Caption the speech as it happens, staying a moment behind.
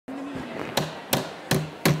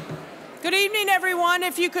Good evening, everyone.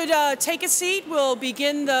 If you could take a seat, we'll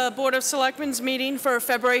begin the Board of Selectmen's meeting for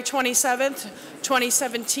February 27th,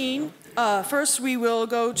 2017. First, we will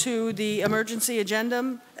go to the emergency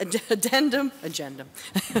addendum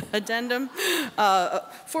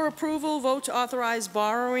for approval. Vote to authorize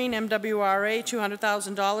borrowing MWRA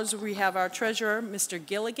 $200,000. We have our treasurer, Mr.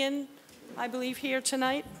 Gilligan, I believe, here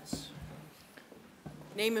tonight.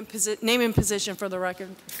 Name and position for the record.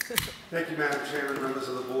 Thank you, Madam Chairman, members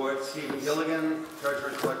of the board. Stephen Gilligan, Treasurer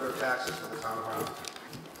and Collector of Taxes for the Town of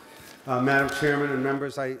Arlington. Madam Chairman and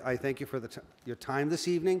members, I thank you for your time this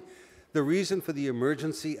evening. The reason for the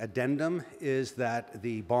emergency addendum is that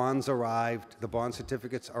the bonds arrived, the bond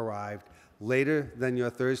certificates arrived later than your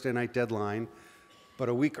Thursday night deadline, but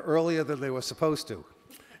a week earlier than they were supposed to.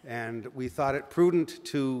 And we thought it prudent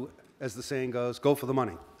to, as the saying goes, go for the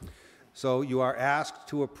money. So you are asked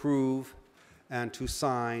to approve and to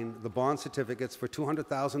sign the bond certificates for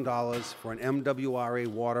 $200,000 for an MWRA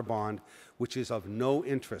water bond, which is of no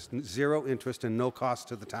interest, zero interest and no cost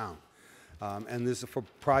to the town. And this is for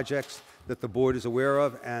projects that the board is aware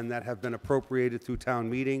of and that have been appropriated through town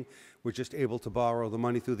meeting. We're just able to borrow the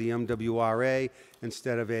money through the MWRA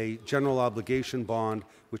instead of a general obligation bond,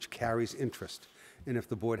 which carries interest. And if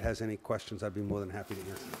the board has any questions, I'd be more than happy to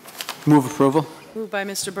answer. Move approval. Moved by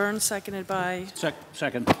Mr. Burns, seconded by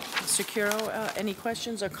Second. Mr. Curo. Any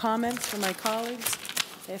questions or comments from my colleagues?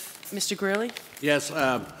 Mr. Greeley? Yes,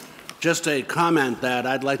 just a comment that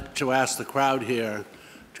I'd like to ask the crowd here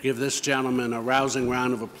to give this gentleman a rousing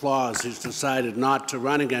round of applause. He's decided not to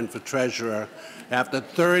run again for treasurer after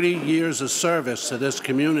 30 years of service to this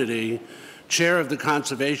community, chair of the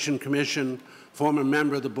Conservation Commission, former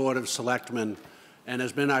member of the Board of Selectmen, and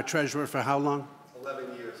has been our treasurer for how long?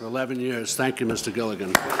 11 years. For 11 years. Thank you, Mr. Gilligan.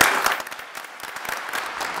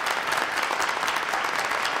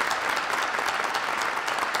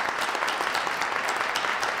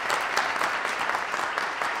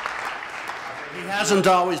 He hasn't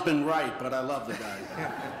always been right, but I love the guy.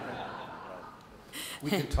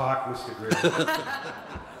 We can talk, Mr. Greer.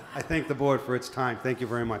 I thank the board for its time. Thank you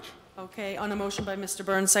very much. Okay, on a motion by Mr.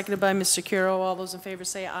 Burns, seconded by Mr. Curo. All those in favor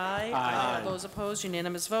say aye. Aye. All those opposed,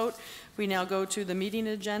 unanimous vote. We now go to the meeting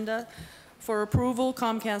agenda for approval,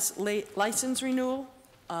 Comcast license renewal.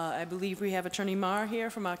 I believe we have Attorney Marr here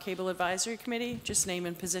from our Cable Advisory Committee. Just name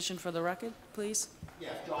and position for the record, please.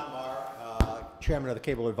 Yes, John Marr, Chairman of the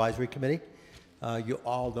Cable Advisory Committee. You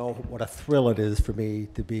all know what a thrill it is for me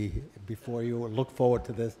to be before you and look forward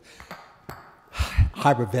to this.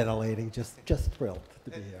 Hyperventilating, just thrilled to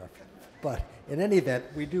be here. But in any event,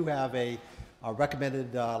 we do have a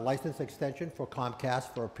recommended license extension for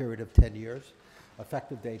Comcast for a period of 10 years.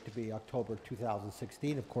 Effective date to be October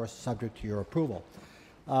 2016, of course, subject to your approval.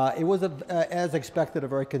 It was, as expected, a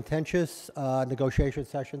very contentious negotiation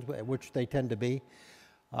sessions, which they tend to be.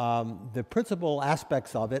 The principal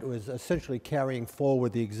aspects of it was essentially carrying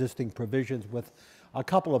forward the existing provisions with a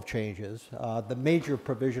couple of changes. The major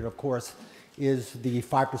provision, of course, is the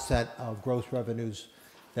 5% of gross revenues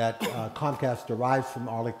that Comcast derives from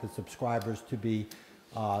Arlington subscribers to be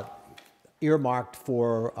earmarked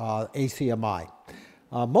for ACMi.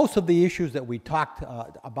 Most of the issues that we talked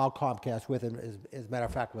about Comcast with, and as a matter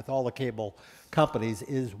of fact with all the cable companies,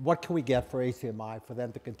 is what can we get for ACMi for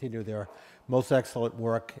them to continue their most excellent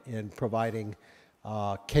work in providing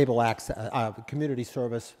cable access, community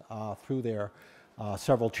service through their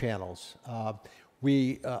several channels.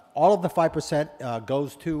 All of the 5%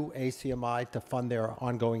 goes to ACMi to fund their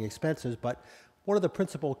ongoing expenses, but one of the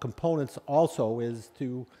principal components also is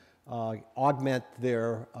to augment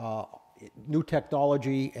their new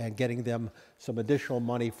technology and getting them some additional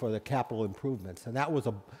money for the capital improvements. And that was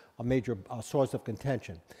a major source of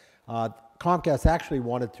contention. Comcast actually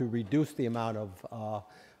wanted to reduce the amount of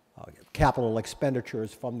capital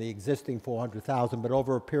expenditures from the existing $400,000, but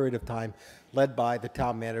over a period of time, led by the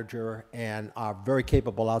town manager and our very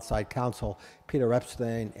capable outside counsel, Peter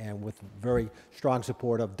Epstein, and with very strong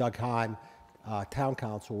support of Doug Heim, town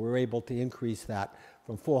council, we were able to increase that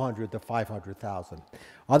from $400,000 to $500,000.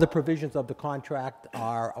 Other provisions of the contract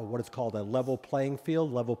are what is called a level playing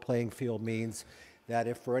field. Level playing field means that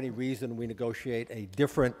if for any reason we negotiate a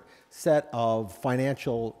different set of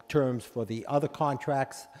financial terms for the other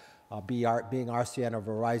contracts, being RCN or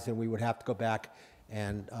Verizon, we would have to go back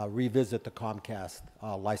and revisit the Comcast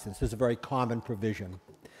license. This is a very common provision.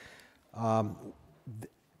 Comcast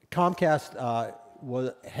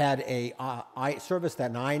had a service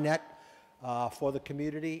that INET for the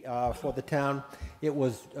community, for the town. It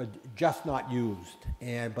was just not used,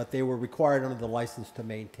 but they were required under the license to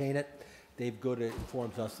maintain it. Dave Good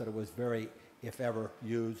informs us that it was very, if ever,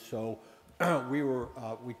 used. So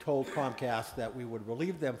we told Comcast that we would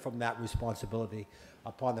relieve them from that responsibility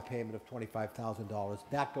upon the payment of $25,000.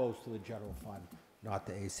 That goes to the general fund, not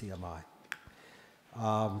the ACMi.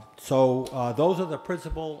 Those are the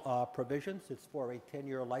principal provisions. It's for a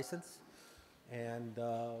 10-year license, and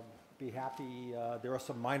be happy. There are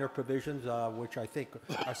some minor provisions which I think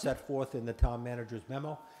are set forth in the town manager's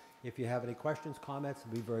memo. If you have any questions, comments,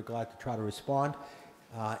 I'd be very glad to try to respond.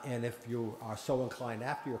 And if you are so inclined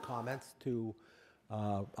after your comments to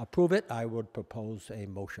approve it, I would propose a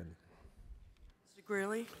motion. Mr.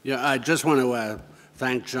 Greeley? Yeah, I just want to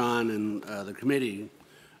thank John and the committee.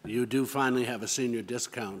 You do finally have a senior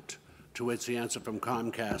discount, to which the answer from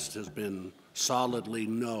Comcast has been solidly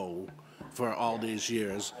no for all these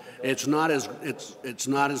years. It's not as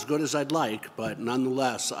good as I'd like, but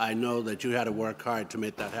nonetheless, I know that you had to work hard to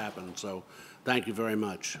make that happen. So, thank you very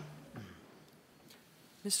much.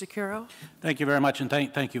 Mr. Curo? Thank you very much, and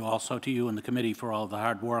thank you also to you and the committee for all the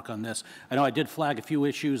hard work on this. I know I did flag a few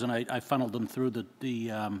issues, and I funneled them through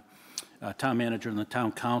the town manager and the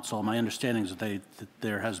town council. My understanding is that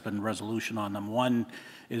there has been resolution on them. One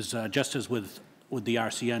is just as with the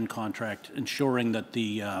RCN contract, ensuring that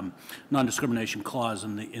the non-discrimination clause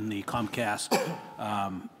in the Comcast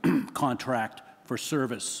contract for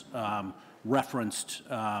service referenced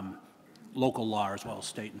local law as well as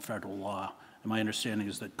state and federal law. And my understanding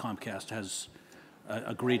is that Comcast has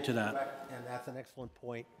agreed to that. Correct, and that's an excellent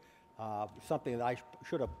point. Something that I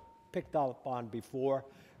should have picked up on before,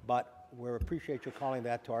 but we appreciate you calling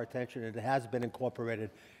that to our attention. It has been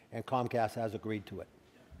incorporated, and Comcast has agreed to it.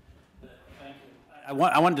 Thank you.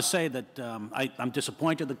 I wanted to say that I'm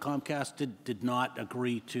disappointed that Comcast did not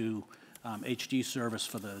agree to HD service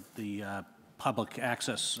for the public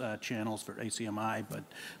access channels for ACMi, but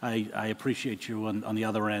I appreciate you on the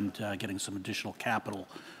other end getting some additional capital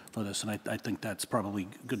for this, and I think that's probably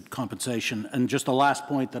good compensation. And just the last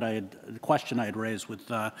point that the question I had raised with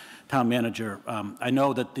town manager, I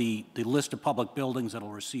know that the list of public buildings that will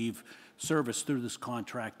receive service through this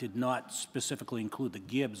contract did not specifically include the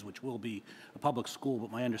Gibbs, which will be a public school,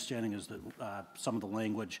 but my understanding is that some of the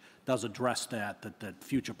language does address that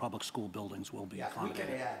future public school buildings will be accommodated.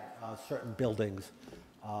 We can add certain buildings,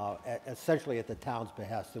 essentially at the town's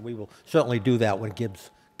behest, and we will certainly do that when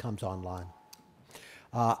Gibbs comes online.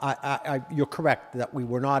 You're correct that we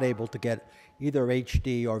were not able to get either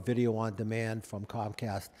HD or video on demand from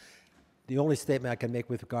Comcast. The only statement I can make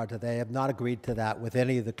with regard to that, they have not agreed to that with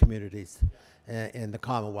any of the communities in the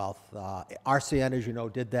Commonwealth. RCN, as you know,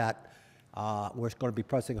 did that. We're going to be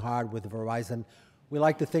pressing hard with Verizon. We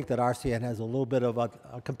like to think that RCN has a little bit of a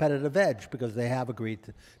competitive edge because they have agreed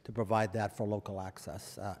to provide that for local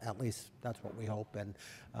access. At least that's what we hope.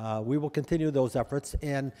 And we will continue those efforts.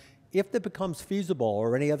 And if it becomes feasible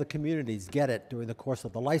or any other communities get it during the course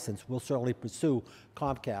of the license, we'll certainly pursue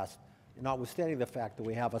Comcast. Notwithstanding the fact that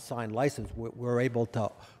we have a signed license, we're able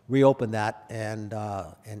to reopen that and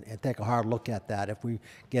take a hard look at that if we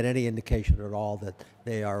get any indication at all that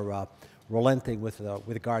they are relenting with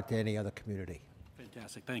regard to any other community.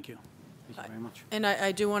 Fantastic. Thank you. Thank you very much. And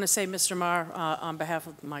I do want to say, Mr. Marr, on behalf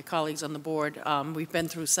of my colleagues on the board, we've been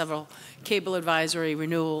through several cable advisory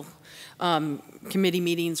renewal committee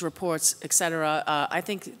meetings, reports, et cetera. I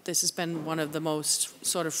think this has been one of the most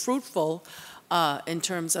sort of fruitful in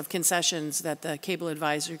terms of concessions that the Cable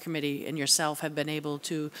Advisory Committee and yourself have been able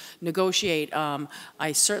to negotiate.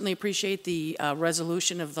 I certainly appreciate the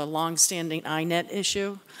resolution of the longstanding INET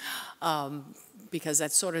issue because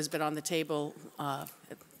that sort of has been on the table at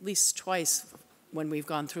least twice when we've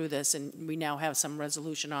gone through this, and we now have some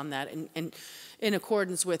resolution on that. And in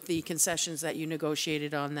accordance with the concessions that you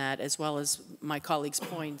negotiated on that, as well as my colleagues'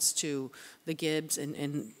 points to the Gibbs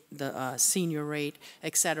and the senior rate,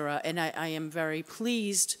 et cetera. And I am very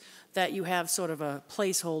pleased that you have sort of a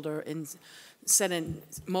placeholder and set in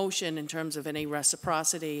motion in terms of any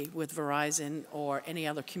reciprocity with Verizon or any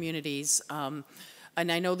other communities. And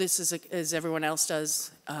I know this is, as everyone else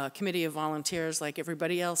does, a committee of volunteers like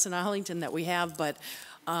everybody else in Arlington that we have, but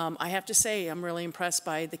I have to say I'm really impressed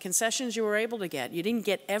by the concessions you were able to get. You didn't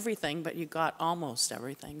get everything, but you got almost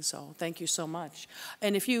everything, so thank you so much.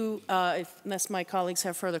 And if you, unless my colleagues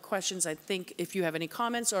have further questions, I think if you have any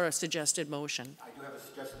comments or a suggested motion. I do have a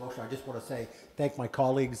suggested motion. I just want to say thank my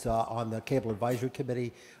colleagues on the Cable Advisory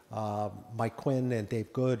Committee, Mike Quinn and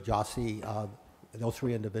Dave Good, Jossie. Those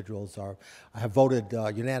three individuals have voted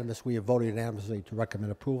unanimous. We have voted unanimously to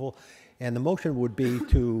recommend approval. And the motion would be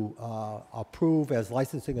to approve as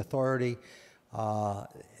licensing authority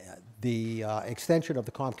the extension of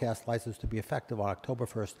the Comcast license to be effective on October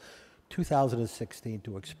 1st, 2016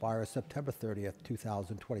 to expire September 30th,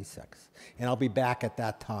 2026. And I'll be back at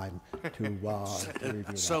that time to review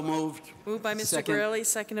that. So moved. Moved by Mr. Gurley,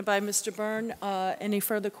 seconded by Mr. Byrne. Any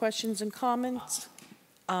further questions and comments?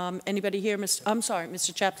 Anybody here? I'm sorry,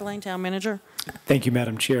 Mr. Chapdelaine, Town Manager. Thank you,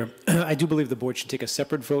 Madam Chair. I do believe the board should take a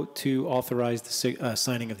separate vote to authorize the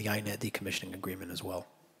signing of the INET decommissioning agreement as well.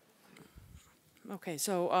 Okay,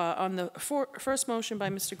 so on the first motion by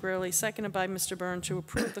Mr. Gurley, seconded by Mr. Byrne to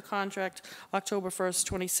approve the contract October 1st,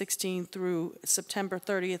 2016 through September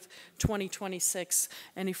 30th, 2026.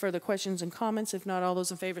 Any further questions and comments? If not, all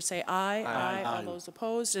those in favor say aye. Aye. All those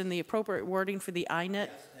opposed, and the appropriate wording for the INET?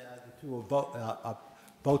 To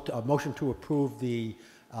a motion to approve the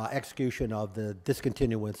execution of the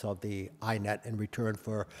discontinuance of the INET in return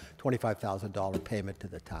for $25,000 payment to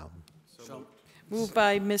the town. Moved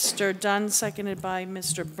by Mr. Dunn, seconded by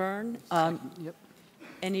Mr. Byrne.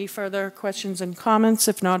 Any further questions and comments?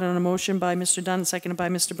 If not, on a motion by Mr. Dunn, seconded by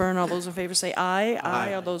Mr. Byrne, all those in favor say aye.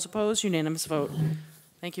 Aye. All those opposed, unanimous vote.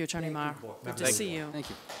 Thank you, Attorney Marr. Good to see you. Thank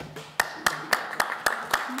you.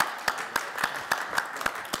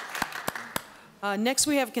 Next,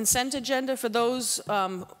 we have consent agenda. For those,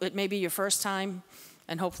 it may be your first time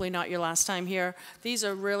and hopefully not your last time here. These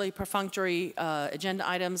are really perfunctory agenda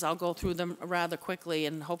items. I'll go through them rather quickly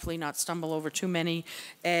and hopefully not stumble over too many.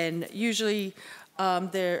 And usually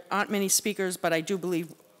there aren't many speakers, but I do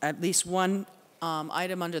believe at least one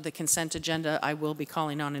item under the consent agenda I will be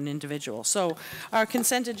calling on an individual. So our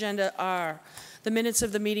consent agenda are the minutes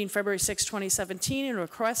of the meeting February 6, 2017, and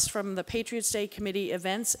requests from the Patriots Day Committee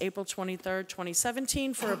events April 23,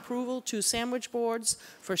 2017 for approval to sandwich boards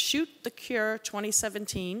for Shoot the Cure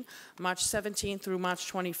 2017, March 17 through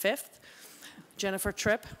March 25th. Jennifer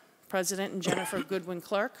Tripp, President, and Jennifer Goodwin,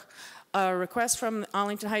 Clerk. A request from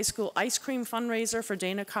Arlington High School ice cream fundraiser for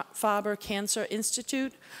Dana-Farber Cancer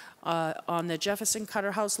Institute on the Jefferson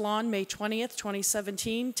Cutter House lawn, May 20th,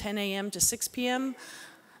 2017, 10 a.m. to 6 p.m.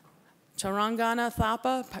 Tarangana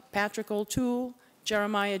Thapa, Patrick O'Toole,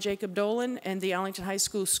 Jeremiah Jacob Dolan, and the Arlington High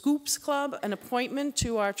School Scoops Club. An appointment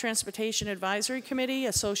to our Transportation Advisory Committee,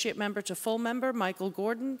 Associate Member to Full Member, Michael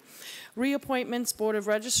Gordon. Reappointments, Board of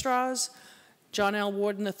Registrars, John L.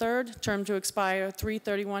 Warden III, term to expire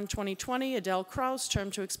 3/31/2020. Adele Kraus,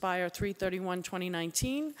 term to expire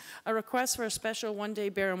 3/31/2019. A request for a special one-day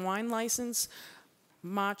beer and wine license,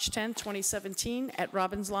 March 10, 2017, at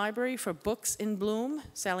Robbins Library for Books in Bloom,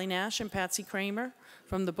 Sally Nash and Patsy Kramer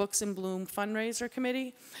from the Books in Bloom Fundraiser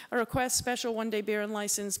Committee. A request special one-day beer and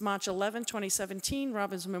license, March 11, 2017,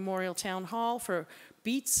 Robbins Memorial Town Hall for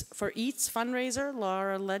Eats fundraiser,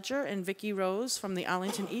 Laura Ledger and Vicki Rose from the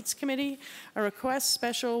Arlington Eats Committee. A request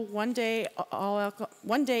special one-day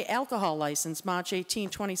alcohol license, March 18,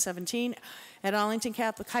 2017, at Arlington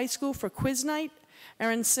Catholic High School for Quiz Night.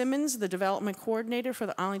 Erin Simmons, the Development Coordinator for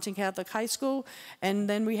the Arlington Catholic High School. And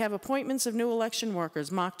then we have appointments of new election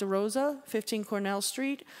workers. Mark DeRosa, 15 Cornell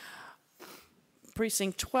Street,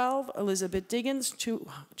 Precinct 12. Elizabeth Diggins,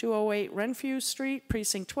 208 Renfrew Street,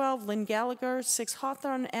 Precinct 12. Lynn Gallagher, 6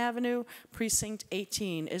 Hawthorne Avenue, Precinct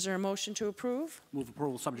 18. Is there a motion to approve? Move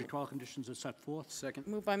approval subject to all conditions as set forth. Second.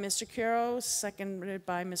 Moved by Mr. Quiros, seconded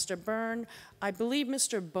by Mr. Byrne. I believe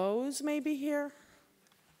Mr. Bose may be here.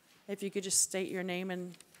 If you could just state your name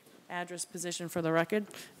and address, position for the record,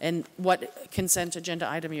 and what consent agenda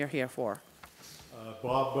item you're here for.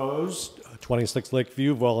 Bob Bose, 26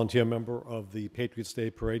 Lakeview, volunteer member of the Patriots Day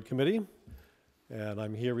Parade Committee. And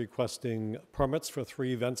I'm here requesting permits for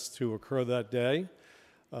 3 events to occur that day.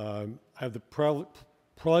 I have the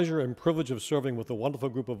pleasure and privilege of serving with a wonderful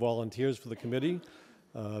group of volunteers for the committee.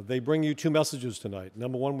 They bring you 2 messages tonight.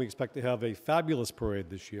 Number 1, we expect to have a fabulous parade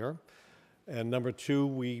this year. And number 2,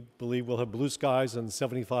 we believe we'll have blue skies and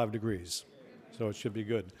 75 degrees. So it should be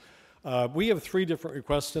good. We have 3 different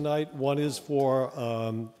requests tonight. One is for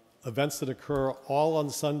events that occur all on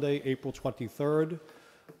Sunday, April 23rd.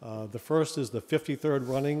 The first is the 53rd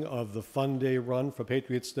running of the Fun Day Run for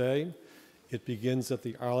Patriots Day. It begins at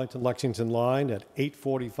the Arlington-Lexington line at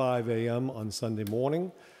 8:45 a.m. on Sunday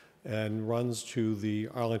morning and runs to the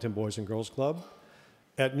Arlington Boys and Girls Club.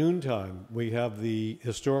 At noontime, we have the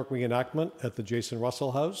historic reenactment at the Jason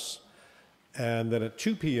Russell House. And then at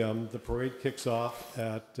 2 p.m., the parade kicks off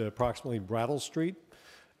at approximately Brattle Street,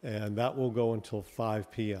 and that will go until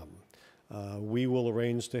 5 p.m. We will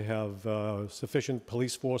arrange to have sufficient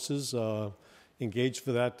police forces engaged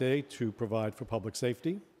for that day to provide for public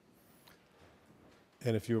safety.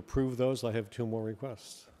 And if you approve those, I have 2 more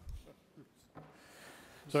requests.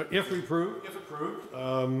 So if approved,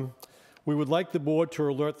 we would like the board to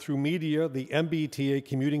alert through media the MBTA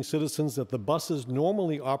commuting citizens that the buses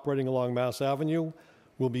normally operating along Mass Avenue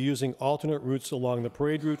will be using alternate routes along the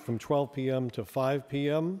parade route from 12 p.m. to 5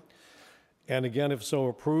 p.m. And again, if so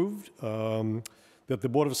approved, that the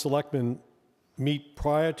Board of Selectmen meet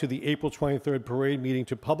prior to the April 23rd parade meeting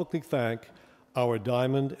to publicly thank our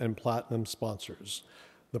Diamond and Platinum sponsors.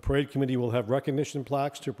 The parade committee will have recognition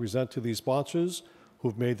plaques to present to these sponsors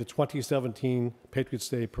who've made the 2017 Patriots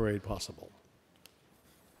Day Parade possible.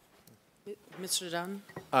 Mr. Dunn?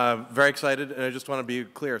 Very excited, and I just want to be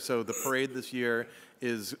clear. So the parade this year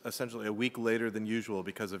is essentially a week later than usual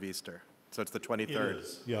because of Easter. So it's the 23rd. It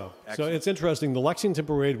is, yeah. So Excellent. it's interesting. The Lexington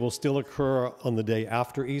Parade will still occur on the day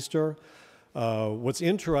after Easter. What's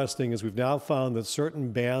interesting is we've now found that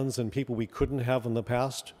certain bands and people we couldn't have in the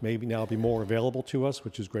past may now be more available to us,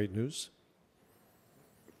 which is great news.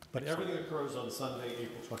 But everything occurs on Sunday,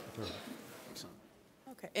 April 23rd.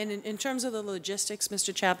 Okay, and in terms of the logistics,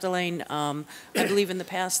 Mr. Chapdelaine, I believe in the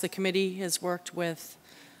past the committee has worked with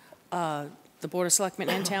the Board of Selectmen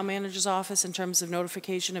and Town Manager's Office in terms of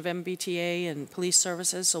notification of MBTA and police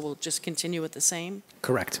services, so we'll just continue with the same?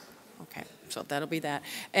 Correct. Okay, so that'll be that.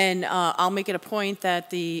 And I'll make it a point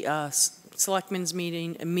that the Selectmen's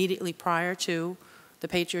meeting immediately prior to the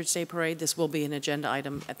Patriots Day Parade, this will be an agenda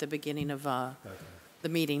item at the beginning of the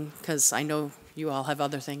meeting, because I know you all have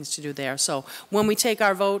other things to do there. So when we take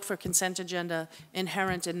our vote for consent agenda,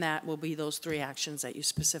 inherent in that will be those three actions that you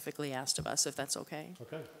specifically asked of us, if that's okay.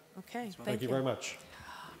 Okay. Okay, Thank you very much.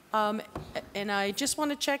 And I just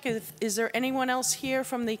want to check, is there anyone else here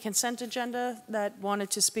from the consent agenda that wanted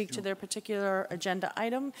to speak to their particular agenda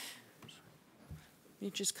item? You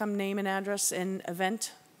just come name and address and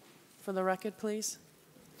event for the record, please.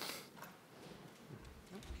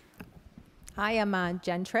 Hi, I'm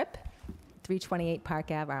Jen Tripp, 328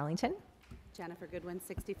 Park Ave, Arlington. Jennifer Goodwin,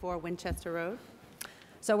 64 Winchester Road.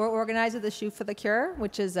 So we're organized with the Shoot for the Cure,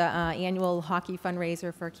 which is an annual hockey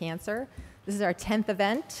fundraiser for cancer. This is our 10th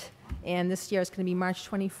event, and this year it's going to be March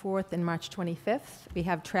 24th and March 25th. We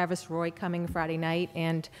have Travis Roy coming Friday night,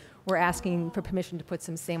 and we're asking for permission to put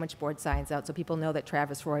some sandwich board signs out so people know that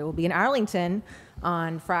Travis Roy will be in Arlington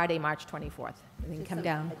on Friday, March 24th. They can come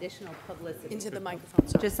down. Additional publicity. Into the microphone,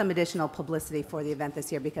 sorry. Just some additional publicity for the event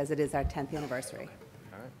this year because it is our 10th anniversary.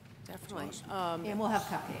 Definitely. And we'll have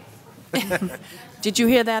cupcakes. Did you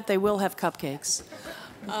hear that? They will have cupcakes.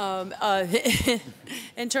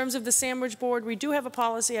 In terms of the sandwich board, we do have a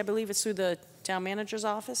policy, I believe it's through the town manager's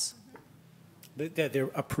office. They're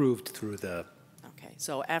approved through the. Okay,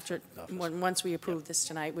 so after, once we approve this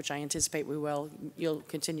tonight, which I anticipate we will, you'll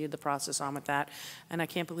continue the process on with that. And I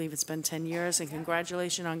can't believe it's been 10 years, and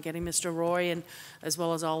congratulations on getting Mr. Roy, and as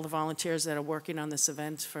well as all the volunteers that are working on this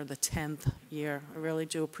event for the 10th year. I really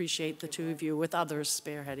do appreciate the two of you, with others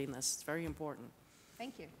spearheading this. It's very important.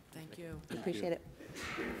 Thank you. Thank you. Appreciate it.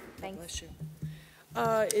 Thanks. Bless you.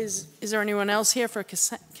 Is there anyone else here for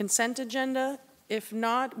consent agenda? If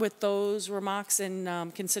not, with those remarks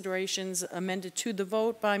and considerations amended to the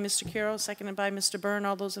vote by Mr. Quiro, seconded by Mr. Byrne,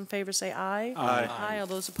 all those in favor say aye. Aye. Aye. All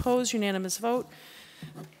those opposed, unanimous vote.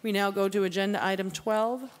 We now go to agenda item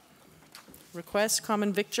 12. Request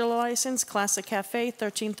common victual license, Classic Cafe,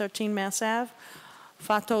 1313 Mass Ave.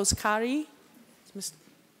 Fatos Kari.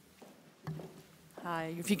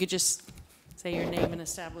 Hi, if you could just say your name and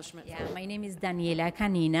establishment. Yeah, my name is Daniela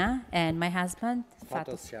Canina, and my husband,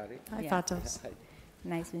 Fatos. Hi, Yeah. Fatos.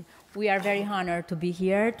 Nice. We are very honored to be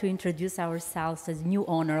here to introduce ourselves as new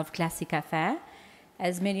owner of Classic Cafe.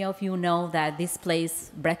 As many of you know that this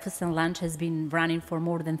place, breakfast and lunch, has been running for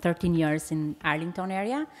more than 13 years in Arlington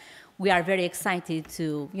area. We are very excited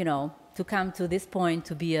to, to come to this point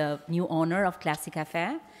to be a new owner of Classic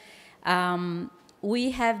Cafe.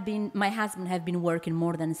 My husband have been working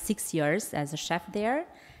more than 6 years as a chef there,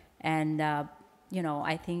 and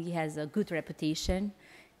I think he has a good reputation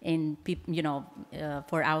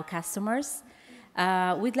for our customers.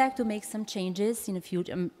 We'd like to make some changes in the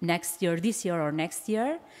future, this year or next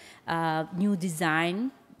year. New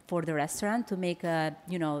design for the restaurant to make a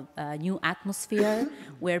new atmosphere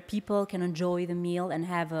where people can enjoy the meal and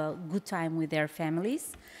have a good time with their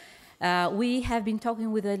families. We have been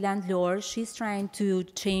talking with the landlord. She's trying to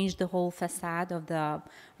change the whole facade of the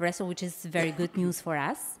restaurant, which is very good news for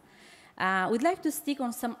us. We'd like to stick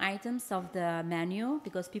on some items of the menu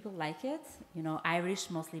because people like it,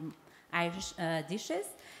 mostly Irish dishes.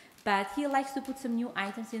 But he likes to put some new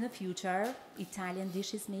items in the future, Italian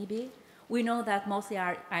dishes maybe. We know that mostly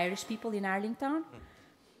are Irish people in Arlington,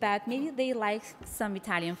 but maybe they like some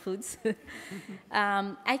Italian foods.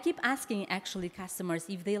 I keep asking, actually, customers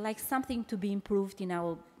if they like something to be improved in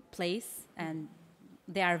our place, and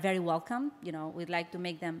they are very welcome. We'd like to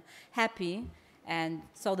make them happy and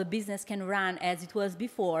so the business can run as it was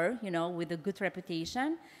before, you know, with a good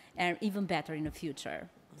reputation, and even better in the future.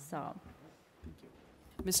 So,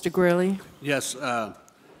 Mr. Greeley? Yes,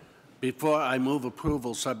 before I move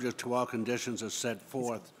approval, subject to all conditions as set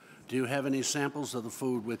forth, do you have any samples of the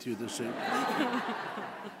food with you this evening?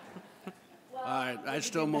 All right, I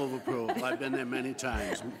still move approval. I've been there many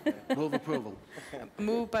times. Move approval.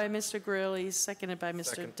 Moved by Mr. Greeley, seconded by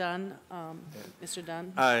Mr. Dunn. Mr.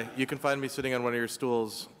 Dunn? You can find me sitting on one of your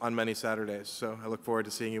stools on many Saturdays, so I look forward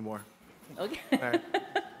to seeing you more. okay. All right.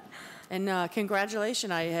 And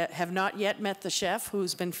congratulations, I have not yet met the chef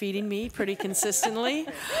who's been feeding me pretty consistently.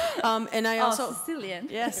 And I also... Sicilian.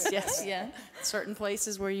 Yes, yes. Yeah. Certain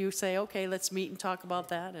places where you say, okay, let's meet and talk about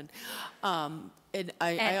that. And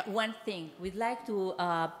One thing, we'd like to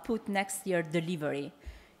put next year delivery.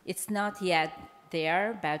 It's not yet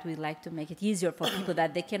there, but we'd like to make it easier for people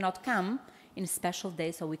that they cannot come in a special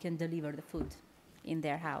day so we can deliver the food in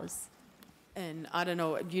their house. And I don't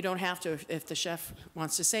know, you don't have to if the chef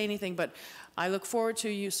wants to say anything, but I look forward to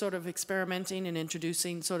you sort of experimenting and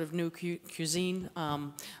introducing sort of new cuisine.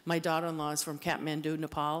 My daughter-in-law is from Kathmandu,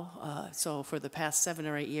 Nepal, so for the past 7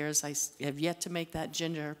 or 8 years, I have yet to make that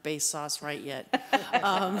ginger-based sauce right yet.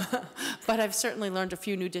 But I've certainly learned a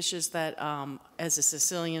few new dishes that, as a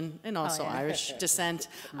Sicilian and also Irish descent,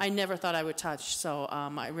 I never thought I would touch. So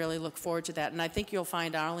I really look forward to that. And I think you'll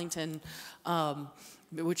find Arlington,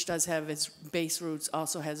 which does have its base roots,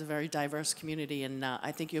 also has a very diverse community, and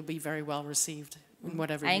I think you'll be very well received in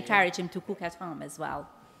whatever you do. I encourage him to cook at home as well,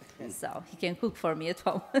 so he can cook for me at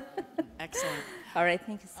home. Excellent. All right,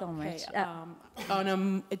 thank you so much.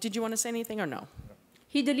 Did you want to say anything or no?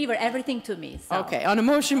 He delivered everything to me. So. Okay, on a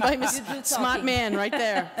motion by You do Mr. Smart talking. man, right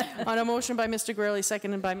there. On a motion by Mr. Greeley,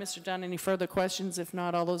 seconded by Mr. Dunn. Any further questions? If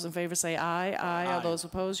not, all those in favor say aye. Aye. All those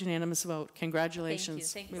opposed, unanimous vote.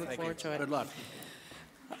 Congratulations. Thank you. We look forward to it. Good luck.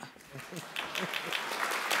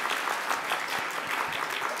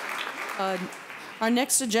 Our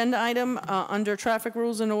next agenda item under traffic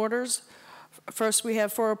rules and orders. First, we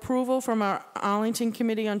have for approval from our Arlington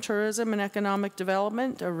Committee on Tourism and Economic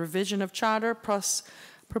Development, a revision of charter plus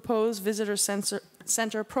proposed visitor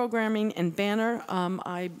center programming and banner.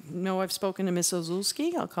 I know I've spoken to Ms.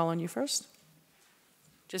 Ozulski. I'll call on you first.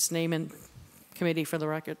 Just name and committee for the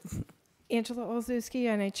record. Angela Olszewski,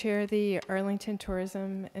 and I chair the Arlington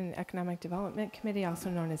Tourism and Economic Development Committee, also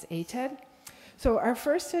known as ATED. So our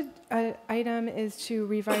first item is to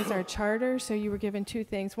revise our charter. So you were given 2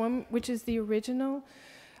 things. One, which is the original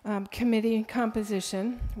committee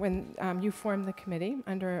composition when you formed the committee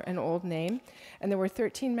under an old name. And there were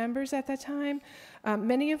 13 members at that time,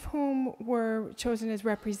 many of whom were chosen as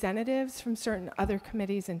representatives from certain other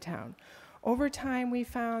committees in town. Over time, we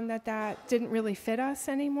found that that didn't really fit us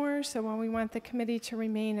anymore, so while we want the committee to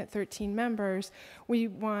remain at 13 members, we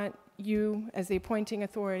want you, as the appointing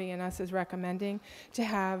authority, and us as recommending, to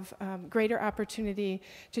have greater opportunity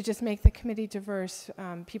to just make the committee diverse,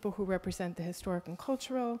 people who represent the historic and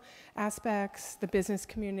cultural aspects, the business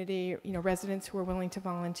community, you know, residents who are willing to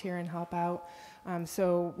volunteer and help out.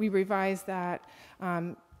 So we revised that.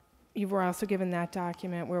 You were also given that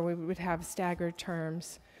document where we would have staggered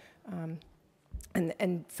terms.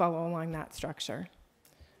 And follow along that structure.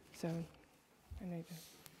 So,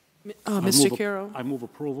 Mr. Kiro. I move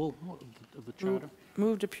approval of the charter.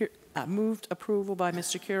 Moved approval by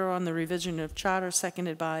Mr. Kiro on the revision of charter,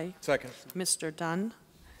 seconded by Second. Mr. Dunn.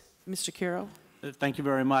 Mr. Kiro. Thank you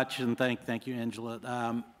very much, and thank you,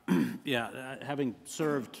 Angela. Having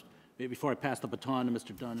served, before I pass the baton to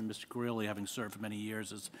Mr. Dunn and Mr. Greeley, having served for many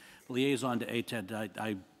years as liaison to ATED,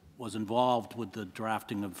 I was involved with the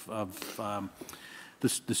drafting of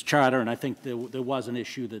this charter, and I think there was an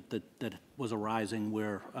issue that was arising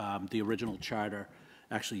where the original charter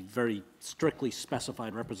actually very strictly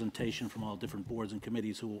specified representation from all different boards and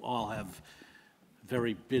committees who all have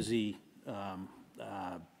very busy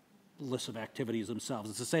lists of activities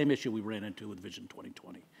themselves. It's the same issue we ran into with Vision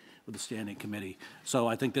 2020. With the standing committee. So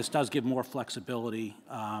I think this does give more flexibility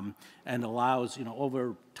and allows, you know,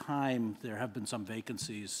 over time there have been some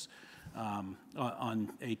vacancies on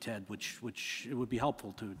ATED, which it would be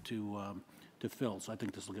helpful to fill. So I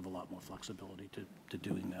think this will give a lot more flexibility to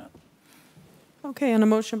doing that. Okay, on a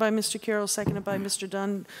motion by Mr. Carroll, seconded by Mr.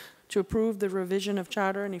 Dunn to approve the revision of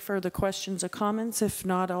charter. Any further questions or comments? If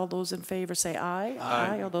not, all those in favor say aye.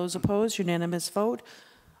 Aye. All those opposed, unanimous vote.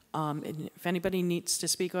 If anybody needs to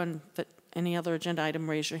speak on any other agenda item,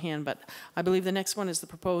 raise your hand. But I believe the next one is the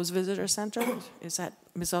proposed visitor center. Is that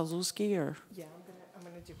Ms. Olszewski or? Yeah, I'm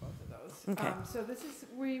gonna do both of those. Okay. So this is,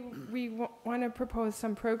 we want to propose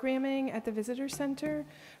some programming at the Visitor Center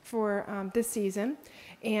for this season,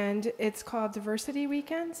 and it's called Diversity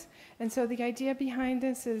Weekends. And so the idea behind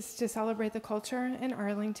this is to celebrate the culture in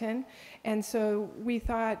Arlington. And so we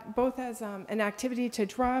thought both as an activity to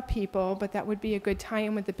draw people, but that would be a good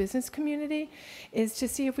tie-in with the business community, is to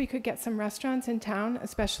see if we could get some restaurants in town,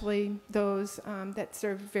 especially those that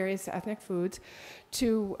serve various ethnic foods,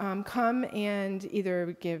 to come and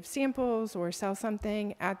either give samples or sell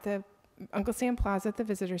something at the Uncle Sam Plaza at the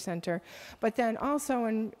Visitor Center, but then also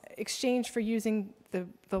in exchange for using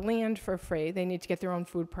the land for free, they need to get their own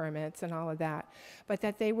food permits and all of that, but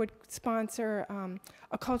that they would sponsor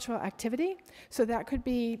a cultural activity. So that could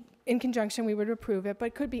be, in conjunction, we would approve it, but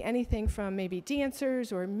it could be anything from maybe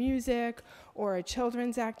dancers or music or a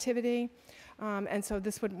children's activity. And so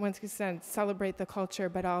this would, once again, celebrate the culture,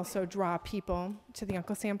 but also draw people to the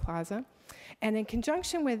Uncle Sam Plaza. And in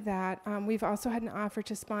conjunction with that, we've also had an offer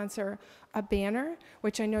to sponsor a banner,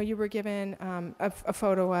 which I know you were given a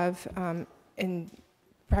photo of in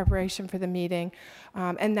preparation for the meeting.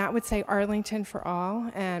 And that would say Arlington for All,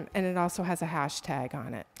 and it also has a hashtag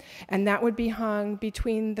on it. And that would be hung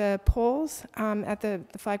between the poles, at the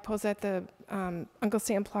flag poles at the Uncle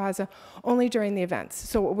Sam Plaza, only during the events.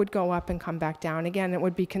 So it would go up and come back down. Again, it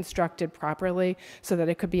would be constructed properly so that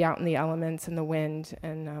it could be out in the elements and the wind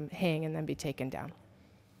and hang and then be taken down.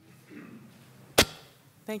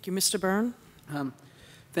 Thank you. Mr. Byrne?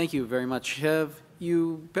 Thank you very much. Have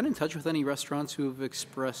you been in touch with any restaurants who have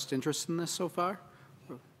expressed interest in this so far?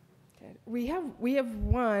 We have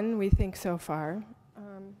one, we think, so far.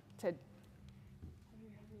 Ted, do you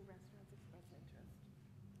have any restaurants express interest?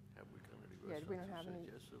 Have we got any Yeah, restaurants? we don't have that any.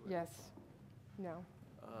 said yes or Yes. No.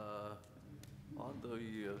 On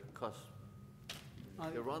the cusp.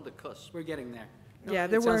 They're on the cusp. We're getting there. Yeah,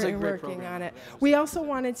 they're working on it. We also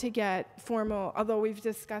wanted to get formal, although we've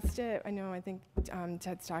discussed it. I think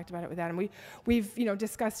Ted's talked about it with Adam. We've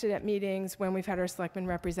discussed it at meetings when we've had our selectmen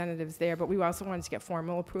representatives there, but we also wanted to get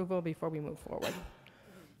formal approval before we move forward.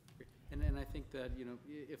 And I think that,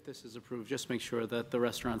 if this is approved, just make sure that the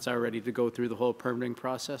restaurants are ready to go through the whole permitting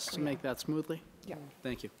process to make that smoothly. Yeah.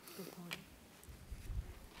 Thank you.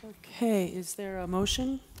 Okay, is there a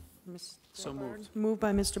motion? So moved. Moved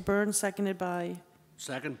by Mr. Byrne, seconded by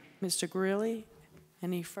Second. Mr. Greeley.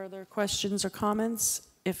 Any further questions or comments?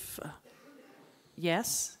 If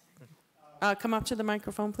yes, come up to the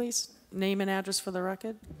microphone, please. Name and address for the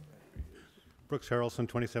record. Brooks Harrelson,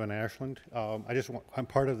 27 Ashland. I'm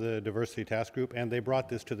part of the Diversity Task Group, and they brought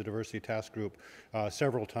this to the Diversity Task Group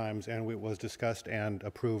several times, and it was discussed and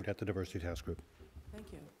approved at the Diversity Task Group. Thank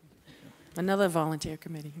you. Another volunteer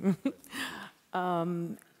committee.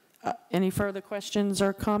 Any further questions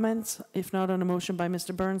or comments? If not, on a motion by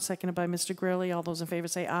Mr. Burns, seconded by Mr. Greeley, all those in favor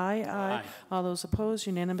say aye. Aye. All those opposed,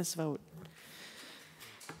 unanimous vote.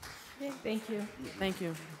 Thank you. Thank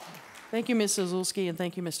you. Thank you, Ms. Zulski, and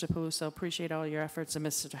thank you, Mr. Paluso. Appreciate all your efforts, and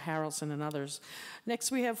Mr. Harrelson and others.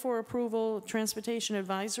 Next, we have for approval, Transportation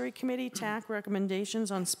Advisory Committee, TAC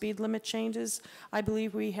recommendations on speed limit changes. I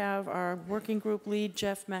believe we have our working group lead,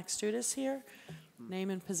 Jeff Maxtudis, here. Name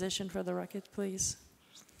and position for the record, please.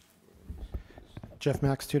 Jeff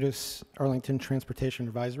Maxtudis, Arlington Transportation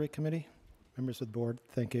Advisory Committee. Members of the board,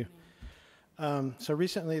 thank you. So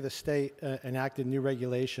recently the state enacted new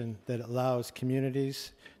regulation that allows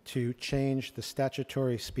communities to change the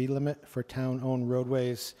statutory speed limit for town-owned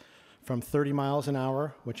roadways from 30 miles an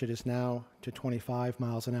hour, which it is now, to 25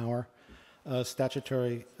 miles an hour.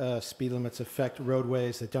 Statutory speed limits affect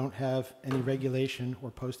roadways that don't have any regulation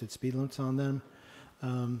or posted speed limits on them.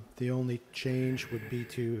 The only change would be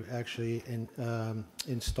to actually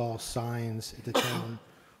install signs at the town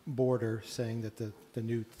border saying that the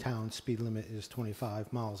new town speed limit is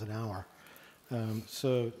 25 miles an hour.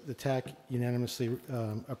 So the TAC unanimously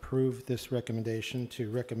approved this recommendation to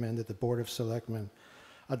recommend that the Board of Selectmen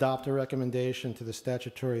adopt a recommendation to the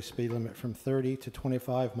statutory speed limit from 30 to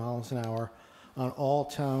 25 miles an hour on all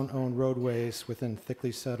town-owned roadways within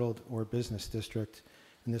thickly settled or business district.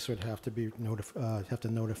 And this would have to be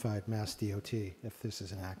notified Mass DOT if this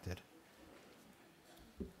is enacted.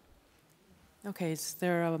 Okay, is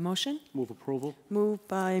there a motion? Move approval. Moved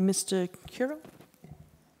by Mr. Curo.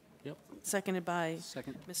 Yep. Seconded by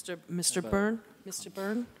Second. Mr. Byrne. Mr.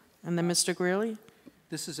 Byrne, and then Mr. Greeley.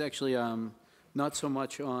 This is actually not so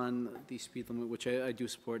much on the speed limit, which I do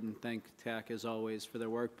support and thank TAC as always for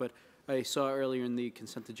their work, but I saw earlier in the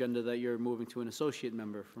consent agenda that you're moving to an associate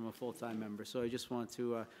member from a full-time member. So I just want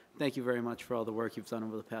to thank you very much for all the work you've done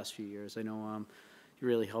over the past few years. I know you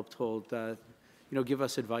really helped hold give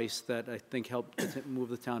us advice that I think helped move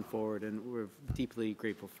the town forward, and we're deeply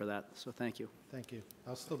grateful for that. So thank you. Thank you.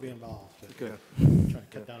 I'll still be involved. Good. Trying to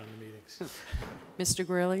cut down on the meetings. Mr.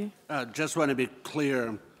 Greeley? Just want to be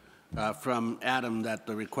clear from Adam that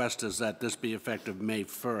the request is that this be effective May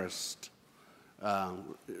 1st,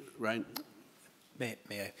 right? May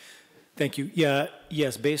I? Thank you. Yeah,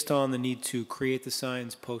 yes, based on the need to create the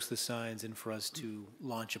signs, post the signs, and for us to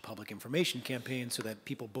launch a public information campaign so that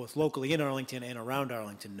people both locally in Arlington and around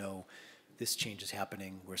Arlington know this change is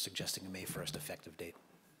happening, we're suggesting a May 1st effective date.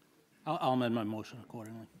 I'll amend my motion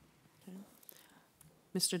accordingly.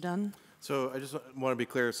 Mr. Dunn? So I just want to be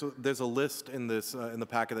clear. So there's a list in this in the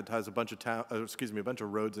packet that has a bunch of a bunch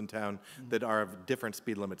of roads in town that are of different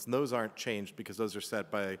speed limits, and those aren't changed because those are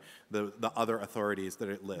set by the other authorities that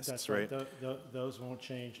it lists, That's right? Those won't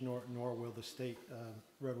change, nor will the state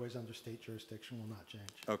roadways under state jurisdiction will not change.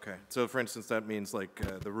 Okay. So for instance, that means like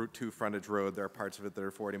the Route 2 frontage road, there are parts of it that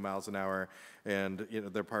are 40 miles an hour, and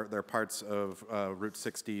there are parts of Route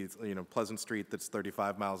 60, Pleasant Street, that's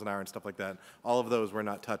 35 miles an hour and stuff like that. All of those we're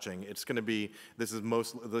not touching. It's going to be this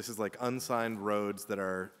is like unsigned roads that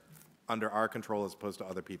are under our control as opposed to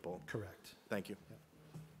other people. Correct. Thank you.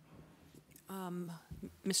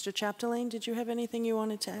 Mr. Chapdelaine, did you have anything you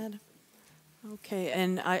wanted to add? Okay,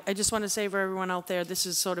 and I just want to say for everyone out there, this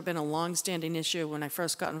has sort of been a long-standing issue. When I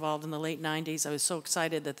first got involved in the late 90s, I was so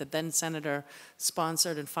excited that the then senator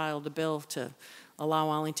sponsored and filed a bill to allow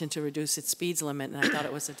Arlington to reduce its speeds limit, and I thought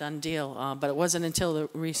it was a done deal. But it wasn't until the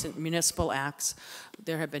recent municipal acts,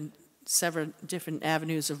 there have been several different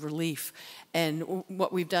avenues of relief. And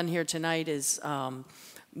what we've done here tonight is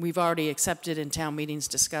we've already accepted in town meetings,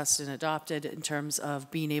 discussed and adopted in terms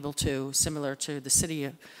of being able to, similar to the city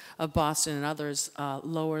of Boston and others,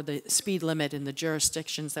 lower the speed limit in the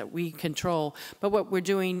jurisdictions that we control. But what we're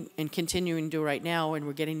doing and continuing to do right now, and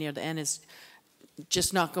we're getting near the end, is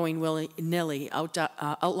just not going willy-nilly,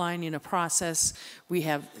 outlining a process. We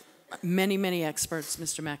have many, many experts,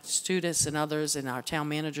 Mr. Mackstudis and others in our town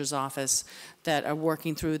manager's office, that are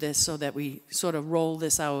working through this so that we sort of roll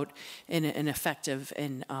this out in an effective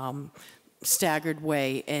and staggered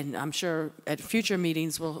way. And I'm sure at future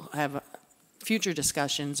meetings we'll have future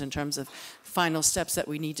discussions in terms of final steps that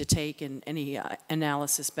we need to take and any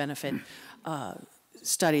analysis benefit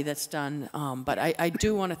study that's done. But I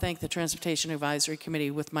do want to thank the Transportation Advisory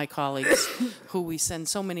Committee with my colleagues who we send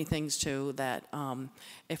so many things to that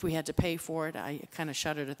if we had to pay for it, I kind of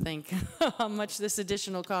shudder to think how much this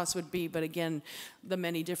additional cost would be. But again, the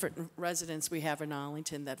many different residents we have in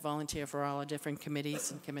Arlington that volunteer for all our different committees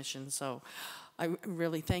and commissions. So I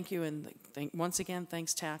really thank you, and once again,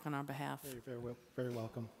 thanks TAC on our behalf. You're very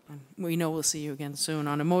welcome. And we know we'll see you again soon.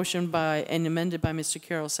 On a motion by and amended by Mr.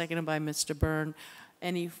 Kiro, seconded by Mr. Byrne.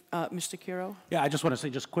 Any, Mr. Kiro? Yeah, I just want to say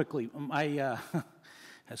just quickly,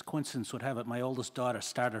 as coincidence would have it, my oldest daughter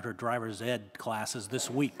started her driver's ed classes this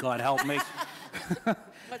week, God help me.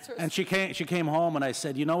 And she came home and I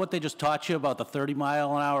said, you know what they just taught you about the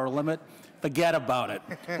 30-mile-an-hour limit? Forget about it.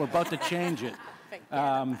 We're about to change it.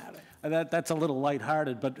 That's a little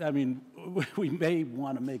lighthearted, but I mean, we may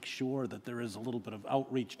want to make sure that there is a little bit of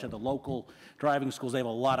outreach to the local driving schools. They have a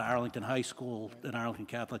lot of Arlington High School and Arlington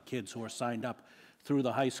Catholic kids who are signed up through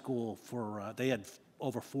the high school for, they had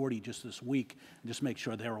over 40 just this week, and just make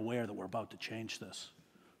sure they're aware that we're about to change this.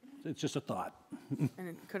 It's just a thought.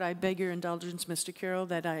 And could I beg your indulgence, Mr. Kiro,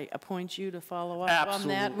 that I appoint you to follow up on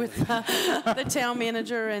that with the town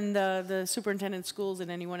manager and the superintendent of schools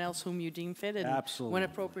and anyone else whom you deem fit, and when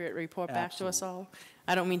appropriate, report back to us all?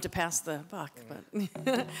 I don't mean to pass the buck,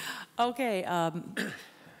 but okay.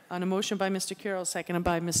 On a motion by Mr. Kiro, seconded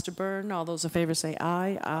by Mr. Byrne, all those in favor say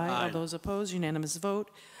aye. Aye. All those opposed, unanimous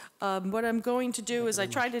vote. What I'm going to do is I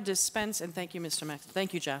try to dispense, and thank you, Mr. Max.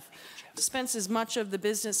 Thank you, Jeff. Dispense as much of the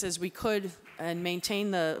business as we could and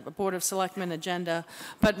maintain the Board of Selectmen agenda,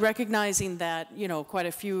 but recognizing that, quite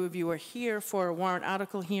a few of you are here for warrant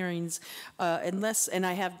article hearings, and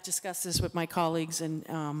I have discussed this with my colleagues and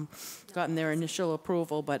gotten their initial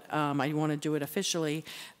approval, but I want to do it officially,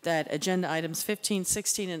 that agenda items 15,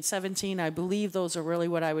 16, and 17, I believe those are really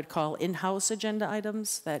what I would call in-house agenda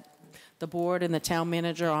items that the board and the town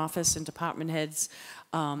manager office and department heads,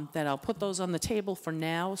 that I'll put those on the table for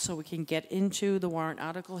now so we can get into the warrant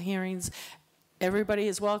article hearings. Everybody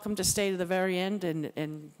is welcome to stay to the very end,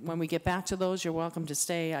 and when we get back to those, you're welcome to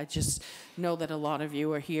stay. I just know that a lot of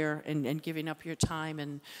you are here and giving up your time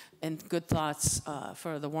and good thoughts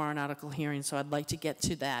for the warrant article hearing, so I'd like to get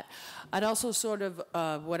to that. I'd also sort of,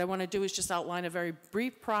 what I want to do is just outline a very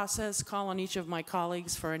brief process, call on each of my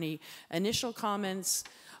colleagues for any initial comments,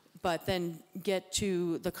 but then get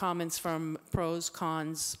to the comments from pros,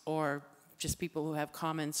 cons, or just people who have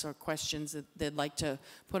comments or questions that they'd like to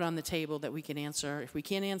put on the table that we can answer. If we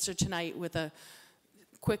can't answer tonight with a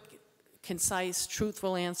quick, concise,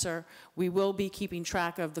 truthful answer, we will be keeping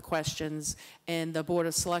track of the questions, and the Board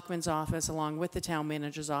of Selectmen's office, along with the town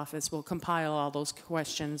manager's office, will compile all those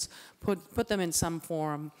questions, put them in some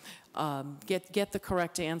form, get the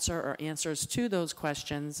correct answer or answers to those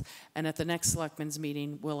questions, and at the next Selectmen's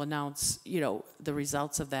meeting, we'll announce, the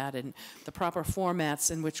results of that and the proper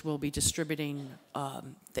formats in which we'll be distributing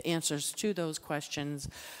the answers to those questions.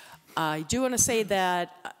 I do want to say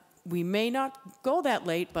that we may not go that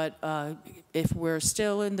late, but if we're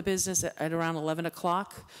still in the business at around 11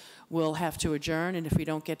 o'clock, we'll have to adjourn, and if we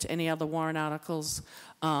don't get to any other warrant articles,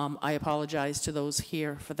 I apologize to those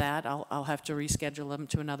here for that. I'll have to reschedule them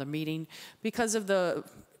to another meeting. Because of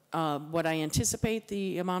what I anticipate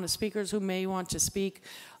the amount of speakers who may want to speak,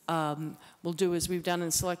 we'll do as we've done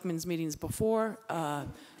in Selectmen's meetings before.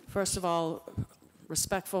 First of all,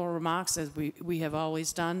 respectful remarks, as we have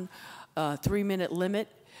always done. 3-minute limit.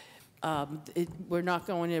 We're not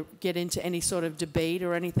going to get into any sort of debate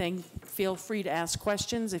or anything. Feel free to ask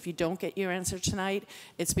questions. If you don't get your answer tonight,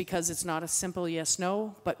 it's because it's not a simple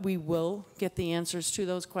yes/no, but we will get the answers to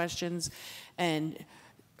those questions. And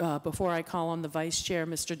before I call on the Vice Chair,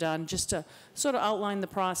 Mr. Dunn, just to sort of outline the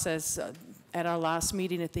process, at our last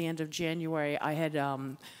meeting at the end of January, I had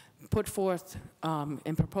put forth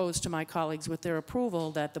and proposed to my colleagues with their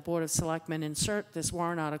approval that the Board of Selectmen insert this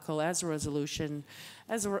warrant article as a resolution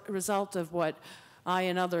as a result of what I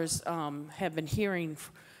and others have been hearing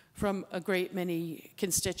from a great many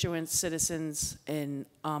constituents, citizens, and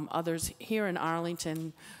others here in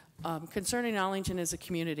Arlington concerning Arlington as a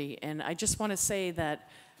community. And I just want to say that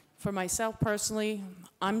for myself personally,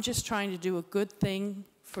 I'm just trying to do a good thing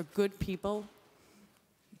for good people.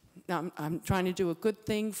 I'm trying to do a good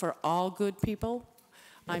thing for all good people.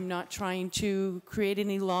 I'm not trying to create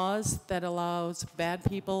any laws that allows bad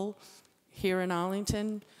people here in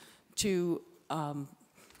Arlington to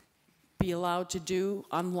be allowed to do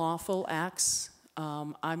unlawful acts.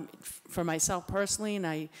 For myself personally, and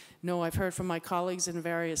I know I've heard from my colleagues in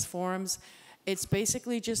various forums, it's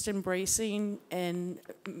basically just embracing and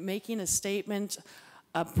making a statement.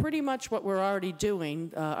 Pretty much what we're already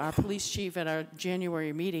doing. Our police chief at our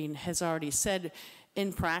January meeting has already said,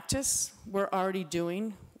 in practice, we're already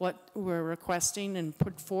doing what we're requesting and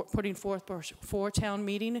putting forth for town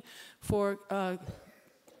meeting for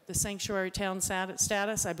the sanctuary town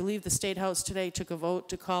status. I believe the State House today took a vote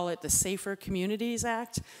to call it the Safer Communities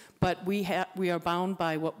Act, but we are bound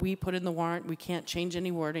by what we put in the warrant. We can't change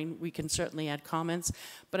any wording. We can certainly add comments,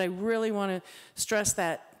 but I really want to stress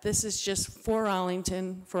that this is just for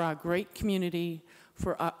Arlington, for our great community,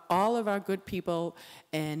 for all of our good people.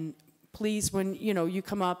 And please, when you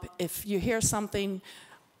come up, if you hear something,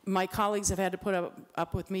 my colleagues have had to put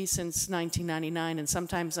up with me since 1999, and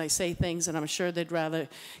sometimes I say things, and I'm sure they'd rather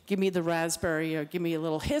give me the raspberry or give me a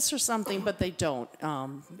little hiss or something, but they don't.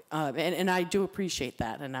 And I do appreciate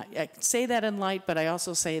that. And I say that in light, but I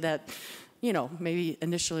also say that, maybe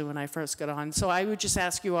initially when I first got on. So I would just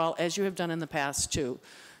ask you all, as you have done in the past, to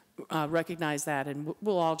recognize that, and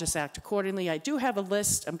we'll all just act accordingly. I do have a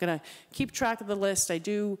list. I'm going to keep track of the list. I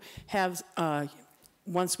do have,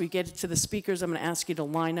 once we get to the speakers, I'm going to ask you to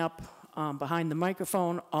line up behind the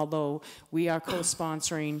microphone, although we are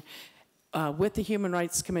co-sponsoring with the Human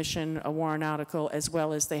Rights Commission a warrant article, as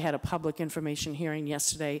well as they had a public information hearing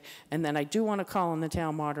yesterday. And then I do want to call on the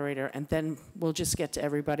town moderator, and then we'll just get to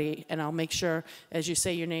everybody. And I'll make sure, as you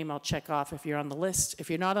say your name, I'll check off if you're on the list. If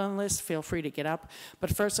you're not on the list, feel free to get up.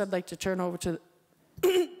 But first, I'd like to turn over to,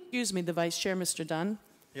 excuse me, the Vice Chair, Mr. Dunn.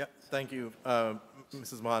 Yeah, thank you,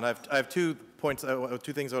 Mrs. Mahan. I have 2 points, 2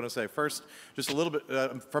 things I want to say. First, just a little bit,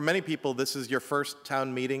 for many people, this is your first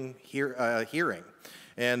town meeting hearing.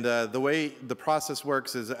 And the way the process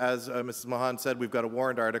works is, as Mrs. Mahan said, we've got a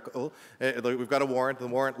warrant article. We've got a warrant. The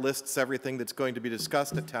warrant lists everything that's going to be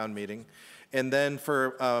discussed at town meeting. And then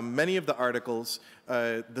for many of the articles,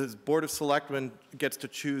 the Board of Selectmen gets to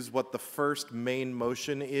choose what the first main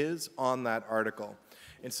motion is on that article.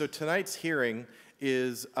 And so tonight's hearing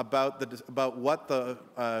is about what the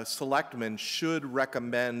selectmen should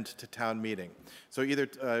recommend to town meeting. So either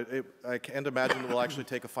I can't imagine we'll actually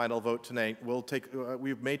take a final vote tonight.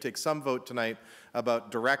 We may take some vote tonight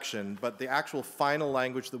about direction, but the actual final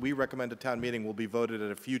language that we recommend to town meeting will be voted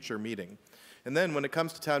at a future meeting. And then when it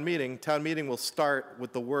comes to town meeting will start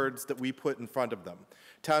with the words that we put in front of them.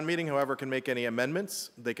 Town meeting, however, can make any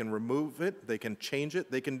amendments, they can remove it, they can change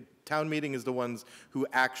it, town meeting is the ones who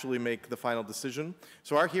actually make the final decision.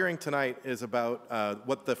 So our hearing tonight is about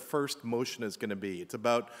what the first motion is going to be. It's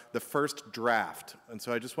about the first draft. And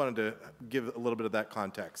so I just wanted to give a little bit of that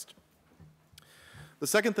context. The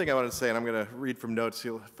second thing I wanted to say, and I'm going to read from notes,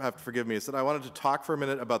 you'll have to forgive me, is that I wanted to talk for a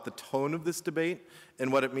minute about the tone of this debate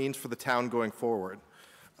and what it means for the town going forward.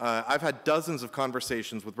 I've had dozens of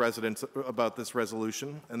conversations with residents about this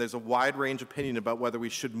resolution, and there's a wide range of opinion about whether we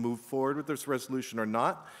should move forward with this resolution or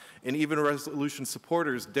not, and even resolution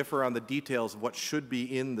supporters differ on the details of what should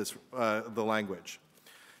be in this, the language.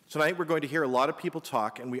 Tonight we're going to hear a lot of people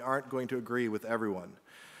talk, and we aren't going to agree with everyone.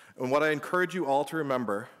 And what I encourage you all to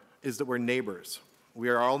remember is that we're neighbors. We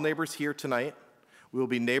are all neighbors here tonight. We will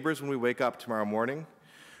be neighbors when we wake up tomorrow morning.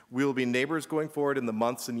 We will be neighbors going forward in the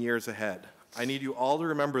months and years ahead. I need you all to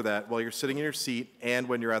remember that while you're sitting in your seat and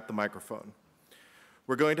when you're at the microphone.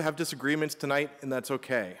 We're going to have disagreements tonight, and that's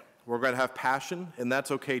okay. We're going to have passion, and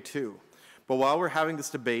that's okay too. But while we're having this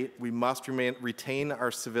debate, we must retain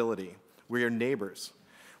our civility. We are neighbors.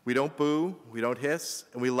 We don't boo, we don't hiss,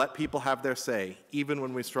 and we let people have their say, even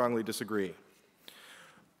when we strongly disagree.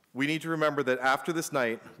 We need to remember that after this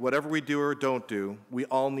night, whatever we do or don't do, we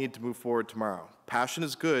all need to move forward tomorrow. Passion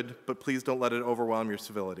is good, but please don't let it overwhelm your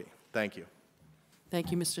civility. Thank you. Thank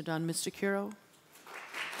you, Mr. Dunn. Mr. Curo?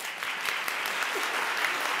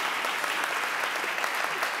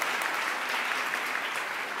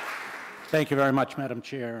 Thank you very much, Madam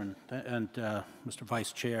Chair and Mr.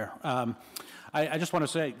 Vice Chair. I just want to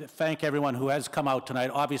say thank everyone who has come out tonight.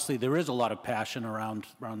 Obviously, there is a lot of passion around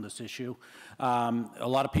this issue. A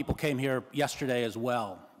lot of people came here yesterday as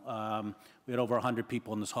well. We had over 100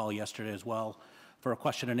 people in this hall yesterday as well for a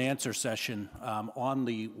question and answer session on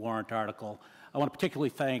the warrant article. I want to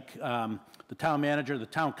particularly thank the town manager, the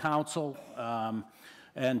town council,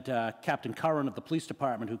 and Captain Curran of the police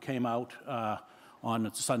department who came out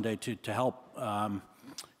on Sunday to help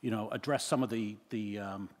address some of the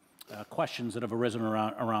questions that have arisen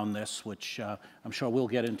around this, which I'm sure we'll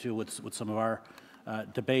get into with some of our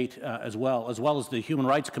debate as well as the Human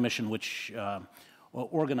Rights Commission, which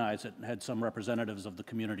organized it and had some representatives of the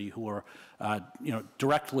community who are,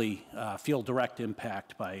 directly feel direct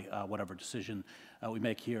impact by whatever decision we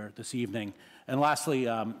make here this evening. And lastly,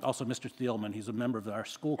 also Mr. Thielman, he's a member of our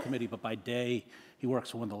school committee, but by day he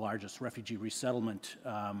works for one of the largest refugee resettlement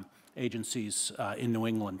agencies in New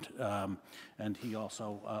England, and he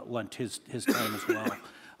also lent his time as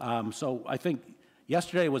well. So I think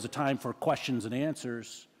yesterday was a time for questions and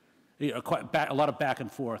answers, a lot of back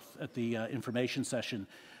and forth at the information session.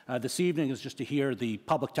 This evening is just to hear the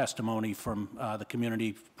public testimony from the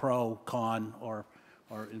community, pro, con, or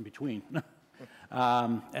in between.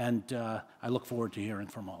 And I look forward to hearing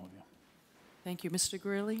from all of you. Thank you. Mr.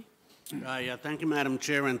 Greeley? Yeah, thank you, Madam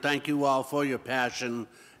Chair, and thank you all for your passion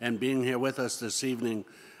and being here with us this evening.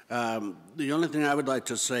 The only thing I would like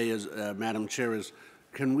to say is, Madam Chair, is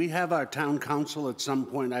can we have our town council at some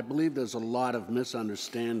point? I believe there's a lot of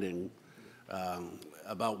misunderstanding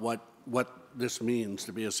about what this means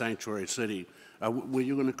to be a sanctuary city. Were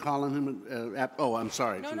you going to call on him? Oh, I'm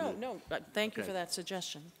sorry. No. Thank you Okay. for that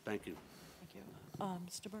suggestion. Thank you. Thank you.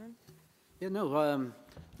 Mr. Byrne? Yeah, no,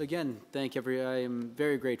 again, I am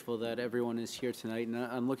very grateful that everyone is here tonight, and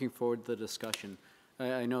I'm looking forward to the discussion.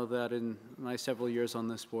 I know that in my several years on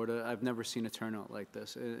this board, I've never seen a turnout like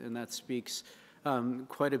this, and that speaks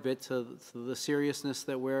quite a bit to the seriousness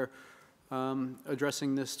that we're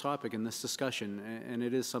addressing this topic and this discussion, and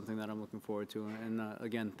it is something that I'm looking forward to, and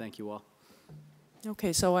again, thank you all.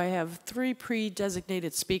 Okay, so I have 3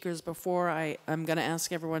 pre-designated speakers before I'm going to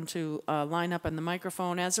ask everyone to line up on the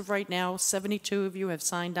microphone. As of right now, 72 of you have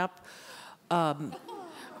signed up.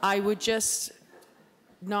 I would just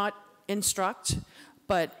not instruct,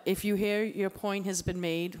 but if you hear your point has been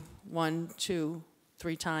made 1, 2,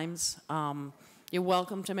 3 times, you're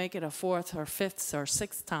welcome to make it a 4th or 5th or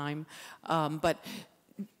 6th time, but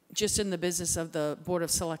just in the business of the Board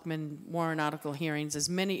of Selectmen warrant article hearings, as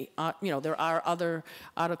many, there are other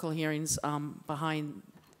article hearings behind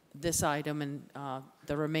this item and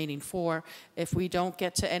the remaining 4. If we don't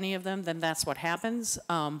get to any of them, then that's what happens.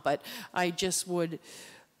 But I just would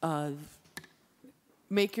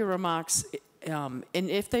make your remarks, and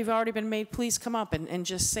if they've already been made, please come up and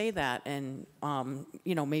just say that, and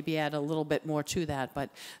maybe add a little bit more to that. But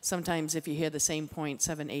sometimes if you hear the same point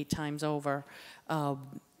 7, 8 times over,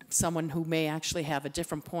 someone who may actually have a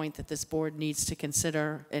different point that this board needs to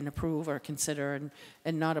consider and approve, or consider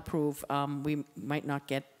and not approve, we might not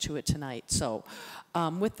get to it tonight. So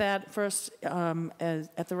with that, first,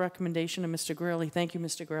 at the recommendation of Mr. Gurley, thank you,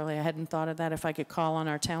 Mr. Gurley. I hadn't thought of that. If I could call on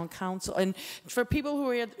our town council. And for people who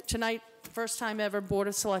are here tonight, first time ever Board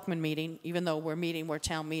of Selectmen meeting, even though we're meeting where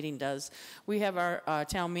town meeting does. We have our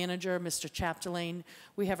town manager, Mr. Chapdelaine.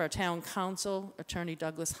 We have our town council, Attorney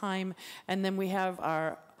Douglas Heim. And then we have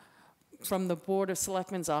our, from the Board of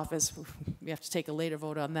Selectmen's office, we have to take a later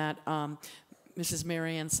vote on that, Mrs.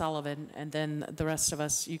 Marianne Sullivan. And then the rest of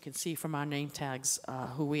us, you can see from our name tags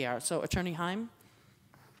who we are. So Attorney Heim.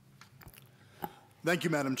 Thank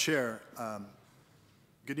you, Madam Chair.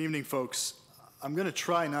 Good evening, folks. I'm going to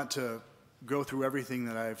try not to go through everything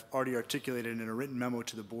that I've already articulated in a written memo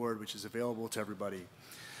to the board, which is available to everybody.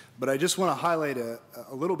 But I just want to highlight a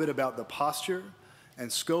little bit about the posture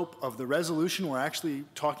and scope of the resolution we're actually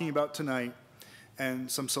talking about tonight, and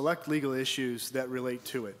some select legal issues that relate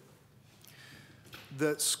to it.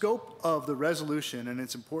 The scope of the resolution, and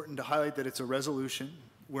it's important to highlight that it's a resolution.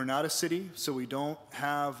 We're not a city, so we don't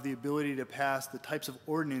have the ability to pass the types of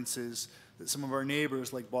ordinances that some of our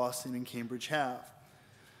neighbors like Boston and Cambridge have.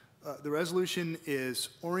 The resolution is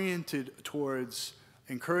oriented towards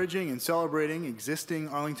encouraging and celebrating existing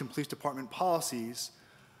Arlington Police Department policies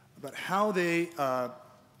about how they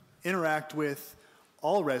interact with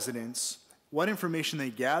all residents, what information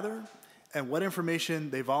they gather, and what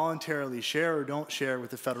information they voluntarily share or don't share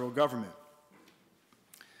with the federal government.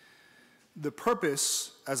 The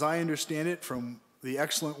purpose, as I understand it from the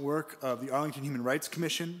excellent work of the Arlington Human Rights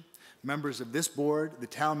Commission, members of this board, the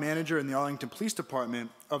town manager, and the Arlington Police Department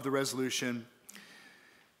of the resolution,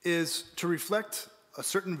 is to reflect a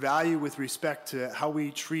certain value with respect to how we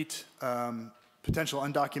treat potential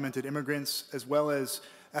undocumented immigrants, as well as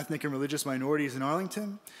ethnic and religious minorities in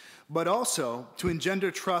Arlington, but also to engender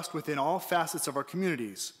trust within all facets of our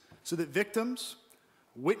communities, so that victims,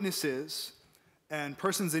 witnesses, and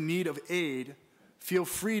persons in need of aid feel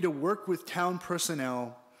free to work with town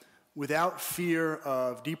personnel without fear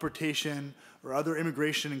of deportation or other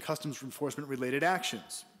immigration and customs enforcement related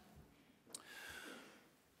actions.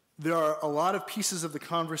 There are a lot of pieces of the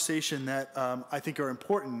conversation that I think are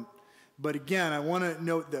important, but again, I want to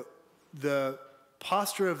note that the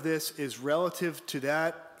posture of this is relative to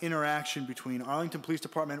that interaction between Arlington Police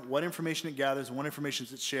Department, what information it gathers, and what information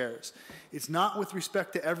it shares. It's not with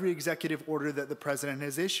respect to every executive order that the president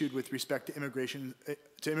has issued with respect to immigration,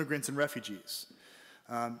 to immigrants and refugees.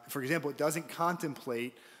 For example, it doesn't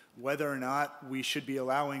contemplate whether or not we should be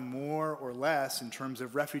allowing more or less in terms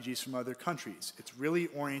of refugees from other countries. It's really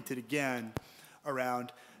oriented, again,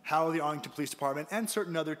 around how the Arlington Police Department and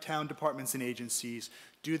certain other town departments and agencies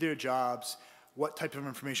do their jobs, what type of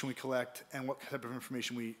information we collect, and what type of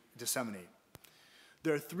information we disseminate.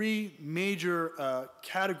 There are three major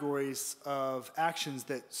categories of actions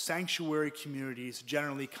that sanctuary communities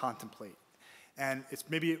generally contemplate. And it's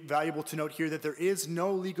maybe valuable to note here that there is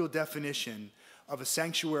no legal definition of a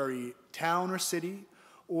sanctuary town or city,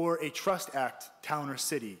 or a trust act town or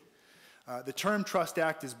city. The term trust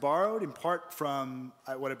act is borrowed in part from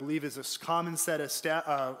what I believe is a common set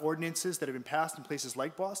of ordinances that have been passed in places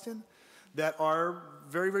like Boston that are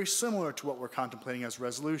very, very similar to what we're contemplating as a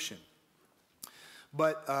resolution.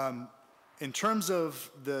 But in terms of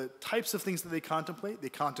the types of things that they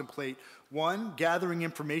contemplate, one, gathering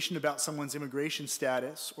information about someone's immigration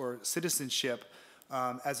status or citizenship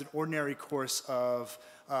as an ordinary course of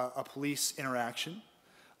a police interaction.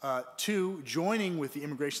 Two, joining with the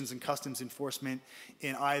Immigration and Customs Enforcement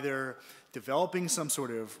in either developing some sort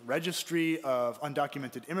of registry of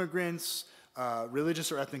undocumented immigrants,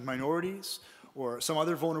 religious or ethnic minorities, or some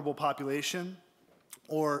other vulnerable population,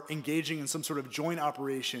 or engaging in some sort of joint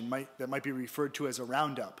operation that might be referred to as a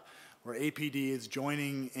roundup, where APD is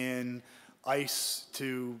joining in ICE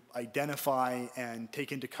to identify and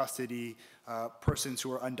take into custody persons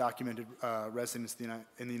who are undocumented residents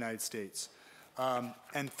in the United States.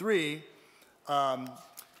 And three,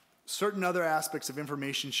 certain other aspects of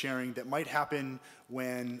information sharing that might happen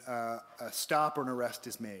when a stop or an arrest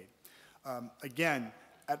is made. Again,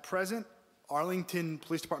 at present, Arlington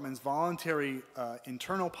Police Department's voluntary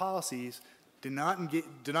internal policies do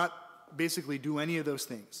not basically do any of those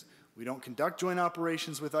things. We don't conduct joint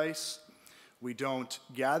operations with ICE. We don't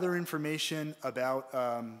gather information about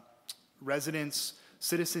residents'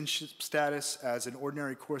 citizenship status as an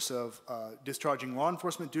ordinary course of discharging law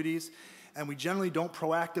enforcement duties, and we generally don't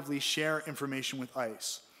proactively share information with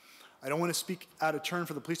ICE. I don't want to speak out of turn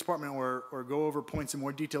for the police department or go over points in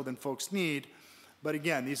more detail than folks need, but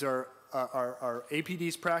again, these are our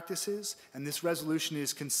APD's practices, and this resolution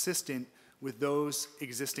is consistent with those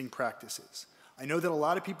existing practices. I know that a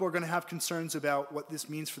lot of people are going to have concerns about what this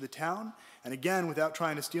means for the town, and again, without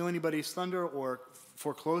trying to steal anybody's thunder or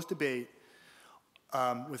foreclose debate,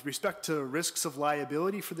 with respect to risks of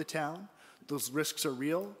liability for the town, those risks are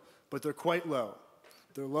real, but they're quite low.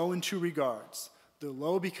 They're low in two regards. They're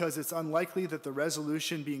low because it's unlikely that the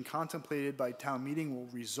resolution being contemplated by town meeting will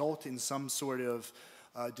result in some sort of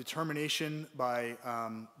determination by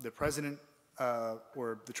the president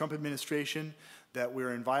or the Trump administration that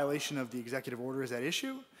we're in violation of the executive orders at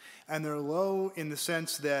issue. And they're low in the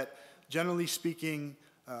sense that, generally speaking,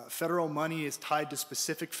 federal money is tied to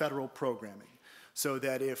specific federal programming. So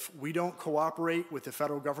that if we don't cooperate with the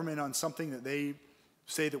federal government on something that they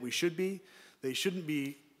say that we should be, they shouldn't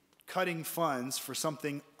be cutting funds for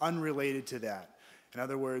something unrelated to that. In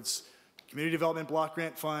other words, community development block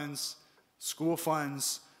grant funds, school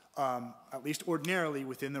funds, at least ordinarily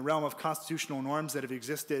within the realm of constitutional norms that have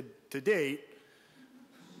existed to date,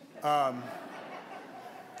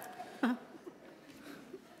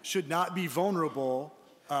 should not be vulnerable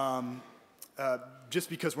just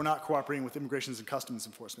because we're not cooperating with Immigration and Customs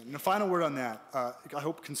Enforcement. And a final word on that, I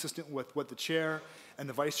hope consistent with what the chair and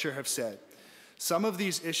the vice chair have said. Some of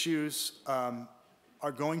these issues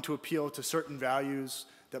are going to appeal to certain values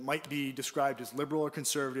that might be described as liberal or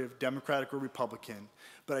conservative, Democratic or Republican.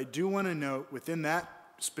 But I do want to note within that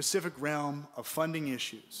specific realm of funding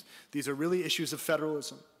issues, these are really issues of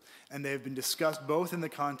federalism. And they have been discussed both in the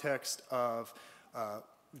context of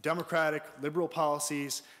Democratic, liberal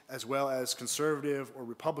policies, as well as conservative or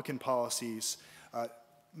Republican policies.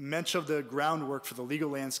 Much of the groundwork for the legal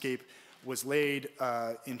landscape was laid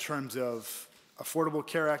in terms of Affordable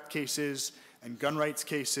Care Act cases and gun rights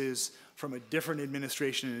cases from a different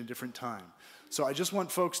administration in a different time. So I just want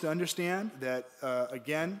folks to understand that,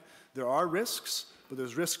 again, there are risks, but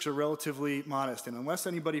those risks are relatively modest. And unless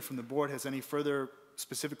anybody from the board has any further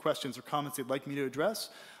specific questions or comments they'd like me to address,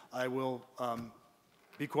 I will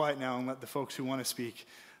be quiet now and let the folks who want to speak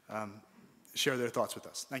share their thoughts with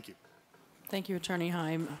us. Thank you. Thank you, Attorney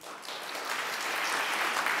Heim.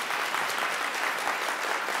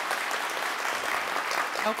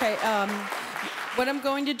 Okay, what I'm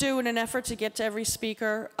going to do in an effort to get to every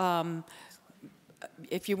speaker,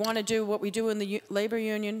 if you want to do what we do in the labor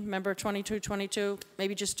union, member 2222,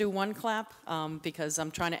 maybe just do one clap, because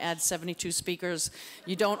I'm trying to add 72 speakers.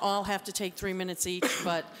 You don't all have to take 3 minutes each,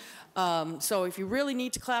 but so if you really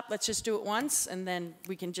need to clap, let's just do it once, and then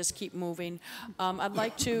we can just keep moving. I'd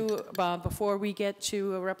like to, before we get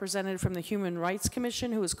to a representative from the Human Rights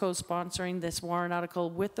Commission, who is co-sponsoring this warrant article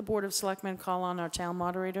with the Board of Selectmen, call on our town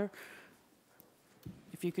moderator.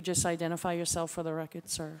 If you could just identify yourself for the record,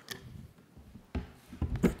 sir.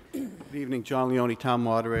 Good evening, John Leone, Town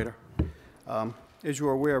Moderator. As you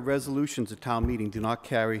are aware, resolutions at town meeting do not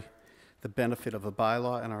carry the benefit of a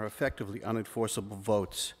bylaw and are effectively unenforceable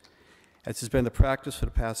votes. As has been the practice for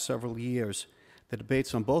the past several years, the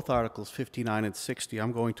debates on both Articles 59 and 60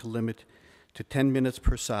 I'm going to limit to 10 minutes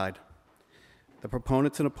per side. The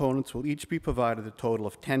proponents and opponents will each be provided a total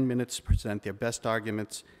of 10 minutes to present their best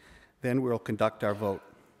arguments. Then we'll conduct our vote.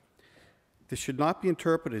 This should not be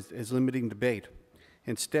interpreted as limiting debate.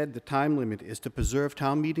 Instead, the time limit is to preserve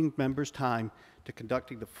town meeting members' time to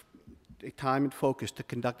conducting time and focus to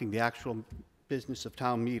conducting the actual business of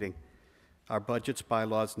town meeting, our budgets,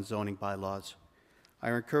 bylaws, and zoning bylaws.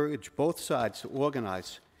 I encourage both sides to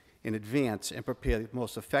organize in advance and prepare the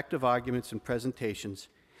most effective arguments and presentations,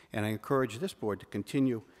 and I encourage this board to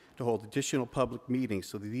continue to hold additional public meetings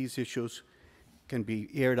so that these issues can be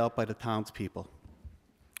aired out by the townspeople,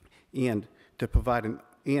 and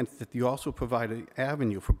that you also provide an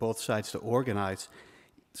avenue for both sides to organize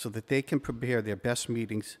so that they can prepare their best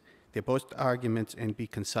meetings, their best arguments, and be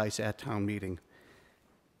concise at town meeting.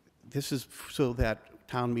 This is so that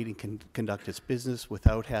town meeting can conduct its business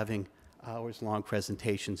without having hours-long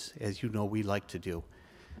presentations, as you know we like to do.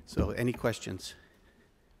 So any questions?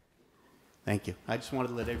 Thank you. I just wanted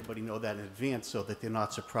to let everybody know that in advance so that they're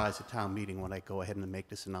not surprised at town meeting when I go ahead and make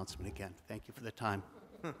this announcement again. Thank you for the time.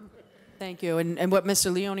 Thank you. And what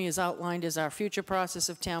Mr. Leone has outlined is our future process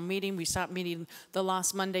of town meeting. We stopped meeting the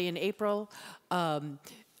last Monday in April.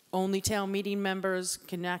 Only town meeting members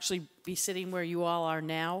can actually be sitting where you all are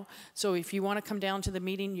now. So if you want to come down to the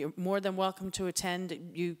meeting, you're more than welcome to attend.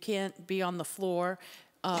 You can't be on the floor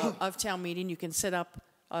of town meeting. You can sit up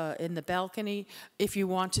in the balcony. If you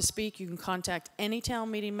want to speak, you can contact any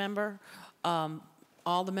town meeting member.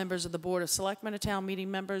 All the members of the Board of Selectmen are town meeting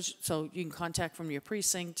members, so you can contact from your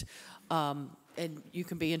precinct. and you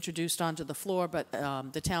can be introduced onto the floor, but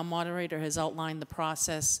the town moderator has outlined the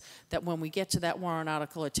process that when we get to that warrant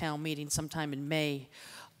article at town meeting sometime in May,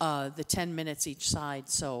 the 10 minutes each side,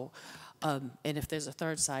 so, and if there's a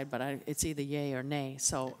third side, but it's either yay or nay.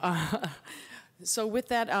 So, so with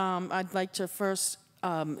that, I'd like to first,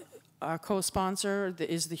 our co-sponsor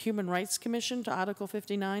is the Human Rights Commission to Article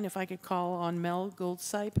 59. If I could call on Mel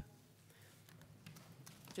Goldsype.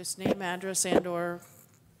 Just name, address, and/or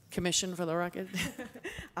commission for the record.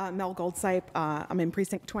 Mel Goldsype. I'm in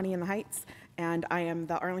Precinct 20 in the Heights, and I am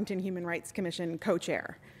the Arlington Human Rights Commission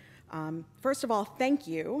co-chair. First of all, thank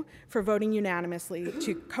you for voting unanimously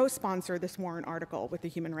to co-sponsor this warrant article with the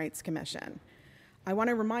Human Rights Commission. I want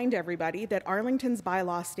to remind everybody that Arlington's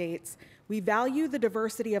bylaw states, we value the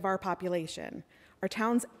diversity of our population. Our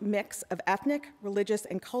town's mix of ethnic, religious,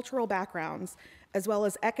 and cultural backgrounds, as well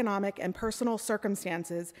as economic and personal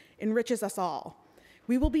circumstances, enriches us all.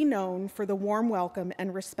 We will be known for the warm welcome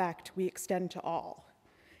and respect we extend to all.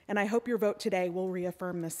 And I hope your vote today will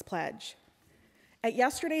reaffirm this pledge. At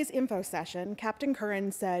yesterday's info session, Captain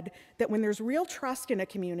Curran said that when there's real trust in a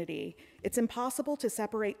community, it's impossible to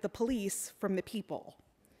separate the police from the people.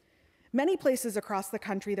 Many places across the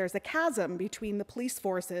country, there's a chasm between the police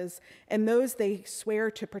forces and those they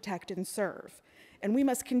swear to protect and serve, and we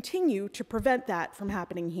must continue to prevent that from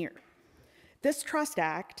happening here. This Trust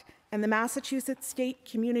Act and the Massachusetts State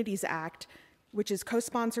Communities Act, which is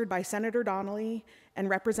co-sponsored by Senator Donnelly and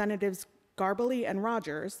Representatives Garbely and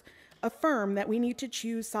Rogers, affirm that we need to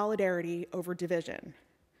choose solidarity over division.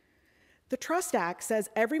 The Trust Act says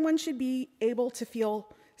everyone should be able to feel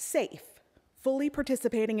safe, fully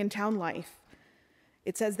participating in town life.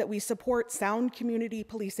 It says that we support sound community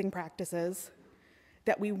policing practices,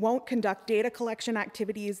 that we won't conduct data collection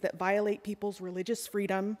activities that violate people's religious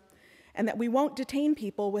freedom, and that we won't detain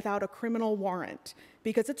people without a criminal warrant,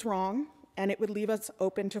 because it's wrong and it would leave us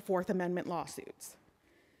open to Fourth Amendment lawsuits.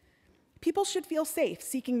 People should feel safe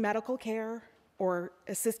seeking medical care or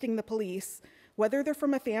assisting the police, whether they're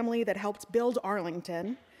from a family that helped build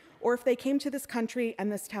Arlington, or if they came to this country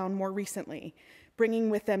and this town more recently,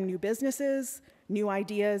 bringing with them new businesses, new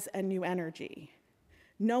ideas, and new energy.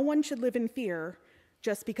 No one should live in fear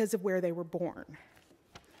just because of where they were born.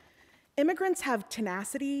 Immigrants have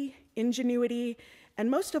tenacity, ingenuity,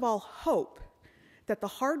 and most of all, hope that the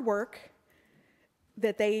hard work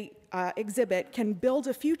that they exhibit can build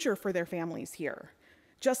a future for their families here,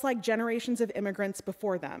 just like generations of immigrants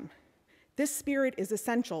before them. This spirit is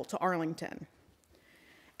essential to Arlington.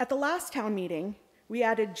 At the last town meeting, we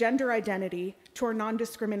added gender identity to our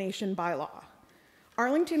non-discrimination bylaw.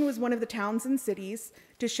 Arlington was one of the towns and cities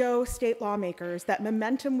to show state lawmakers that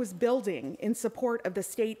momentum was building in support of the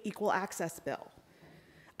state Equal Access Bill.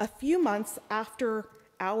 A few months after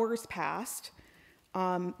ours passed,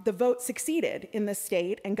 the vote succeeded in the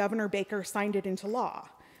state and Governor Baker signed it into law.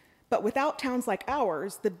 But without towns like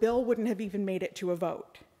ours, the bill wouldn't have even made it to a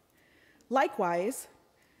vote. Likewise,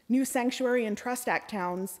 new Sanctuary and Trust Act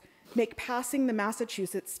towns make passing the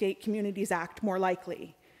Massachusetts State Communities Act more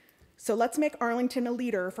likely. So let's make Arlington a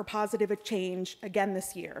leader for positive change again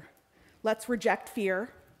this year. Let's reject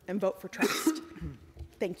fear and vote for trust.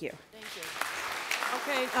 Thank you. Thank you.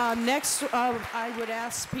 Okay, next I would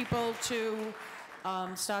ask people to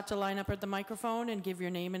start to line up at the microphone and give your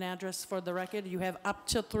name and address for the record. You have up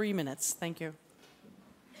to 3 minutes. Thank you.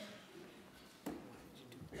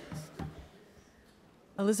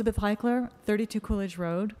 Elizabeth Heichler, 32 Coolidge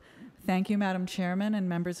Road. Thank you, Madam Chairman and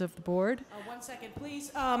members of the board. 1 second,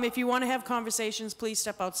 please. If you want to have conversations, please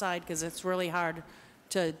step outside because it's really hard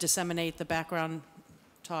to disseminate the background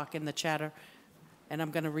talk and the chatter. And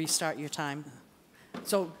I'm going to restart your time.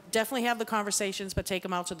 So definitely have the conversations, but take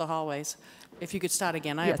them out to the hallways. If you could start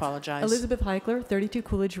again, I apologize. Elizabeth Heichler, 32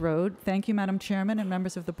 Coolidge Road. Thank you, Madam Chairman and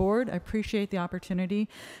members of the board. I appreciate the opportunity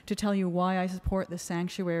to tell you why I support the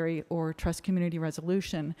Sanctuary or Trust Community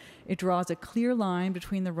Resolution. It draws a clear line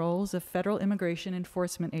between the roles of Federal Immigration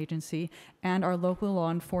Enforcement Agency and our local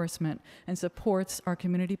law enforcement and supports our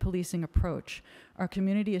community policing approach. Our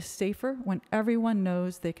community is safer when everyone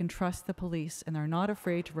knows they can trust the police and they're not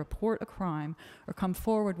afraid to report a crime or come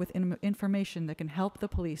forward with information that can help the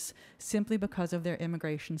police simply because of their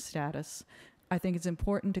immigration status. I think it's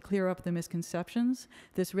important to clear up the misconceptions.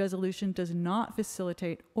 This resolution does not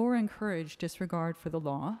facilitate or encourage disregard for the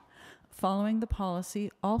law. Following the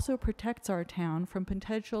policy also protects our town from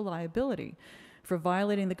potential liability for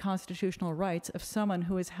violating the constitutional rights of someone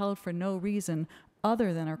who is held for no reason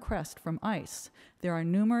other than a request from ICE. There are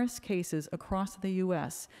numerous cases across the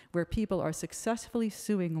U.S. where people are successfully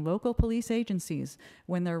suing local police agencies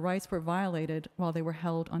when their rights were violated while they were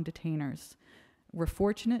held on detainers. We're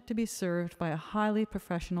fortunate to be served by a highly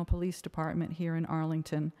professional police department here in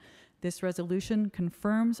Arlington. This resolution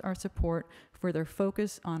confirms our support for their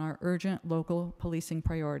focus on our urgent local policing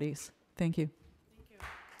priorities. Thank you. Thank you.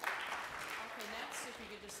 Okay, next, if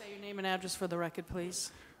you could just say your name and address for the record,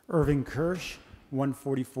 please. Irving Kirsch,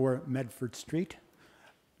 144 Medford Street.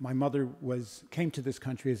 My mother came to this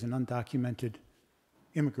country as an undocumented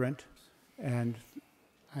immigrant, and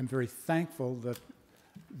I'm very thankful that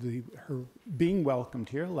her being welcomed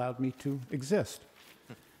here allowed me to exist.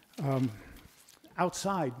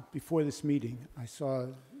 Outside, before this meeting, I saw a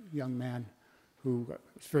young man who I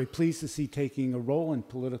was very pleased to see taking a role in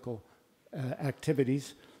political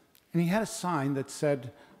activities, and he had a sign that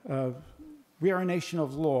said, "We are a nation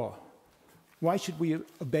of law. Why should we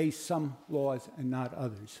obey some laws and not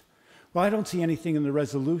others?" Well, I don't see anything in the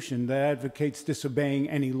resolution that advocates disobeying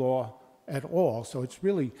any law at all, so it's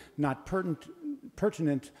really not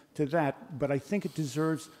pertinent to that, but I think it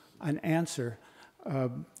deserves an answer.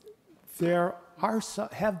 There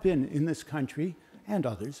have been in this country, and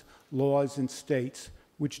others, laws in states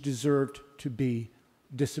which deserved to be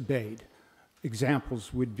disobeyed.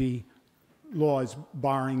 Examples would be laws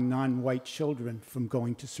barring non-white children from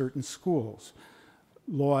going to certain schools,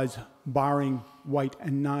 laws barring white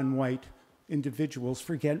and non-white individuals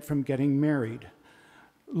from getting married,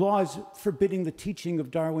 laws forbidding the teaching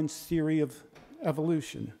of Darwin's theory of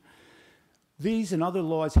evolution. These and other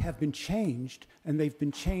laws have been changed, and they've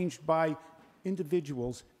been changed by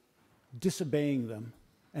individuals disobeying them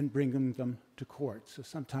and bringing them to court. So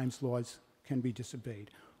sometimes laws can be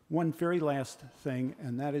disobeyed. One very last thing,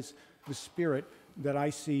 and that is the spirit that I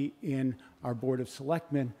see in our Board of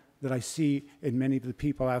Selectmen, that I see in many of the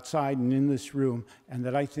people outside and in this room, and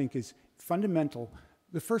that I think is fundamental.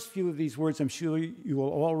 The first few of these words I'm sure you will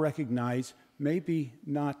all recognize, maybe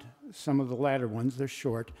not some of the latter ones, they're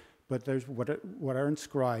short, but there's what are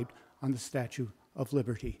inscribed on the Statue of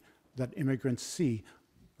Liberty that immigrants see,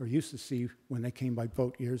 or used to see when they came by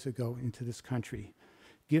boat years ago into this country.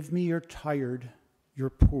 Give me your tired, your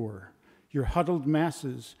poor, your huddled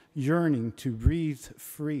masses yearning to breathe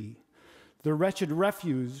free, the wretched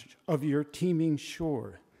refuge of your teeming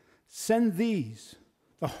shore. Send these,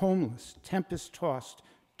 the homeless, tempest-tossed,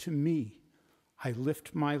 to me. I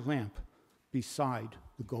lift my lamp beside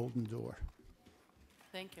the golden door.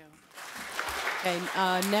 Thank you. Okay,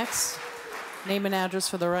 next, name and address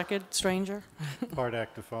for the record, stranger. Hard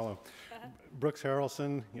act to follow. Brooks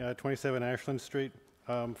Harrelson, 27 Ashland Street.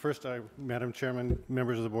 First, Madam Chairman,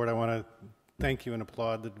 members of the board, I want to thank you and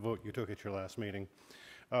applaud the vote you took at your last meeting.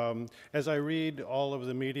 As I read all of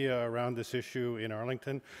the media around this issue in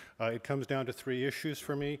Arlington, it comes down to three issues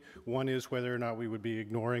for me. One is whether or not we would be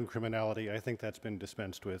ignoring criminality. I think that's been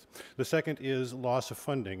dispensed with. The second is loss of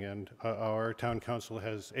funding, and our town council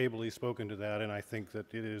has ably spoken to that, and I think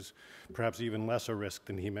that it is perhaps even less a risk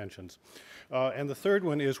than he mentions. And the third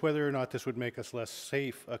one is whether or not this would make us less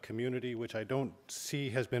safe a community, which I don't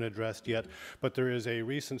see has been addressed yet, but there is a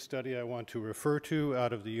recent study I want to refer to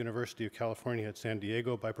out of the University of California at San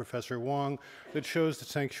Diego by Professor Wong that shows that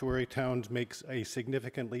sanctuary towns makes a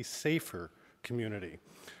significantly safer community.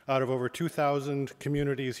 Out of over 2,000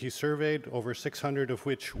 communities he surveyed, over 600 of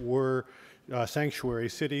which were sanctuary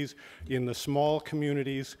cities, in the small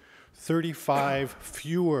communities, 35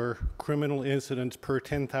 fewer criminal incidents per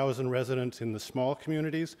 10,000 residents in the small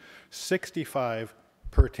communities, 65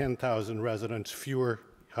 per 10,000 residents fewer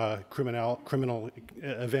criminal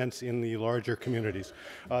events in the larger communities.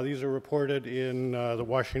 These are reported in the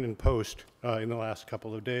Washington Post in the last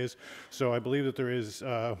couple of days. So I believe that there is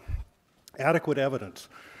adequate evidence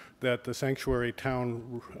that the sanctuary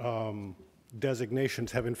town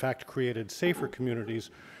designations have in fact created safer communities,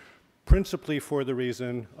 principally for the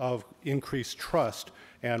reason of increased trust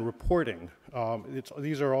and reporting.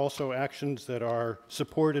 These are also actions that are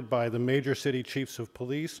supported by the major city chiefs of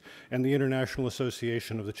police and the International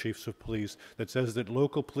Association of the Chiefs of Police that says that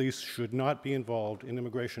local police should not be involved in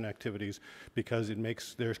immigration activities because it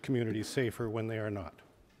makes their communities safer when they are not.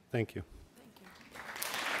 Thank you.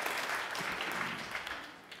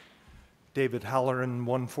 David Halloran,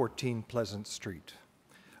 114 Pleasant Street.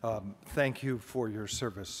 Thank you for your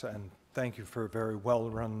service, and thank you for a very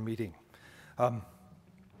well-run meeting.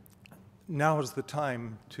 Now is the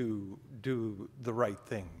time to do the right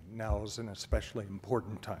thing. Now is an especially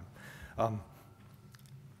important time.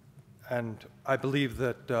 And I believe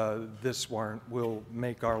that this warrant will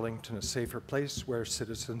make Arlington a safer place where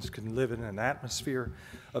citizens can live in an atmosphere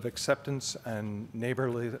of acceptance and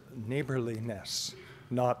neighborliness,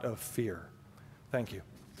 not of fear. Thank you.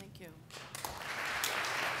 Thank you.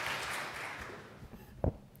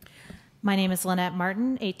 My name is Lynette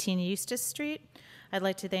Martin, 18 Eustis Street. I'd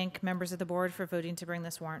like to thank members of the board for voting to bring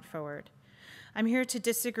this warrant forward. I'm here to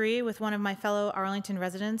disagree with one of my fellow Arlington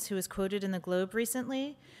residents who was quoted in the Globe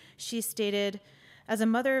recently. She stated, "As a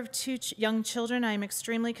mother of two young children, I am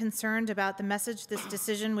extremely concerned about the message this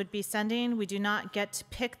decision would be sending. We do not get to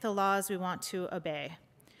pick the laws we want to obey."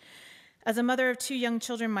 As a mother of two young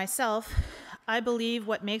children myself, I believe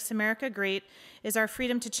what makes America great is our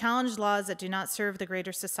freedom to challenge laws that do not serve the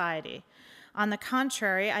greater society. On the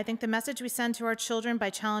contrary, I think the message we send to our children by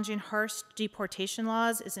challenging harsh deportation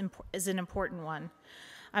laws is an important one.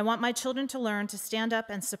 I want my children to learn to stand up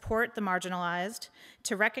and support the marginalized,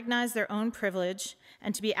 to recognize their own privilege,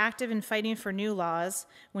 and to be active in fighting for new laws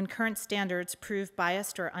when current standards prove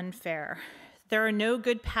biased or unfair. There are no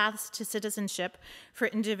good paths to citizenship for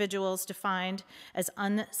individuals defined as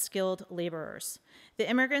unskilled laborers. The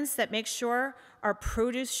immigrants that make sure our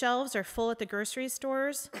produce shelves are full at the grocery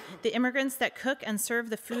stores, the immigrants that cook and serve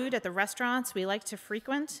the food at the restaurants we like to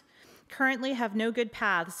frequent, currently have no good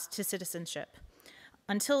paths to citizenship.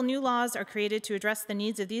 Until new laws are created to address the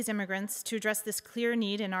needs of these immigrants, to address this clear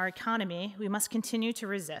need in our economy, we must continue to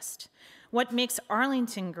resist. What makes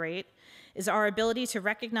Arlington great is our ability to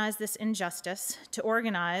recognize this injustice, to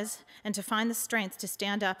organize, and to find the strength to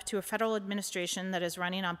stand up to a federal administration that is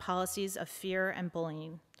running on policies of fear and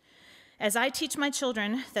bullying. As I teach my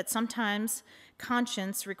children that sometimes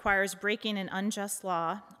conscience requires breaking an unjust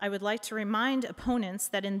law, I would like to remind opponents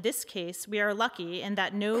that in this case, we are lucky in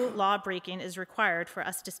that no law breaking is required for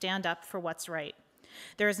us to stand up for what's right.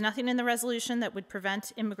 There is nothing in the resolution that would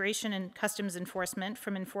prevent Immigration and Customs Enforcement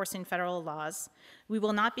from enforcing federal laws. We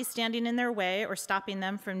will not be standing in their way or stopping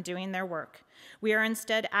them from doing their work. We are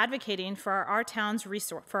instead advocating for our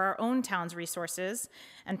own town's resources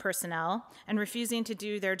and personnel and refusing to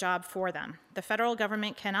do their job for them. The federal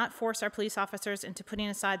government cannot force our police officers into putting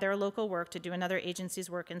aside their local work to do another agency's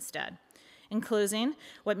work instead. In closing,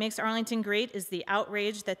 what makes Arlington great is the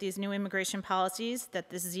outrage that these new immigration policies, that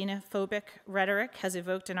this xenophobic rhetoric has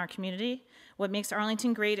evoked in our community. What makes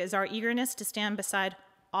Arlington great is our eagerness to stand beside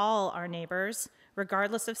all our neighbors,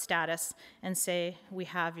 regardless of status, and say, we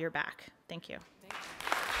have your back. Thank you.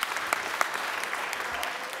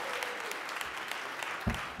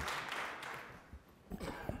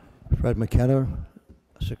 Fred McKenna,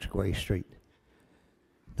 6 Gray Street.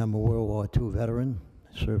 I'm a World War II veteran.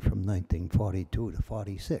 Served from 1942 to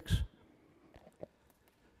 46.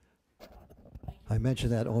 I mention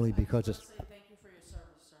that only because it's... Thank you for your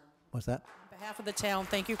service, sir. What's that? On behalf of the town,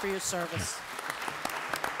 thank you for your service.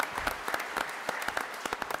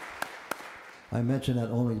 I mention that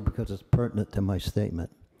only because it's pertinent to my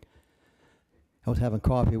statement. I was having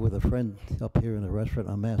coffee with a friend up here in a restaurant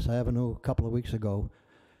on Mass Avenue a couple of weeks ago,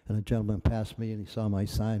 and a gentleman passed me and he saw my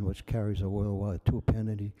sign, which carries a World War II pin,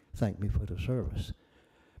 and he thanked me for the service.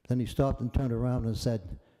 Then he stopped and turned around and said,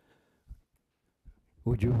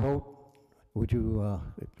 would you vote, would you,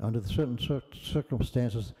 under the certain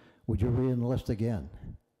circumstances, would you re-enlist again?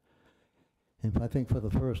 And I think for the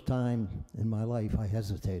first time in my life, I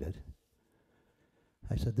hesitated.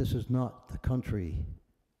 I said, this is not the country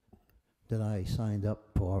that I signed up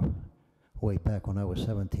for way back when I was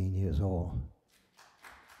 17 years old.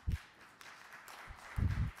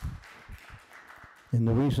 In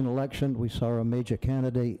the recent election, we saw a major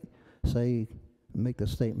candidate make the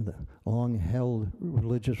statement that long-held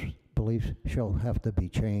religious beliefs shall have to be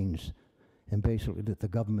changed, and basically that the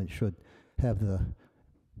government should have the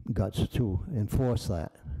guts to enforce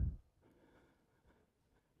that.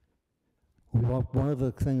 One of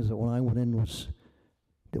the things that when I went in was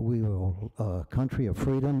that we were a country of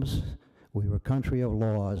freedoms, we were a country of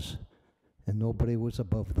laws, and nobody was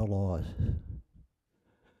above the laws.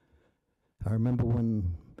 I remember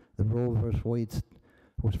when the Roe versus Wade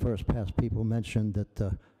was first passed, people mentioned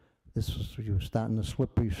that you were starting a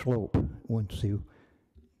slippery slope once you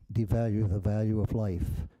devalue the value of life.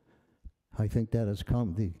 I think that has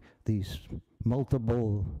come, these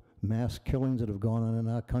multiple mass killings that have gone on in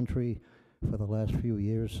our country for the last few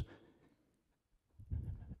years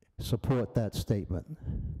support that statement.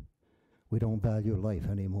 We don't value life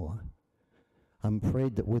anymore. I'm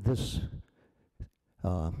afraid that with this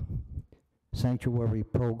sanctuary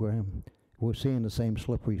program, we're seeing the same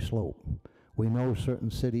slippery slope. We know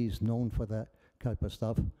certain cities known for that type of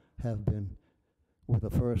stuff were the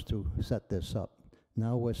first to set this up.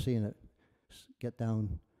 Now we're seeing it get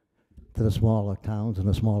down to the smaller towns and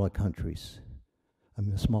the smaller countries. I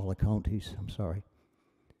mean, the smaller counties, I'm sorry.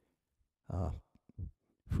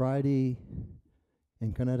 Friday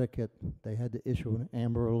in Connecticut, they had to issue an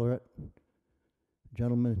Amber Alert.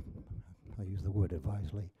 Gentlemen, I use the word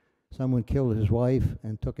advisedly, someone killed his wife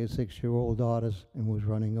and took his 6-year-old daughters and was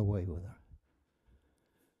running away with her.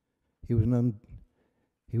 He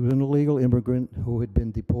was an illegal immigrant who had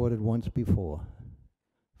been deported once before.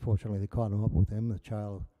 Fortunately, they caught him up with him. The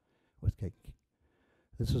child was taken.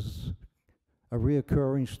 This is a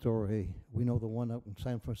reoccurring story. We know the one up in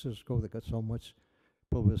San Francisco that got so much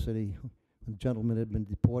publicity. The gentleman had been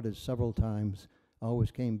deported several times,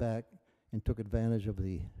 always came back and took advantage of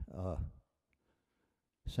the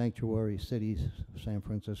sanctuary cities of San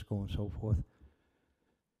Francisco and so forth,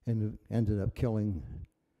 and ended up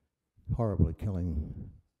horribly killing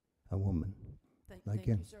a woman. Thank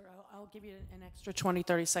you, sir. I'll give you an extra 20,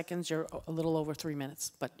 30 seconds. You're a little over 3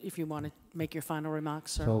 minutes, but if you want to make your final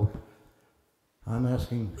remarks, sir. So I'm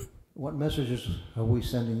asking, what messages are we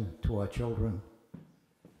sending to our children?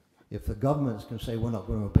 If the governments can say we're not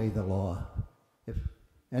going to obey the law, if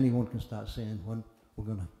anyone can start saying we're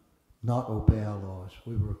going to not obey our laws.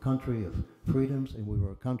 We were a country of freedoms and we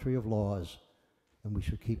were a country of laws, and we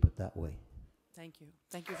should keep it that way. Thank you.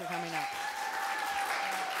 Thank you for coming up.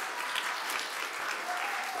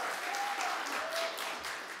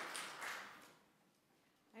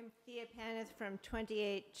 I'm Thea Paneth from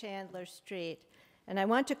 28 Chandler Street, and I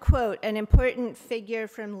want to quote an important figure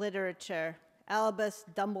from literature, Albus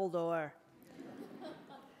Dumbledore.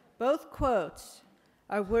 Both quotes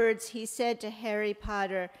are words he said to Harry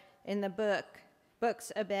Potter in the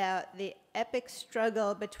books about the epic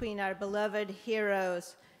struggle between our beloved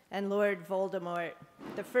heroes and Lord Voldemort.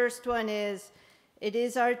 The first one is, "It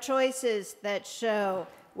is our choices that show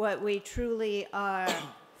what we truly are,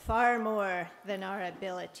 far more than our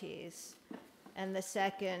abilities." And the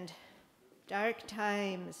second, "Dark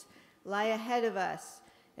times lie ahead of us,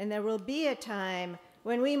 and there will be a time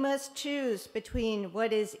when we must choose between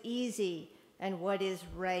what is easy and what is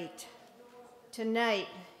right." Tonight,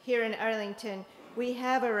 here in Arlington, we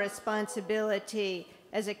have a responsibility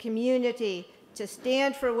as a community to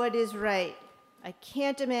stand for what is right. I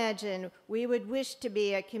can't imagine we would wish to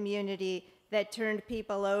be a community that turned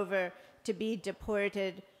people over to be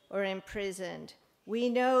deported or imprisoned. We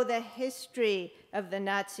know the history of the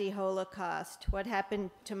Nazi Holocaust, what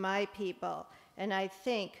happened to my people, and I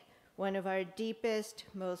think one of our deepest,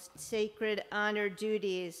 most sacred honor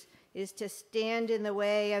duties is to stand in the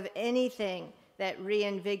way of anything that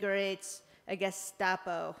reinvigorates a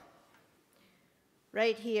Gestapo.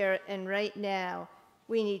 Right here and right now,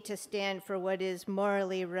 we need to stand for what is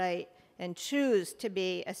morally right and choose to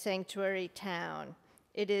be a sanctuary town.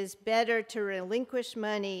 It is better to relinquish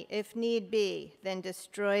money, if need be, than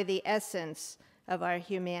destroy the essence of our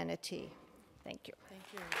humanity. Thank you. Thank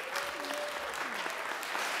you.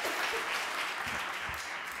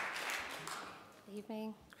 Good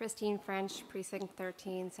evening. Christine French, Precinct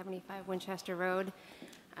 13, 75 Winchester Road.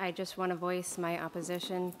 I just want to voice my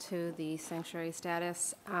opposition to the sanctuary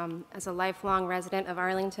status. As a lifelong resident of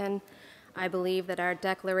Arlington, I believe that our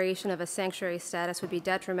declaration of a sanctuary status would be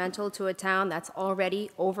detrimental to a town that's already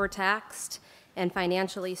overtaxed and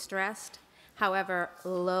financially stressed. However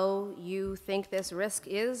low you think this risk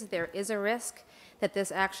is, there is a risk that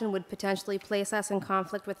this action would potentially place us in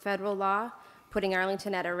conflict with federal law, putting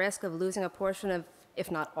Arlington at a risk of losing a portion of, if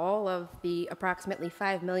not all, of the approximately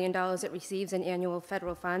 $5 million it receives in annual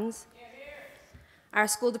federal funds. Our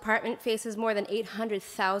school department faces more than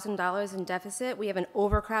 $800,000 in deficit. We have an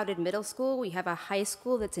overcrowded middle school. We have a high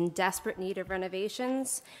school that's in desperate need of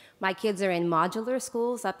renovations. My kids are in modular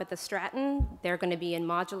schools up at the Stratton. They're going to be in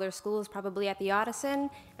modular schools probably at the Ottoson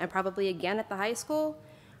and probably again at the high school.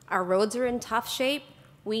 Our roads are in tough shape.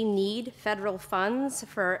 We need federal funds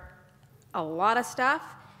for a lot of stuff.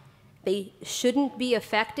 They shouldn't be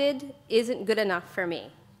affected isn't good enough for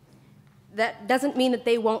me. That doesn't mean that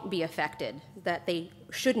they won't be affected, that they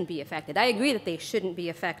shouldn't be affected. I agree that they shouldn't be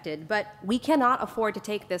affected, but we cannot afford to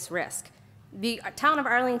take this risk. The town of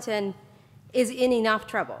Arlington is in enough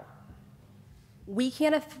trouble. We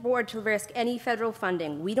can't afford to risk any federal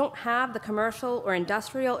funding. We don't have the commercial or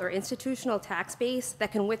industrial or institutional tax base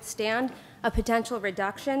that can withstand a potential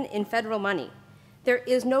reduction in federal money. There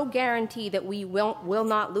is no guarantee that we will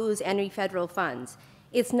not lose any federal funds.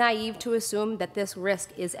 It's naive to assume that this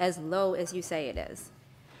risk is as low as you say it is.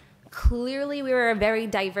 Clearly, we are a very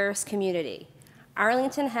diverse community.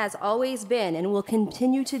 Arlington has always been and will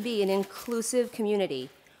continue to be an inclusive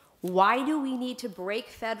community. Why do we need to break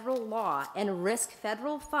federal law and risk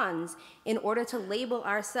federal funds in order to label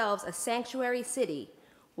ourselves a sanctuary city,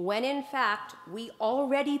 when in fact, we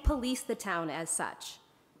already police the town as such?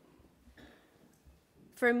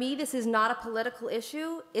 For me, this is not a political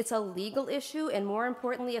issue, it's a legal issue, and more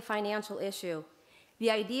importantly, a financial issue. The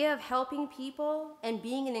idea of helping people and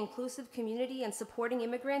being an inclusive community and supporting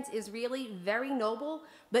immigrants is really very noble,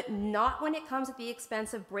 but not when it comes at the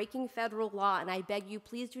expense of breaking federal law. And I beg you,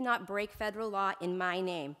 please do not break federal law in my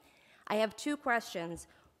name. I have 2 questions.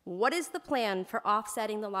 What is the plan for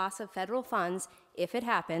offsetting the loss of federal funds if it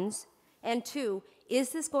happens? And 2, is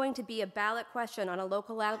this going to be a ballot question on a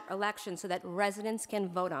local election so that residents can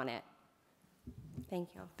vote on it? Thank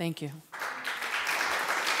you. Thank you.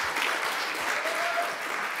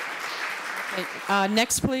 Okay,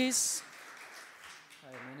 next, please. Hi,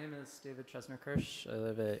 my name is David Chesner-Kirsch. I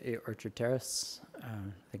live at 8 Orchard Terrace. I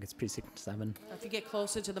think it's precinct 7. If you get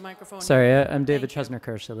closer to the microphone. Sorry, I'm David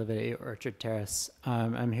Chesner-Kirsch. I live at 8 Orchard Terrace.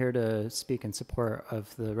 I'm here to speak in support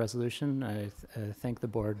of the resolution. I thank the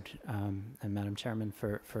board and Madam Chairman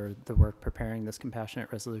for the work preparing this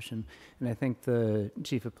compassionate resolution. And I thank the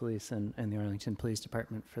Chief of Police and the Arlington Police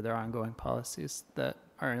Department for their ongoing policies that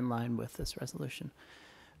are in line with this resolution.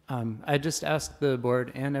 I just ask the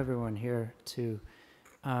board and everyone here to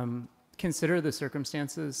consider the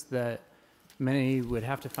circumstances that many would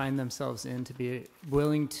have to find themselves in to be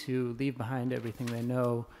willing to leave behind everything they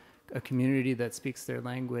know, a community that speaks their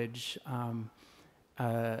language,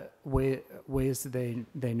 ways that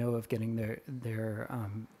they know of getting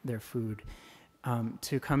their food,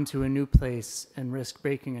 to come to a new place and risk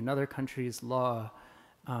breaking another country's law,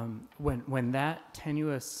 when that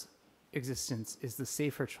tenuous existence is the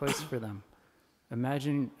safer choice for them.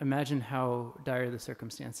 Imagine how dire the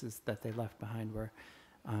circumstances that they left behind were.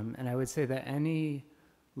 And I would say that any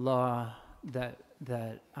law that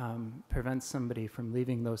prevents somebody from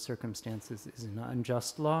leaving those circumstances is an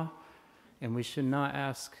unjust law, and we should not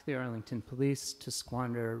ask the Arlington Police to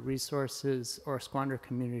squander resources or squander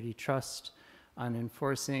community trust on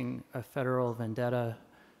enforcing a federal vendetta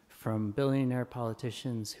from billionaire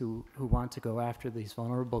politicians who want to go after these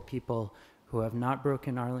vulnerable people who have not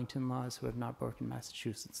broken Arlington laws, who have not broken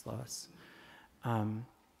Massachusetts laws.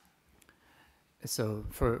 So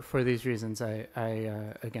for these reasons, I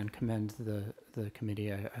again commend the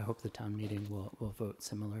committee. I hope the town meeting will vote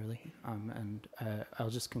similarly. And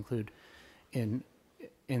I'll just conclude in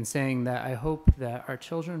saying that I hope that our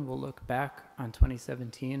children will look back on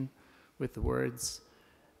 2017 with the words,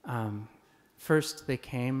 first they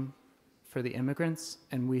came for the immigrants,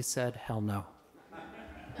 and we said, hell no.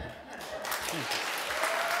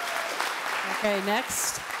 Okay,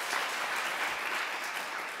 next.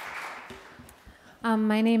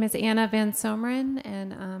 My name is Anna Van Someren,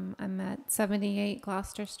 and I'm at 78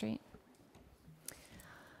 Gloucester Street.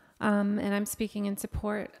 And I'm speaking in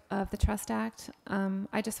support of the Trust Act.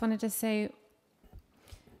 I just wanted to say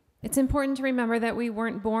it's important to remember that we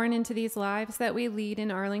weren't born into these lives that we lead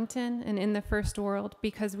in Arlington and in the first world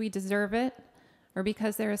because we deserve it or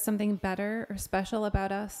because there is something better or special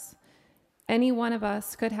about us. Any one of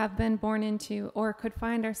us could have been born into or could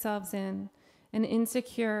find ourselves in an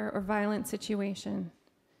insecure or violent situation.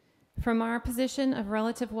 From our position of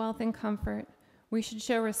relative wealth and comfort, we should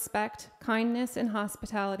show respect, kindness, and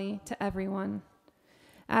hospitality to everyone.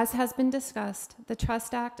 As has been discussed, the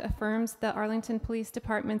Trust Act affirms the Arlington Police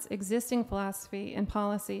Department's existing philosophy and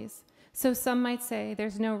policies. So some might say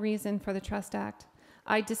there's no reason for the Trust Act.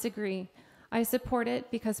 I disagree. I support it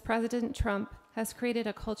because President Trump has created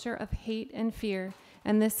a culture of hate and fear,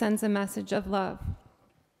 and this sends a message of love.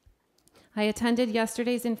 I attended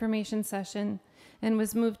yesterday's information session and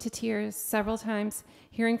was moved to tears several times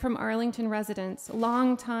hearing from Arlington residents,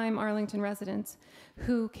 longtime Arlington residents,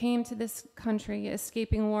 who came to this country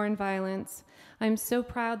escaping war and violence. I'm so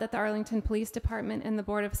proud that the Arlington Police Department and the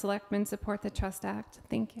Board of Selectmen support the Trust Act.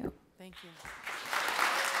 Thank you. Thank you.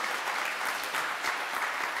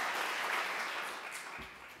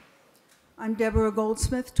 I'm Deborah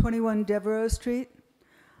Goldsmith, 21 Devereux Street.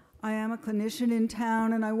 I am a clinician in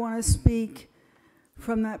town, and I want to speak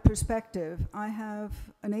from that perspective. I have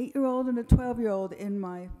an 8-year-old and a 12-year-old in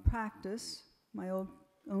my practice. My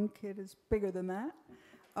own kid is bigger than that.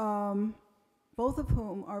 Both of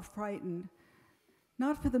whom are frightened,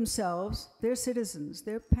 not for themselves. They're citizens.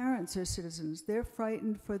 Their parents are citizens. They're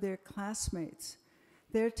frightened for their classmates.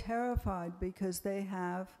 They're terrified because they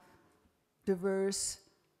have diverse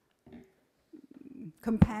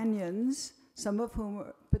companions, some of whom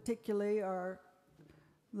particularly are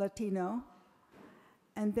Latino,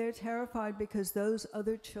 and they're terrified because those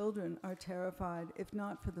other children are terrified, if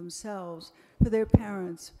not for themselves, for their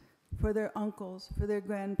parents, for their uncles, for their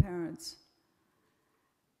grandparents.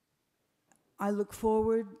 I look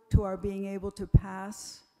forward to our being able to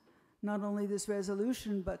pass not only this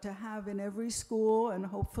resolution, but to have in every school and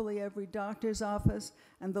hopefully every doctor's office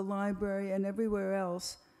and the library and everywhere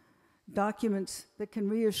else documents that can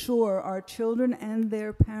reassure our children and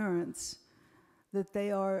their parents that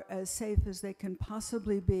they are as safe as they can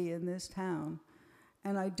possibly be in this town.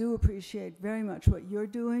 And I do appreciate very much what you're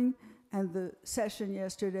doing, and the session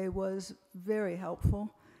yesterday was very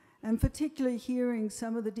helpful, and particularly hearing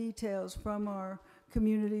some of the details from our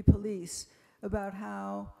community police about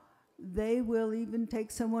how they will even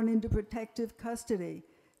take someone into protective custody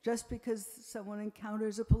just because someone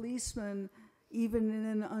encounters a policeman, even in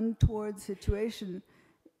an untoward situation,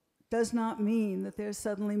 does not mean that they're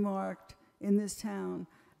suddenly marked in this town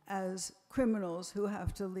as criminals who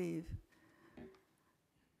have to leave.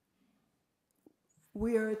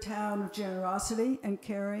 We are a town of generosity and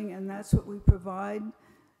caring, and that's what we provide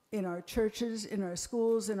in our churches, in our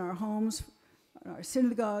schools, in our homes, in our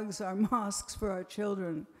synagogues, our mosques, for our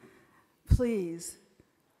children. Please,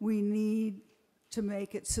 we need to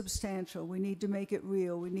make it substantial. We need to make it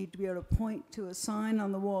real. We need to be able to point to a sign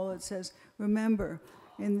on the wall that says, remember,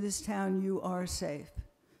 in this town you are safe.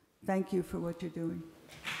 Thank you for what you're doing.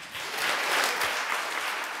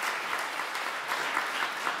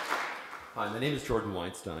 Hi, my name is Jordan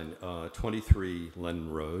Weinstein, 23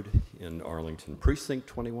 Lennon Road in Arlington, Precinct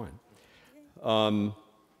 21.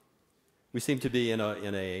 We seem to be in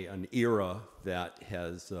an era that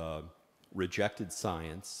has rejected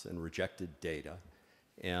science and rejected data,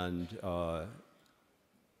 and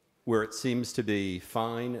where it seems to be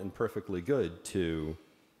fine and perfectly good to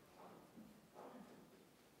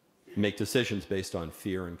make decisions based on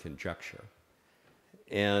fear and conjecture.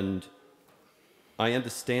 And I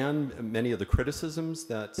understand many of the criticisms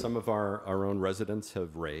that some of our own residents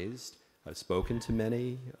have raised. I've spoken to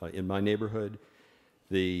many in my neighborhood.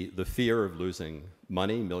 The fear of losing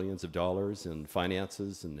money, millions of dollars in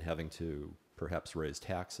finances, and having to perhaps raise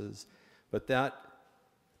taxes. But that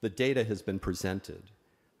the data has been presented,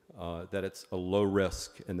 that it's a low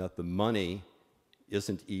risk and that the money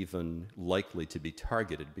isn't even likely to be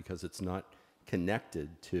targeted because it's not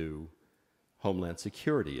connected to Homeland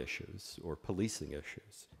Security issues or policing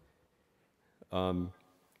issues.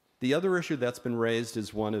 The other issue that's been raised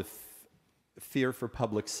is one of fear for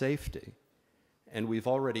public safety. And we've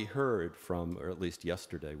already heard from, or at least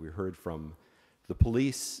yesterday, we heard from the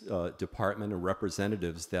police department and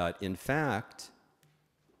representatives that, in fact,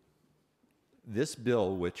 this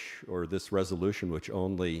bill, or this resolution, which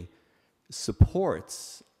only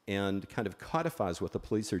supports and kind of codifies what the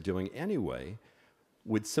police are doing anyway,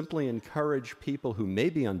 would simply encourage people who may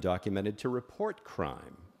be undocumented to report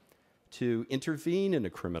crime, to intervene in a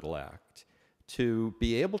criminal act, to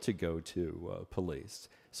be able to go to police.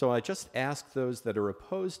 So I just ask those that are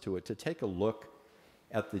opposed to it to take a look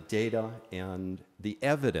at the data and the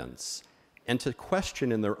evidence and to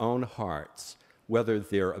question in their own hearts whether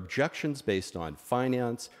their objections based on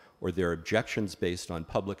finance or their objections based on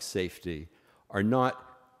public safety are not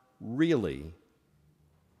really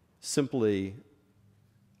simply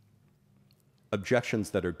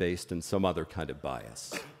objections that are based in some other kind of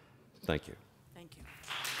bias. Thank you. Thank you.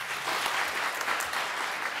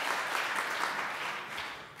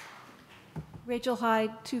 Rachel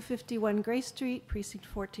Hyde, 251 Gray Street, Precinct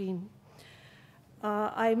 14.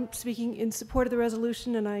 I'm speaking in support of the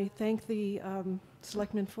resolution, and I thank the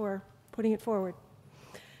Selectmen for putting it forward.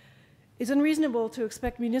 It's unreasonable to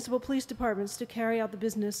expect municipal police departments to carry out the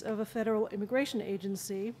business of a federal immigration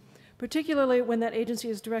agency, particularly when that agency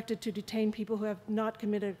is directed to detain people who have not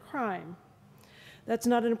committed a crime. That's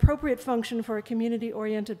not an appropriate function for a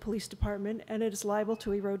community-oriented police department, and it is liable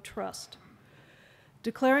to erode trust.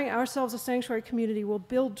 Declaring ourselves a sanctuary community will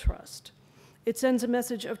build trust. It sends a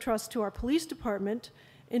message of trust to our police department,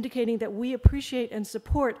 indicating that we appreciate and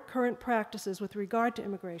support current practices with regard to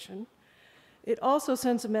immigration. It also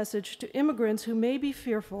sends a message to immigrants who may be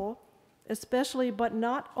fearful, especially but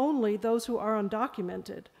not only those who are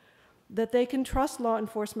undocumented, that they can trust law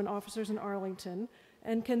enforcement officers in Arlington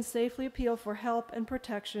and can safely appeal for help and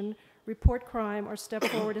protection, report crime, or step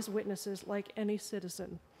forward as witnesses like any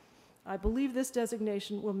citizen. I believe this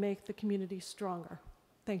designation will make the community stronger.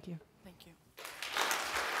 Thank you. Thank you.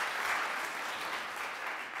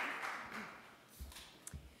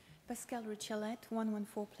 Pascal Richelette,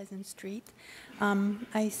 114 Pleasant Street.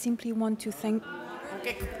 I simply want to thank...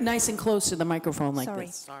 Okay, nice and close to the microphone like Sorry.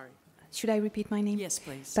 this. Sorry. Should I repeat my name? Yes,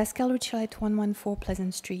 please. Pascal Richelette, 114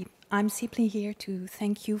 Pleasant Street. I'm simply here to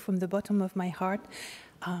thank you from the bottom of my heart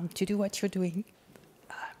to do what you're doing,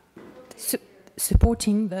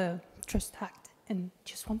 supporting the Trust Act, and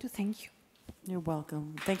just want to thank you. You're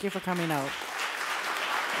welcome. Thank you for coming out.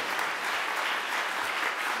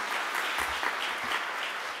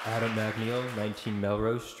 Adam McNeil, 19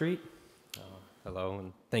 Melrose Street. Hello,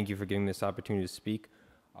 and thank you for giving me this opportunity to speak.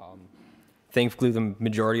 Thankfully, the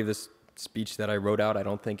majority of this speech that I wrote out I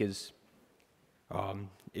don't think is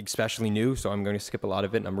especially new, so I'm going to skip a lot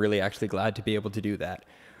of it, and I'm really actually glad to be able to do that.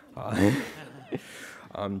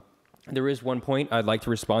 There is one point I'd like to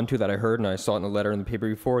respond to that I heard, and I saw it in a letter in the paper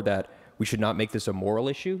before, that we should not make this a moral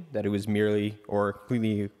issue, that it was merely or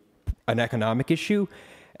completely an economic issue.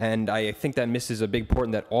 And I think that misses a big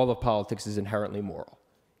point, that all of politics is inherently moral.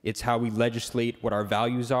 It's how we legislate what our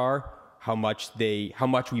values are, how much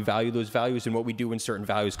we value those values, and what we do when certain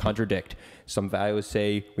values contradict. Some values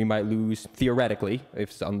say we might lose, theoretically, if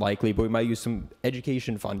it's unlikely, but we might use some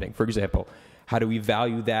education funding, for example. How do we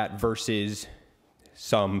value that versus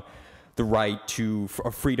the right to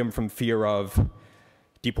freedom from fear of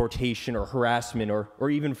deportation or harassment, or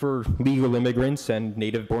even for legal immigrants and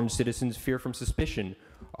native-born citizens, fear from suspicion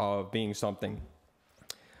of being something.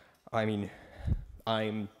 I mean,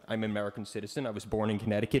 I'm an American citizen. I was born in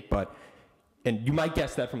Connecticut, and you might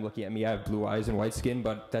guess that from looking at me. I have blue eyes and white skin,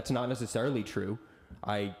 but that's not necessarily true.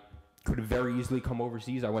 I could have very easily come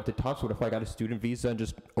overseas. I went to Tufts. What if I got a student visa and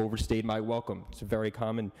just overstayed my welcome? It's a very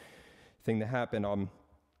common thing to happen.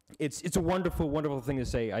 It's a wonderful, wonderful thing to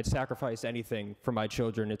say. I'd sacrifice anything for my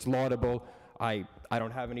children. It's laudable. I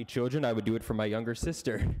don't have any children. I would do it for my younger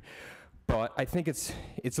sister. But I think it's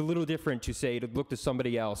a little different to look to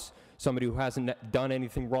somebody else, somebody who hasn't done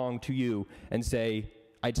anything wrong to you, and say,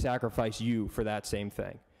 I'd sacrifice you for that same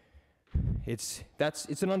thing. It's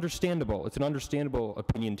an understandable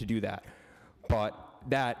opinion to do that. But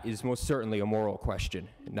that is most certainly a moral question,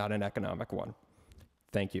 not an economic one.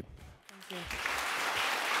 Thank you. Thank you.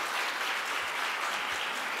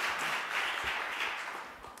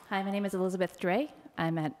 Hi, my name is Elizabeth Dre.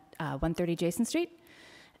 I'm at 130 Jason Street.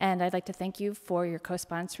 And I'd like to thank you for your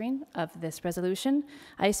co-sponsoring of this resolution.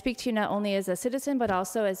 I speak to you not only as a citizen, but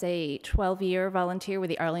also as a 12-year volunteer with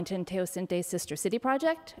the Arlington Teosinte Sister City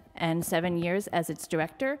Project, and 7 years as its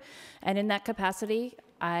director. And in that capacity,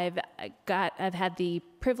 I've had the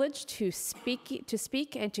privilege to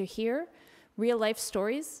speak and to hear real-life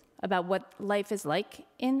stories about what life is like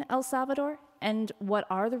in El Salvador and what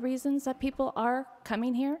are the reasons that people are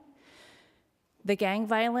coming here. The gang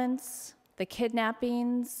violence, the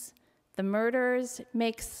kidnappings, the murders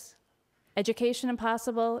makes education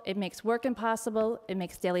impossible, it makes work impossible, it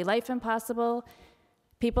makes daily life impossible.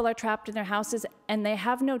 People are trapped in their houses and they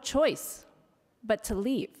have no choice but to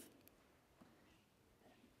leave.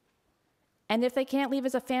 And if they can't leave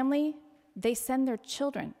as a family, they send their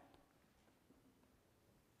children.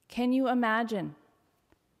 Can you imagine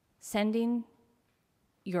sending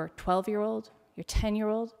your 12-year-old, your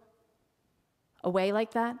 10-year-old away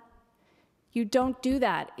like that? You don't do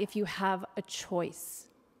that if you have a choice.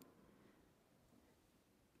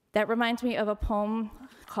 That reminds me of a poem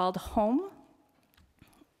called Home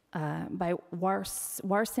by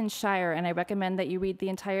Warson Shire, and I recommend that you read the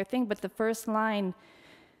entire thing, but the first line,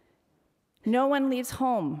 no one leaves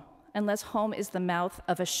home unless home is the mouth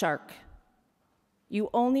of a shark. You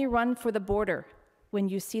only run for the border when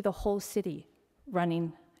you see the whole city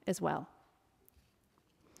running as well.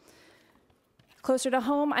 Closer to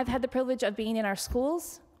home, I've had the privilege of being in our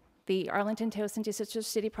schools. The Arlington Teosinte Sister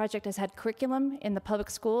City Project has had curriculum in the public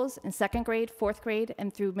schools in 2nd grade, 4th grade,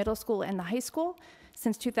 and through middle school and the high school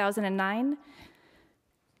since 2009.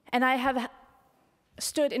 And I have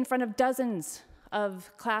stood in front of dozens of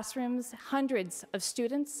classrooms, hundreds of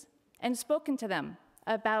students, and spoken to them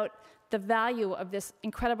about the value of this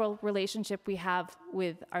incredible relationship we have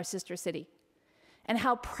with our sister city, and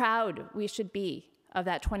how proud we should be of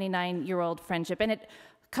that 29-year-old friendship. And it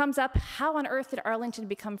comes up, how on earth did Arlington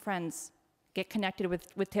become friends, get connected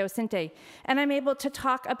with Teosinte? And I'm able to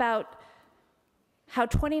talk about how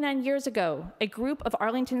 29 years ago, a group of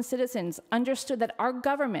Arlington citizens understood that our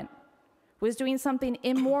government was doing something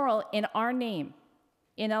immoral in our name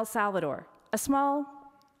in El Salvador, a small,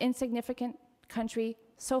 insignificant country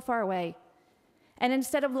so far away. And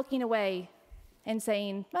instead of looking away and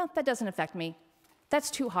saying, well, that doesn't affect me, that's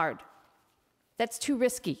too hard, that's too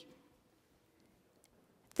risky,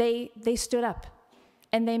 they stood up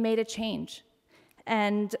and they made a change.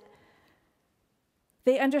 And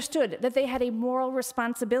they understood that they had a moral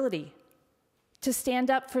responsibility to stand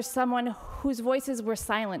up for someone whose voices were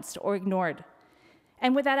silenced or ignored.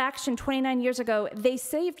 And with that action 29 years ago, they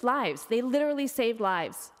saved lives. They literally saved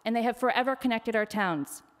lives, and they have forever connected our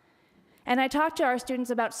towns. And I talked to our students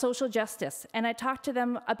about social justice, and I talked to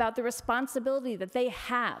them about the responsibility that they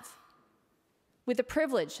have, with the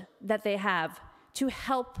privilege that they have to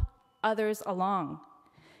help others along.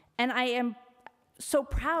 And I am so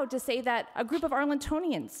proud to say that a group of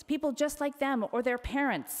Arlingtonians, people just like them or their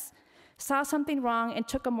parents, saw something wrong and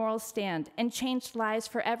took a moral stand and changed lives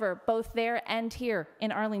forever, both there and here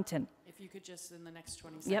in Arlington. If you could just, in the next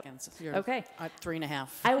 20 Yep. seconds. You're Okay. at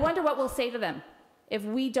 3.5. I wonder what we'll say to them if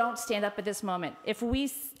we don't stand up at this moment. If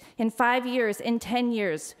we, in 5 years, in 10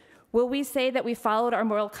 years, will we say that we followed our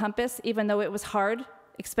moral compass even though it was hard,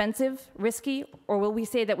 expensive, risky, or will we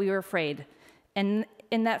say that we were afraid? And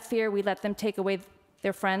in that fear, we let them take away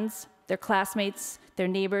their friends, their classmates, their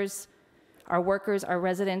neighbors, our workers, our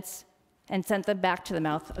residents, and sent them back to the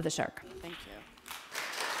mouth of the shark. Thank you.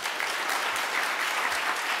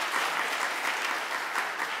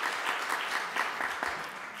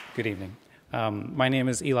 Good evening. My name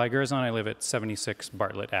is Eli Gerzon. I live at 76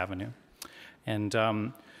 Bartlett Avenue. And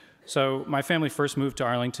so my family first moved to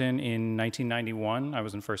Arlington in 1991. I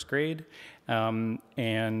was in first grade. I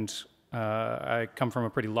come from a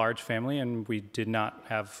pretty large family, and we did not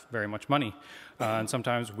have very much money. And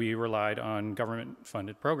sometimes we relied on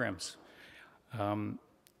government-funded programs.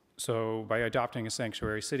 So by adopting a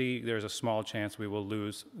sanctuary city, there's a small chance we will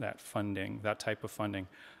lose that funding, that type of funding.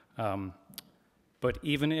 But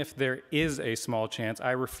even if there is a small chance,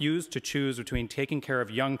 I refuse to choose between taking care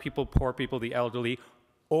of young people, poor people, the elderly,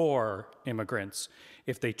 or immigrants.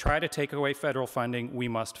 If they try to take away federal funding, we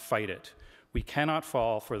must fight it. We cannot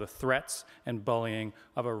fall for the threats and bullying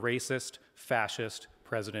of a racist, fascist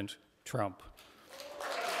President Trump.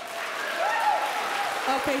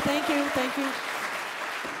 Okay, thank you, thank you.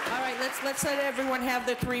 All right, let's let everyone have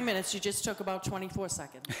their 3 minutes. You just took about 24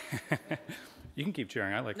 seconds. You can keep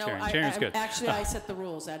cheering. I like No, cheering. Cheering's good. Actually, I set the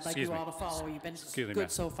rules. I'd like Excuse you me. all to follow. You've been Excuse me, good ma'am.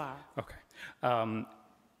 so far. Okay.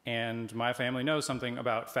 And my family knows something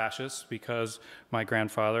about fascists because my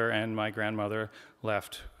grandfather and my grandmother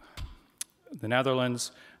left the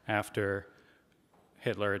Netherlands after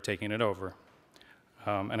Hitler had taken it over.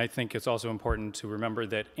 And I think it's also important to remember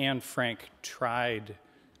that Anne Frank tried,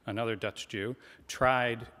 another Dutch Jew,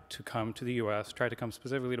 tried to come to the US, tried to come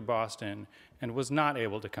specifically to Boston, and was not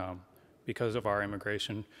able to come because of our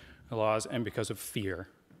immigration laws and because of fear.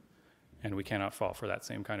 And we cannot fall for that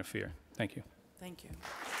same kind of fear. Thank you. Thank you.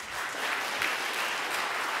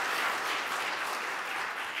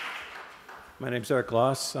 My name's Eric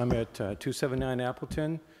Loss. I'm at 279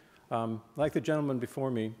 Appleton. Like the gentleman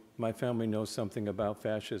before me, my family knows something about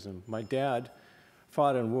fascism. My dad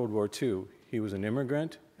fought in World War II. He was an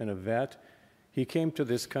immigrant and a vet. He came to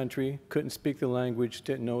this country, couldn't speak the language,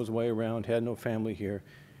 didn't know his way around, had no family here.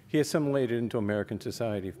 He assimilated into American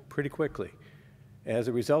society pretty quickly. As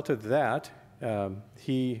a result of that,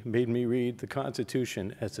 he made me read the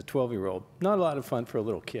Constitution as a 12-year-old. Not a lot of fun for a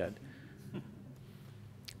little kid.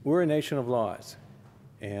 We're a nation of laws,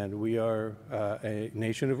 and we are a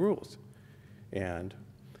nation of rules. And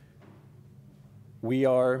we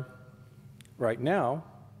are, right now,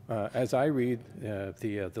 as I read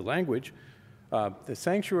the language, the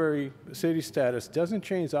sanctuary city status doesn't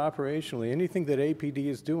change operationally anything that APD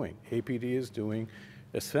is doing. APD is doing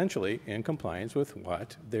essentially in compliance with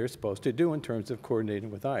what they're supposed to do in terms of coordinating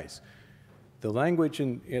with ICE. The language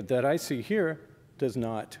that I see here does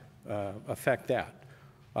not affect that.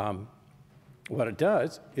 What it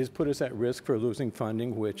does is put us at risk for losing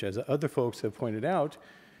funding, which, as other folks have pointed out,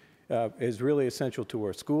 is really essential to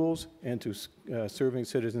our schools and to serving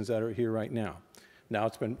citizens that are here right now. Now,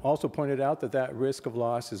 it's been also pointed out that that risk of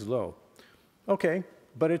loss is low. Okay,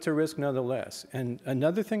 but it's a risk nonetheless. And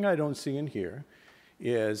another thing I don't see in here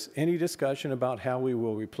is any discussion about how we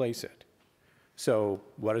will replace it. So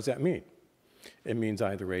what does that mean? It means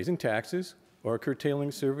either raising taxes or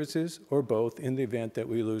curtailing services or both in the event that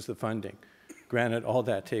we lose the funding. Granted, all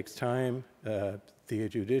that takes time. The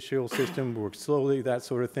judicial system works slowly, that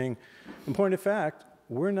sort of thing. In point of fact,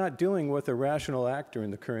 we're not dealing with a rational actor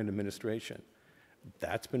in the current administration.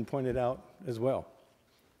 That's been pointed out as well.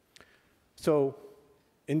 So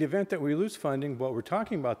in the event that we lose funding, what we're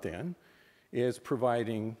talking about then is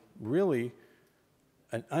providing really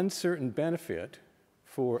an uncertain benefit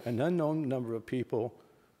for an unknown number of people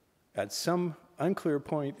at some unclear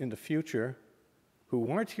point in the future who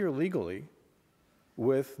aren't here legally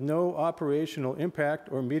with no operational impact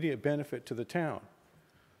or immediate benefit to the town.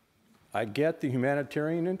 I get the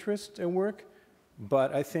humanitarian interest at work,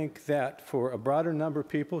 but I think that for a broader number of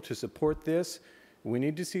people to support this, we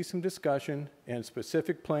need to see some discussion and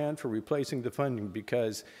specific plan for replacing the funding,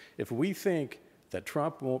 because if we think that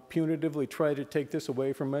Trump won't punitively try to take this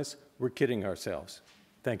away from us, we're kidding ourselves.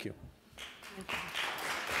 Thank you.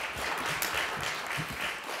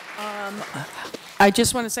 I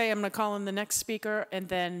just want to say I'm going to call in the next speaker, and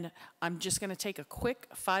then I'm just going to take a quick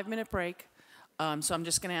 5-minute break. So I'm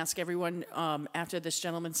just going to ask everyone after this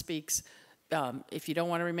gentleman speaks, If you don't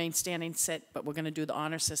want to remain standing, sit, but we're going to do the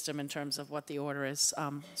honor system in terms of what the order is.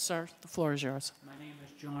 Sir, the floor is yours. My name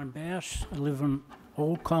is John Bass. I live on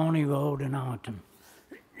Old Colony Road in Arlington.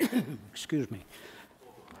 Excuse me.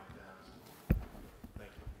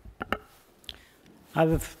 I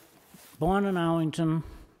was born in Arlington,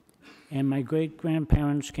 and my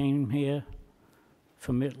great-grandparents came here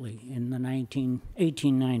from Italy in the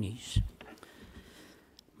 1890s.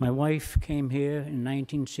 My wife came here in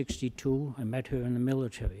 1962. I met her in the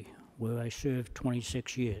military, where I served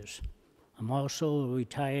 26 years. I'm also a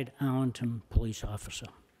retired Arlington police officer.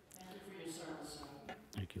 Thank you for your service, sir.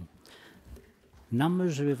 Thank you.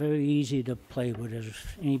 Numbers are very easy to play with. As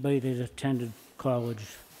anybody that attended college,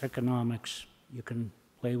 economics, you can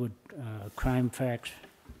play with crime facts.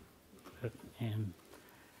 And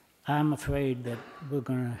I'm afraid that we're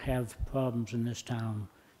going to have problems in this town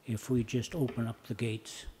if we just open up the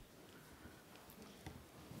gates.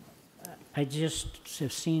 I just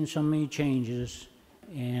have seen so many changes,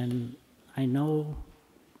 and I know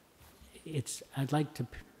I'd like to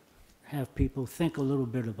have people think a little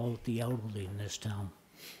bit about the elderly in this town.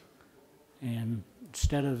 And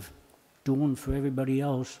instead of doing for everybody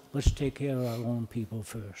else, let's take care of our own people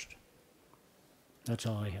first. That's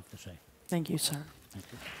all I have to say. Thank you, sir. Thank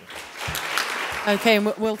you. Okay,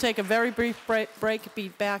 we'll take a very brief break, be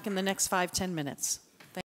back in the next 5-10 minutes.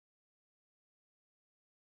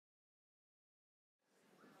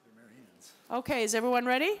 Okay, is everyone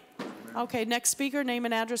ready? Okay, next speaker, name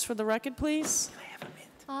and address for the record, please.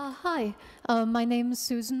 Hi, my name is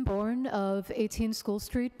Susan Bourne of 18 School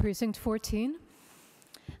Street, Precinct 14.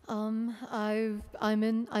 I'm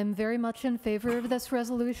very much in favor of this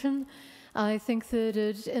resolution. I think that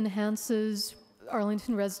it enhances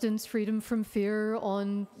Arlington residents' freedom from fear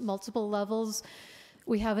on multiple levels.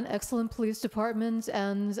 We have an excellent police department,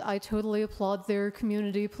 and I totally applaud their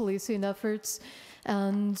community policing efforts.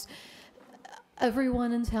 And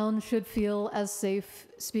everyone in town should feel as safe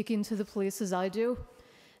speaking to the police as I do.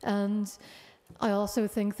 And I also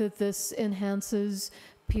think that this enhances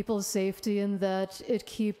people's safety in that it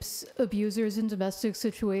keeps abusers in domestic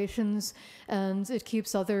situations, and it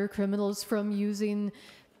keeps other criminals from using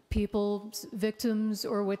people, victims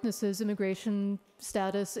or witnesses' immigration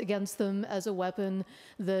status against them as a weapon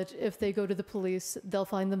that if they go to the police, they'll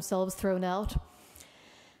find themselves thrown out.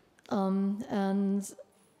 And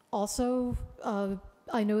also,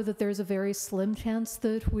 I know that there's a very slim chance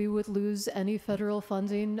that we would lose any federal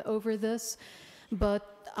funding over this,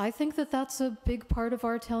 but I think that that's a big part of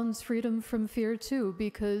our town's freedom from fear too,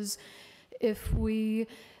 because if we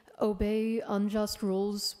obey unjust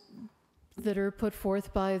rules that are put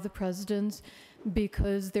forth by the president,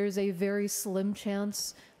 because there's a very slim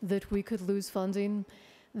chance that we could lose funding,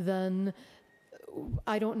 then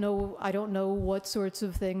I don't know what sorts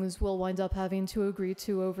of things we'll wind up having to agree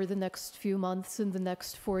to over the next few months and the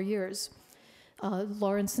next 4 years.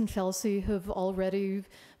 Lawrence and Chelsea have already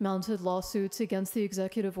mounted lawsuits against the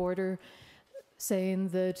executive order saying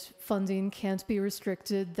that funding can't be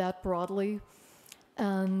restricted that broadly.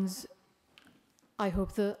 And I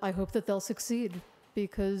hope that they'll succeed,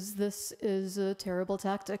 because this is a terrible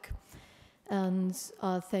tactic. And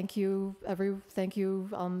thank you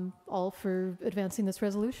all for advancing this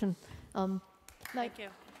resolution. Thank you.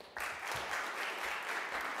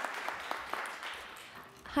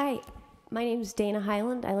 Hi, my name is Dana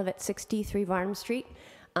Highland. I live at 63 Varnum Street.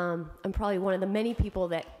 I'm probably one of the many people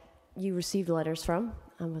that you received letters from.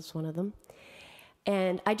 I was one of them.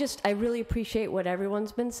 And I really appreciate what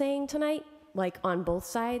everyone's been saying tonight, like on both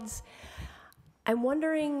sides. I'm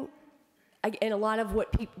wondering, and a lot of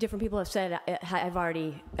what different people have said, I've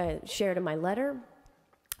already shared in my letter.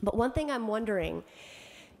 But one thing I'm wondering,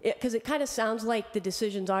 because it kind of sounds like the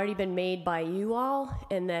decision's already been made by you all,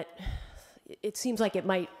 and that it seems like it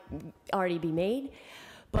might already be made.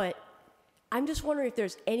 But I'm just wondering if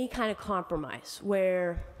there's any kind of compromise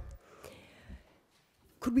where,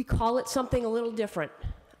 could we call it something a little different?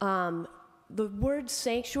 The word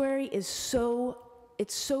sanctuary is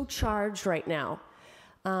it's so charged right now.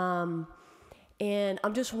 And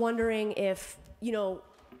I'm just wondering if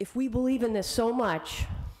we believe in this so much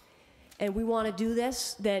and we want to do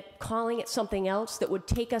this, that calling it something else that would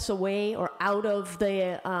take us away or out of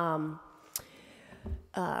the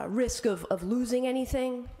risk of losing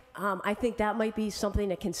anything, I think that might be something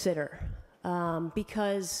to consider.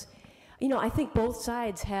 Because, I think both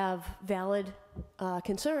sides have valid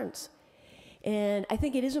concerns. And I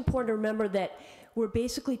think it is important to remember that we're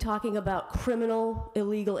basically talking about criminal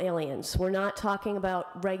illegal aliens. We're not talking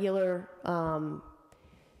about regular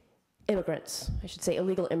immigrants, I should say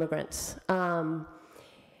illegal immigrants.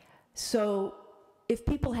 So if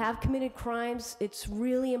people have committed crimes, it's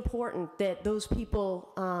really important that those people,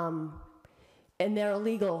 and they're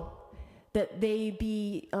illegal, that they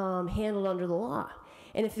be handled under the law.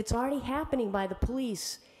 And if it's already happening by the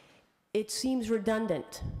police, it seems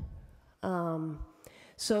redundant.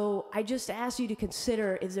 So I just ask you to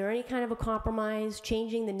consider, is there any kind of a compromise,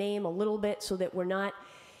 changing the name a little bit so that we're not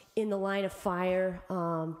in the line of fire?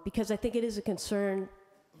 Because I think it is a concern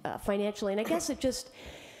financially. And I guess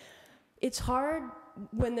it's hard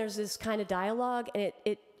when there's this kind of dialogue, and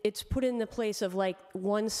it's put in the place of, like,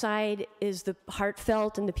 one side is the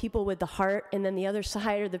heartfelt and the people with the heart, and then the other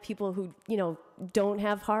side are the people who, you know, don't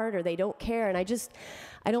have heart or they don't care. And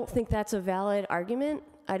I don't think that's a valid argument.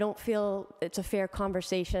 I don't feel it's a fair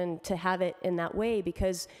conversation to have it in that way,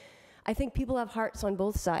 because I think people have hearts on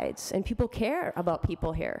both sides and people care about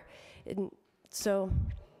people here. And so,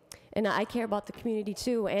 and I care about the community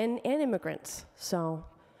too, and immigrants. So,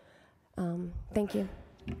 thank you.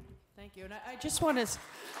 Thank you. And I just want to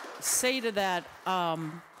say to that,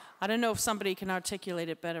 I don't know if somebody can articulate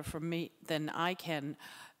it better for me than I can.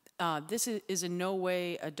 This is in no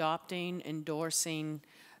way adopting, endorsing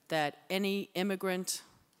that any immigrant,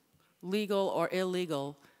 legal or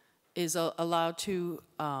illegal, is allowed to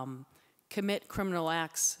commit criminal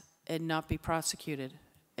acts and not be prosecuted.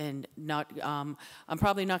 And not, I'm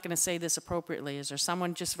probably not going to say this appropriately. Is there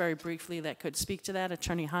someone just very briefly that could speak to that,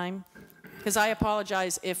 Attorney Heim? Because I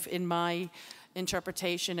apologize if in my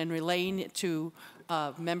interpretation and relaying it to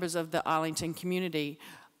members of the Arlington community,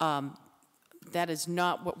 that is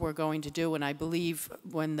not what we're going to do. And I believe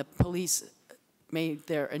when the police made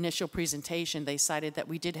their initial presentation, they cited that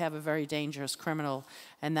we did have a very dangerous criminal,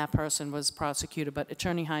 and that person was prosecuted. But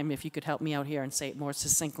Attorney Heim, if you could help me out here and say it more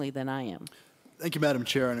succinctly than I am. Thank you, Madam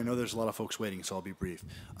Chair, and I know there's a lot of folks waiting, so I'll be brief.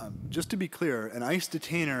 Just to be clear, an ICE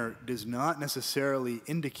detainer does not necessarily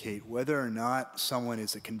indicate whether or not someone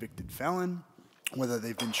is a convicted felon, whether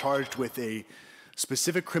they've been charged with a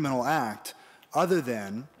specific criminal act, other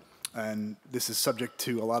than, and this is subject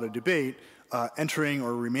to a lot of debate, entering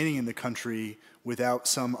or remaining in the country without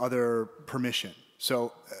some other permission.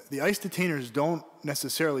 So the ICE detainers don't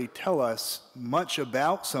necessarily tell us much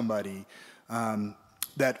about somebody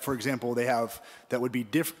that, for example, they have, that would be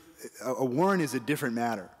different. A warrant is a different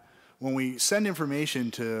matter. When we send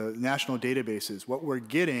information to national databases, what we're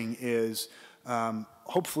getting is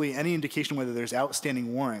hopefully any indication whether there's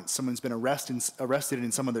outstanding warrants, someone's been arrested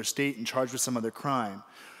in some other state and charged with some other crime.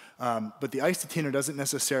 But the ICE detainer doesn't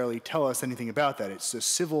necessarily tell us anything about that. It's a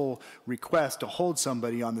civil request to hold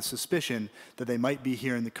somebody on the suspicion that they might be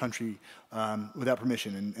here in the country without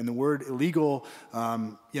permission. And the word illegal,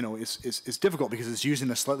 you know, is difficult because it's used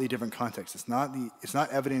in a slightly different context. It's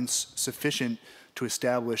not evidence sufficient to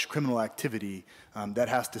establish criminal activity. That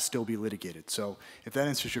has to still be litigated. So if that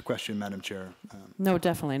answers your question, Madam Chair. No,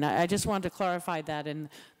 definitely. And I just wanted to clarify that in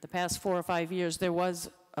the past 4 or 5 years, there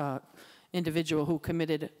was individual who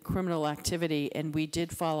committed criminal activity, and we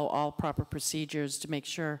did follow all proper procedures to make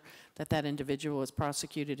sure that that individual was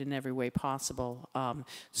prosecuted in every way possible.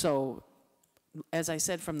 So, as I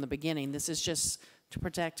said from the beginning, this is just to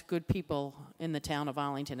protect good people in the town of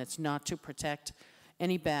Arlington. It's not to protect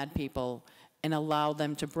any bad people and allow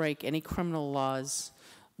them to break any criminal laws,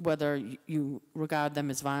 whether you regard them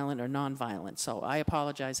as violent or non-violent. So I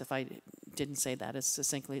apologize if I didn't say that as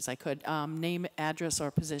succinctly as I could. Name, address,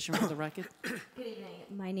 or position for the record. Good evening.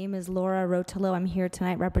 My name is Laura Rotillo. I'm here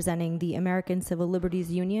tonight representing the American Civil Liberties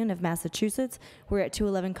Union of Massachusetts. We're at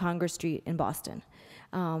 211 Congress Street in Boston.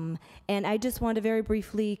 And I just want to very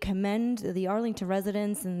briefly commend the Arlington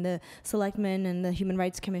residents and the Selectmen and the Human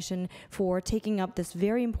Rights Commission for taking up this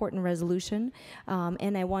very important resolution.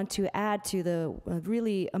 And I want to add to the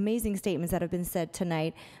really amazing statements that have been said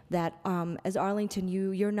tonight that as Arlington,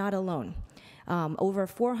 you're not alone. Over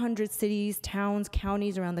 400 cities, towns,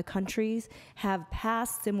 counties around the country have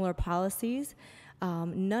passed similar policies.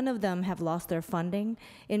 None of them have lost their funding.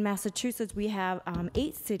 In Massachusetts, we have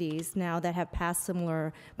 8 cities now that have passed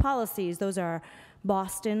similar policies. Those are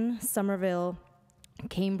Boston, Somerville,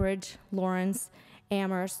 Cambridge, Lawrence,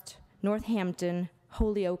 Amherst, Northampton,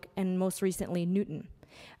 Holyoke, and most recently, Newton.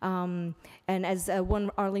 And as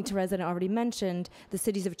one Arlington resident already mentioned, the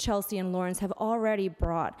cities of Chelsea and Lawrence have already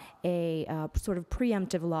brought a sort of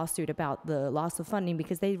preemptive lawsuit about the loss of funding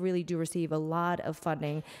because they really do receive a lot of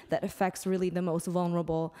funding that affects really the most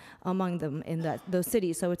vulnerable among them in those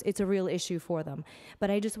cities. So it's a real issue for them.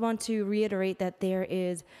 But I just want to reiterate that there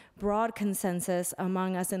is broad consensus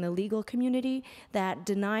among us in the legal community that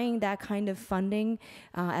denying that kind of funding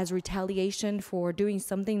as retaliation for doing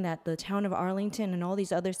something that the town of Arlington and all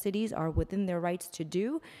these other cities are within their rights to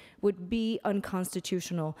do would be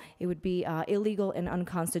unconstitutional. It would be illegal and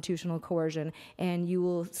unconstitutional coercion, and you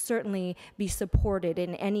will certainly be supported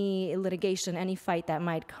in any litigation, any fight that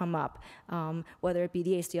might come up, whether it be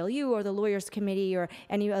the ACLU or the Lawyers Committee or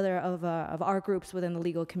any other of our groups within the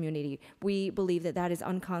legal community. We believe that that is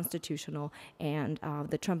unconstitutional, and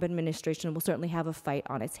the Trump administration will certainly have a fight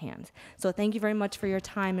on its hands. So thank you very much for your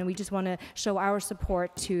time, and we just want to show our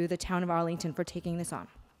support to the town of Arlington for taking this on.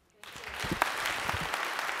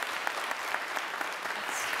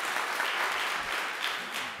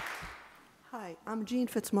 Hi, I'm Jean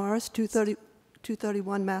Fitzmaurice,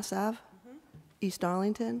 231 Mass Ave, East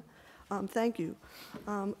Arlington. Thank you.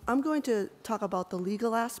 I'm going to talk about the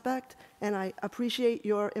legal aspect, and I appreciate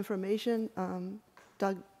your information,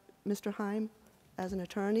 Doug, Mr. Heim, as an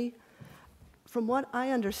attorney. From what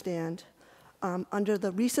I understand, under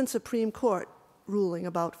the recent Supreme Court ruling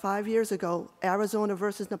about 5 years ago, Arizona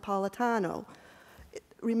versus Napolitano,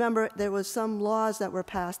 remember there was some laws that were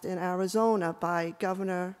passed in Arizona by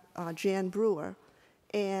Governor Jan Brewer,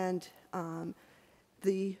 and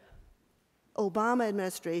the Obama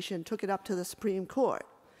administration took it up to the Supreme Court.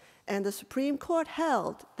 And the Supreme Court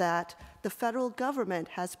held that the federal government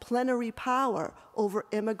has plenary power over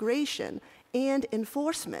immigration and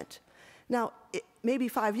enforcement. Now, maybe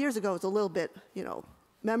 5 years ago it's a little bit,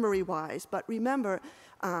 memory-wise, but remember,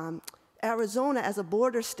 Arizona as a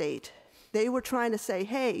border state, they were trying to say,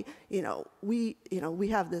 hey, we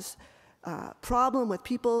have this problem with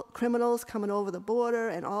criminals coming over the border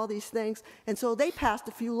and all these things, and so they passed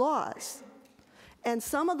a few laws. And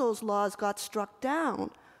some of those laws got struck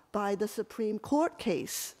down by the Supreme Court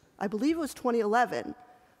case. I believe it was 2011,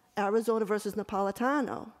 Arizona versus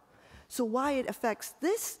Napolitano. So why it affects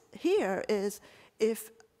this here is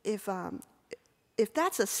if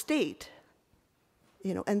that's a state,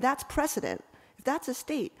 and that's precedent, if that's a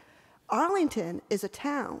state, Arlington is a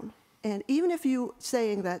town, and even if you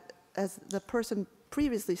saying that, as the person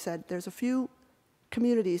previously said, there's a few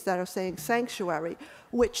communities that are saying sanctuary,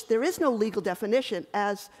 which there is no legal definition,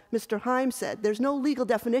 as Mr. Heim said. There's no legal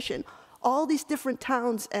definition. All these different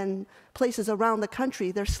towns and places around the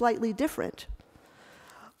country, they're slightly different.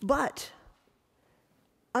 But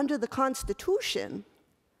under the Constitution,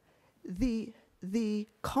 the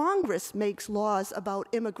Congress makes laws about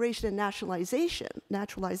immigration and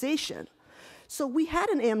naturalization. So we had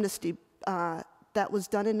an amnesty that was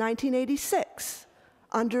done in 1986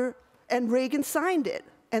 and Reagan signed it,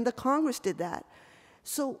 and the Congress did that.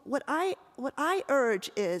 So what I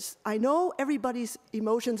urge is, I know everybody's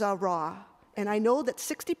emotions are raw, and I know that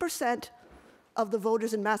 60% of the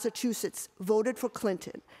voters in Massachusetts voted for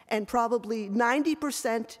Clinton, and probably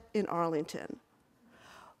 90% in Arlington.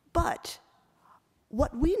 But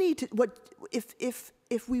what we need to,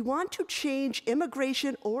 if we want to change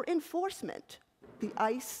immigration or enforcement, the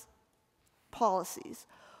ICE policies,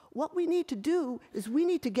 what we need to do is we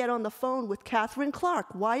need to get on the phone with Catherine Clark.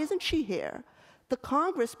 Why isn't she here? The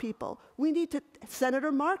Congress people. We need to,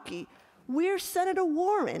 Senator Markey. Where's Senator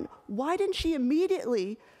Warren? Why didn't she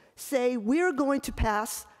immediately say we're going to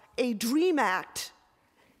pass a DREAM Act?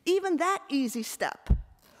 Even that easy step.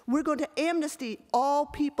 We're going to amnesty all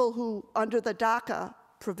people who under the DACA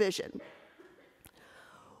provision.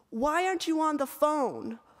 Why aren't you on the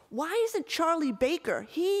phone? Why isn't Charlie Baker?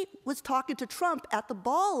 He was talking to Trump at the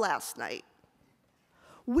ball last night.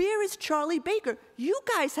 Where is Charlie Baker? You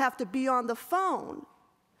guys have to be on the phone.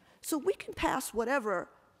 So we can pass whatever,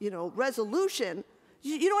 resolution.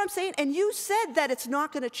 You know what I'm saying? And you said that it's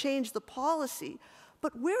not going to change the policy.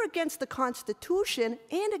 But we're against the Constitution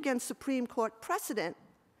and against Supreme Court precedent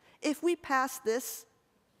if we pass this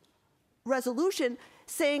resolution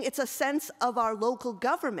saying it's a sense of our local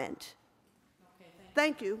government.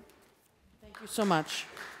 Thank you. Thank you so much.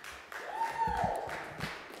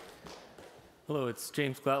 Hello, it's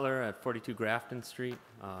James Gletler at 42 Grafton Street.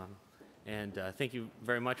 Thank you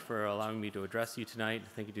very much for allowing me to address you tonight.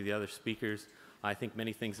 Thank you to the other speakers. I think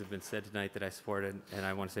many things have been said tonight that I support, and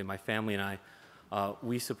I want to say my family and I,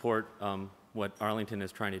 we support what Arlington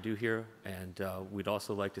is trying to do here, and we'd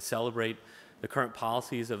also like to celebrate the current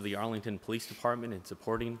policies of the Arlington Police Department in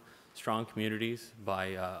supporting strong communities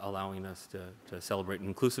by allowing us to celebrate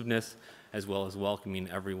inclusiveness as well as welcoming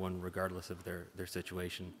everyone regardless of their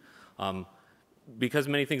situation. Because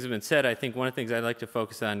many things have been said, I think one of the things I'd like to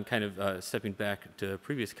focus on, kind of stepping back to a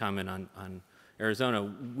previous comment on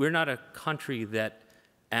Arizona, we're not a country that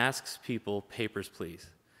asks people papers, please.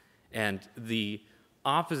 And the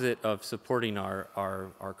opposite of supporting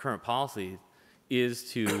our current policy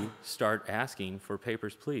is to start asking for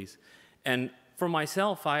papers, please. And for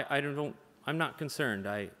myself, I'm not concerned.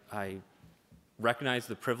 I recognize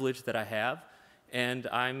the privilege that I have, And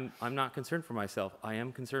I'm not concerned for myself. I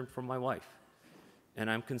am concerned for my wife. And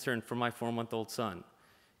I'm concerned for my 4-month-old son.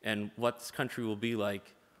 And what this country will be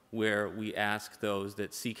like where we ask those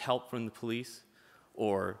that seek help from the police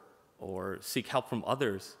or seek help from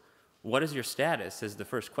others, what is your status, is the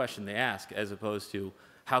first question they ask, as opposed to,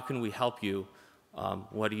 how can we help you?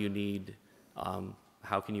 What do you need?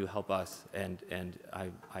 How can you help us? And I,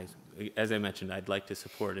 as I mentioned, I'd like to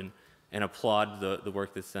support and applaud the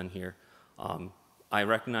work that's done here. I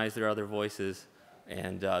recognize there are other voices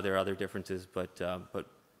and there are other differences, but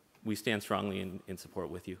we stand strongly in support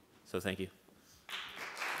with you. So thank you.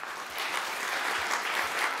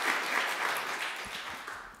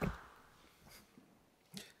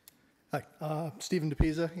 Hi, Stephen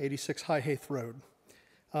DePisa, 86 High Haith Road.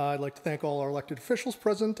 I'd like to thank all our elected officials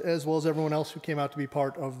present, as well as everyone else who came out to be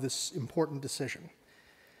part of this important decision.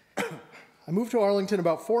 I moved to Arlington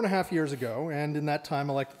about 4.5 years ago, and in that time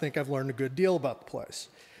I like to think I've learned a good deal about the place.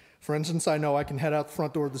 For instance, I know I can head out the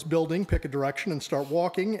front door of this building, pick a direction, and start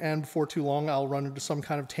walking, and before too long I'll run into some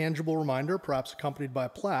kind of tangible reminder, perhaps accompanied by a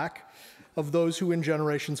plaque, of those who in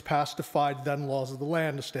generations past defied then laws of the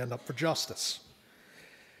land to stand up for justice.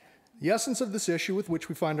 The essence of this issue with which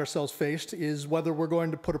we find ourselves faced is whether we're going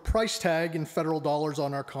to put a price tag in federal dollars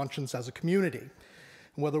on our conscience as a community,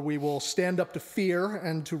 whether we will stand up to fear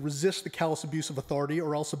and to resist the callous abuse of authority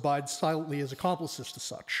or else abide silently as accomplices to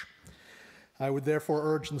such. I would therefore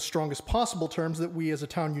urge in the strongest possible terms that we as a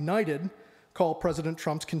town united call President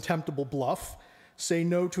Trump's contemptible bluff, say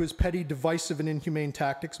no to his petty, divisive, and inhumane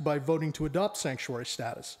tactics by voting to adopt sanctuary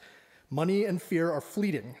status. Money and fear are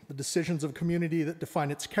fleeting. The decisions of a community that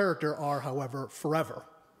define its character are, however, forever.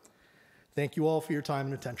 Thank you all for your time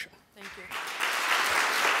and attention. Thank you.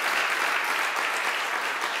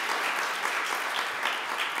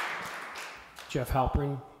 Jeff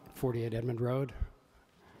Halpern, 48 Edmund Road.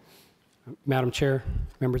 Madam Chair,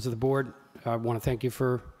 members of the board, I want to thank you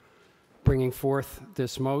for bringing forth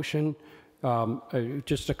this motion.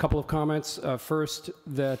 Just a couple of comments. First,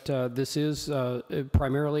 that this is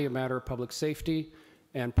primarily a matter of public safety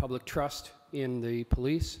and public trust in the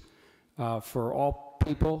police for all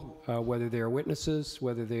people, whether they are witnesses,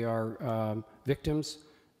 whether they are victims,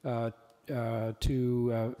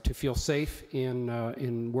 to feel safe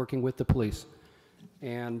in working with the police.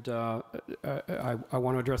 And I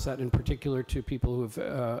want to address that in particular to people who have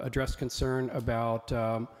addressed concern about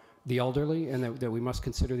the elderly, and that we must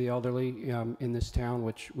consider the elderly in this town,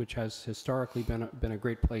 which has historically been a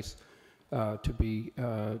great place to be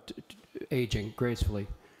aging gracefully,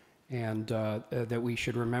 and that we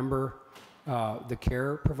should remember the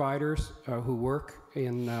care providers who work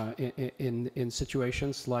in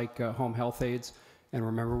situations like home health aides, and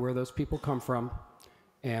remember where those people come from,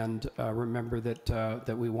 and remember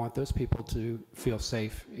that we want those people to feel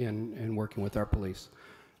safe in working with our police.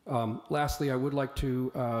 Lastly, I would like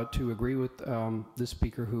to agree with the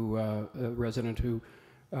speaker, resident who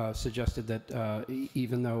suggested that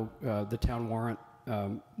even though the town warrant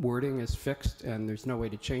wording is fixed and there's no way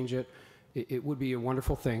to change it, it would be a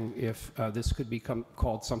wonderful thing if this could become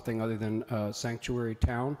called something other than sanctuary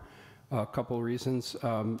town. A couple of reasons.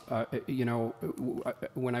 You know,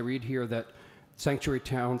 when I read here that sanctuary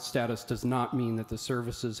town status does not mean that the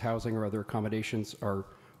services, housing, or other accommodations are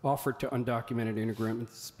offered to undocumented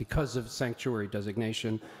immigrants because of sanctuary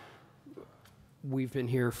designation. We've been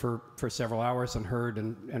here for several hours and heard,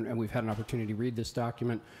 and we've had an opportunity to read this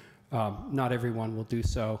document. Not everyone will do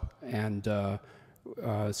so, and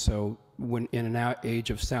so when in an age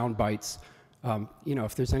of sound bites, you know,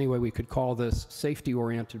 if there's any way we could call this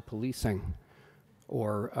safety-oriented policing,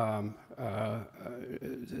 or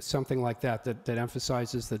something like that, that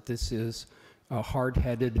emphasizes that this is a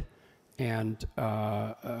hard-headed and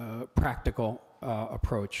practical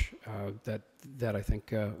approach that I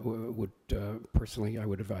think would personally I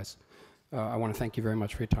would advise. I want to thank you very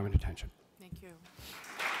much for your time and attention. Thank you.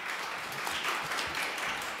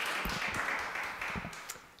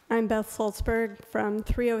 I'm Beth Salzberg from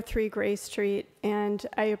 303 Gray Street, and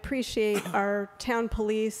I appreciate our town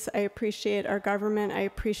police, I appreciate our government, I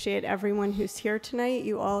appreciate everyone who's here tonight.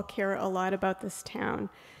 You all care a lot about this town.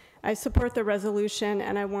 I support the resolution,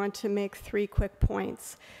 and I want to make 3 quick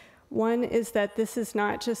points. One is that this is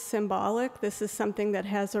not just symbolic. This is something that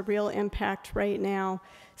has a real impact right now,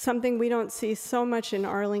 something we don't see so much in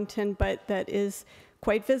Arlington, but that is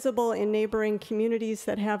quite visible in neighboring communities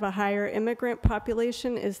that have a higher immigrant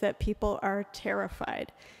population, is that people are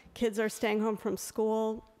terrified. Kids are staying home from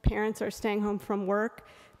school, parents are staying home from work.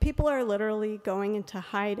 People are literally going into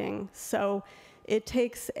hiding. So it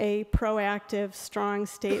takes a proactive, strong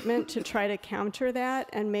statement to try to counter that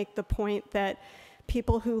and make the point that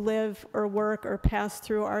people who live or work or pass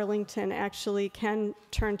through Arlington actually can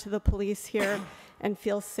turn to the police here and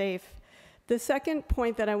feel safe. The second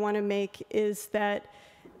point that I want to make is that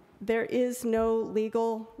there is no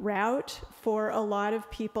legal route for a lot of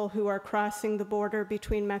people who are crossing the border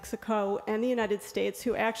between Mexico and the United States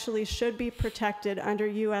who actually should be protected under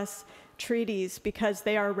U.S. treaties because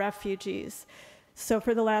they are refugees. So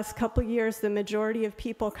for the last couple years, the majority of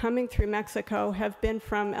people coming through Mexico have been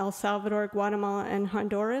from El Salvador, Guatemala, and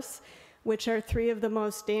Honduras, which are three of the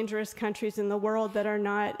most dangerous countries in the world that are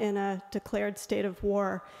not in a declared state of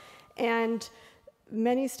war. And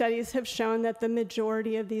many studies have shown that the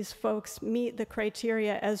majority of these folks meet the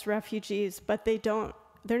criteria as refugees, but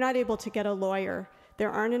they're not able to get a lawyer.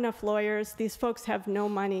 There aren't enough lawyers. These folks have no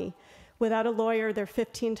money. Without a lawyer, they're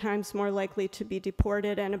 15 times more likely to be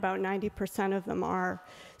deported, and about 90% of them are.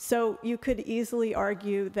 So you could easily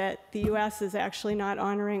argue that the US is actually not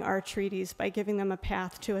honoring our treaties by giving them a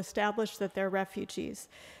path to establish that they're refugees.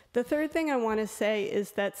 The third thing I want to say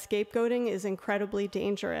is that scapegoating is incredibly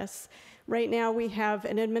dangerous. Right now, we have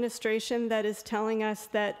an administration that is telling us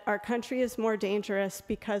that our country is more dangerous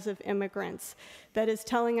because of immigrants, that is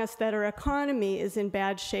telling us that our economy is in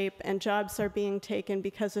bad shape and jobs are being taken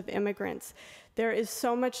because of immigrants. There is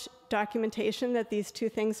so much documentation that these two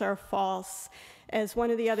things are false. As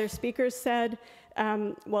one of the other speakers said,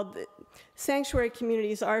 sanctuary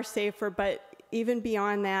communities are safer, but even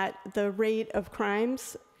beyond that, the rate of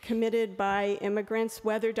crimes committed by immigrants,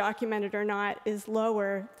 whether documented or not, is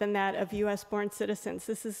lower than that of US-born citizens.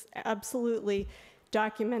 This is absolutely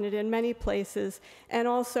documented in many places. And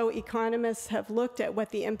also, economists have looked at what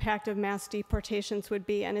the impact of mass deportations would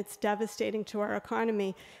be, and it's devastating to our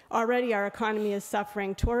economy. Already, our economy is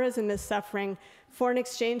suffering. Tourism is suffering. Foreign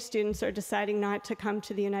exchange students are deciding not to come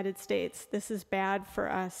to the United States. This is bad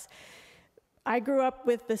for us. I grew up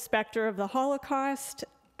with the specter of the Holocaust.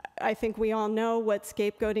 I think we all know what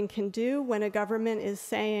scapegoating can do when a government is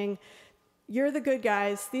saying, you're the good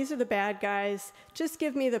guys, these are the bad guys, just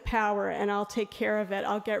give me the power and I'll take care of it.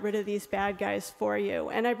 I'll get rid of these bad guys for you.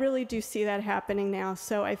 And I really do see that happening now,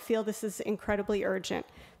 so I feel this is incredibly urgent.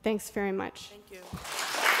 Thanks very much. Thank you.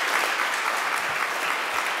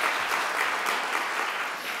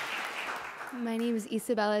 My name is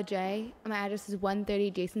Isabella J. My address is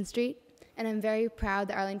 130 Jason Street, and I'm very proud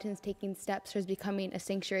that Arlington is taking steps towards becoming a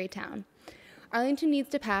sanctuary town. Arlington needs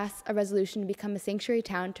to pass a resolution to become a sanctuary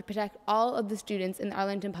town to protect all of the students in the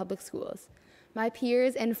Arlington public schools. My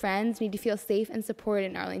peers and friends need to feel safe and supported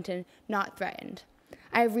in Arlington, not threatened.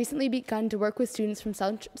 I have recently begun to work with students from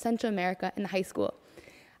Central America in the high school.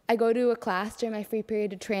 I go to a class during my free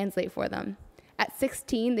period to translate for them. At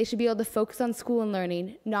 16, they should be able to focus on school and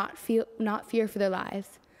learning, not fear for their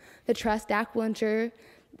lives. The Trust Act will ensure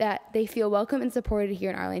that they feel welcome and supported here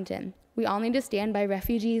in Arlington. We all need to stand by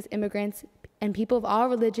refugees, immigrants, and people of all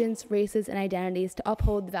religions, races, and identities to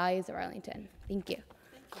uphold the values of Arlington. Thank you.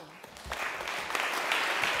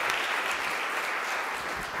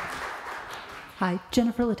 Hi,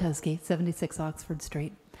 Jennifer Latowski, 76 Oxford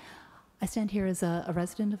Street. I stand here as a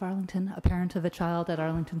resident of Arlington, a parent of a child at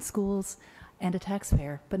Arlington schools, and a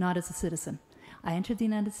taxpayer, but not as a citizen. I entered the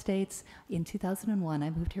United States in 2001. I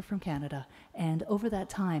moved here from Canada, and over that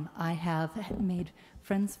time, I have made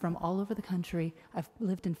friends from all over the country. I've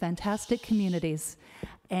lived in fantastic communities,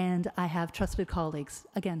 and I have trusted colleagues,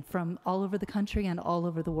 again, from all over the country and all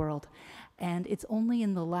over the world. And it's only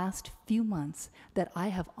in the last few months that I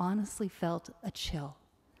have honestly felt a chill.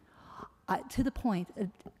 To the point,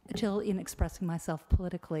 a chill in expressing myself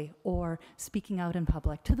politically or speaking out in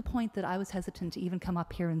public, to the point that I was hesitant to even come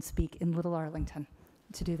up here and speak in Little Arlington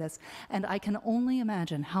to do this. And I can only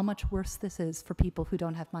imagine how much worse this is for people who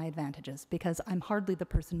don't have my advantages, because I'm hardly the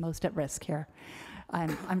person most at risk here.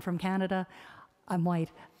 I'm from Canada, I'm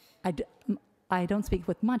white, I don't speak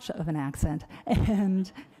with much of an accent,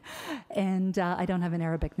 and I don't have an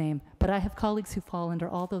Arabic name, but I have colleagues who fall under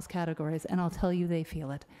all those categories, and I'll tell you they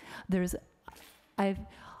feel it. I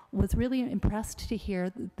was really impressed to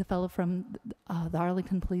hear the fellow from the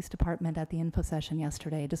Arlington Police Department at the info session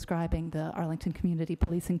yesterday describing the Arlington Community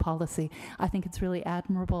Policing Policy. I think it's really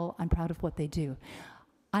admirable. I'm proud of what they do.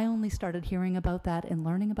 I only started hearing about that and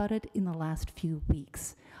learning about it in the last few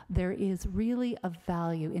weeks. There is really a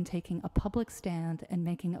value in taking a public stand and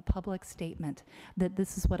making a public statement that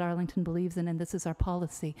this is what Arlington believes in and this is our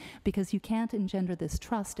policy, because you can't engender this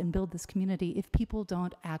trust and build this community if people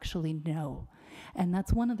don't actually know. And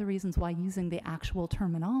that's one of the reasons why using the actual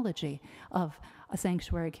terminology of a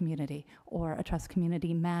sanctuary community or a trust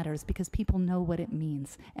community matters, because people know what it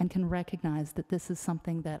means and can recognize that this is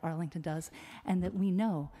something that Arlington does, and that we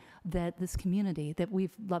know that this community that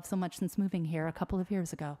we've loved so much since moving here a couple of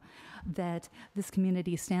years ago, that this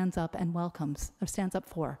community stands up and welcomes, or stands up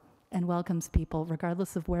for and welcomes people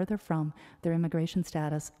regardless of where they're from, their immigration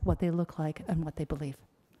status, what they look like, and what they believe.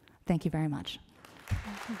 Thank you very much.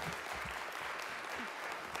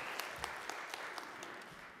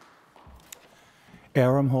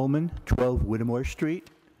 Aram Holman, 12 Whittemore Street.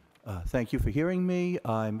 Thank you for hearing me.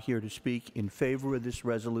 I'm here to speak in favor of this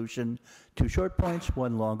resolution. 2 short points,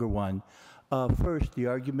 1 longer one. First, the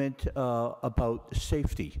argument about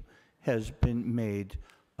safety has been made.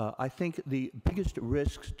 I think the biggest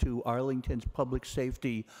risks to Arlington's public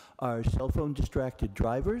safety are cell phone distracted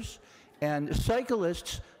drivers and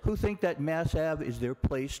cyclists who think that Mass Ave is their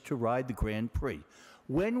place to ride the Grand Prix.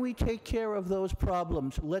 When we take care of those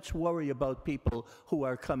problems, let's worry about people who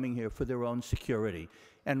are coming here for their own security.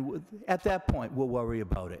 And at that point, we'll worry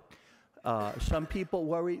about it. Some people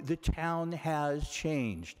worry the town has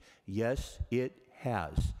changed. Yes, it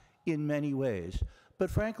has, in many ways. But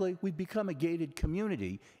frankly, we've become a gated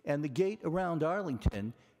community, and the gate around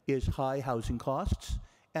Arlington is high housing costs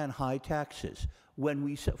and high taxes. When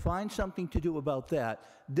we find something to do about that,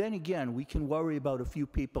 then again, we can worry about a few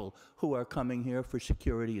people who are coming here for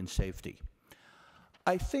security and safety.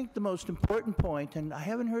 I think the most important point, and I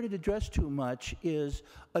haven't heard it addressed too much, is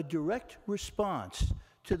a direct response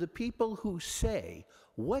to the people who say,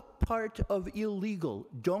 what part of illegal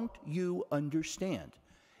don't you understand?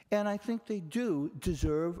 And I think they do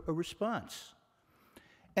deserve a response.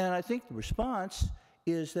 And I think the response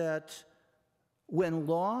is that when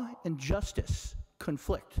law and justice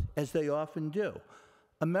conflict, as they often do,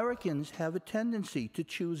 Americans have a tendency to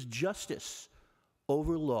choose justice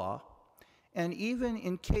over law. And even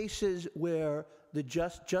in cases where the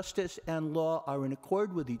justice and law are in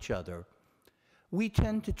accord with each other, we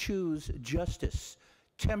tend to choose justice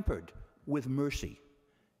tempered with mercy.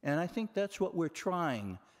 And I think that's what we're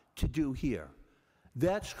trying to do here.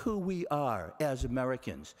 That's who we are as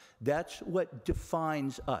Americans. That's what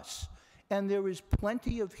defines us. And there is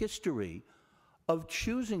plenty of history of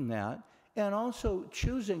choosing that, and also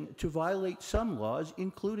choosing to violate some laws,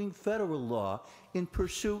 including federal law, in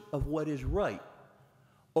pursuit of what is right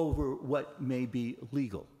over what may be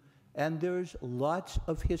legal. And there's lots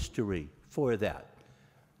of history for that.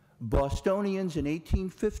 Bostonians in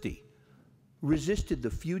 1850 resisted the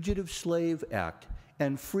Fugitive Slave Act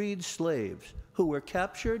and freed slaves who were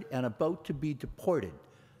captured and about to be deported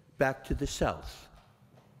back to the South.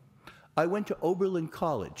 I went to Oberlin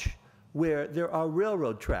College, where there are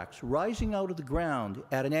railroad tracks rising out of the ground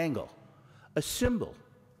at an angle, a symbol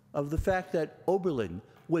of the fact that Oberlin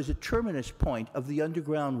was a terminus point of the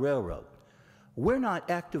Underground Railroad. We're not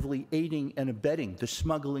actively aiding and abetting the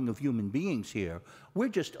smuggling of human beings here. We're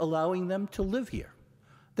just allowing them to live here.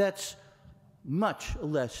 That's much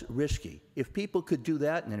less risky. If people could do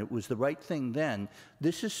that and it was the right thing then,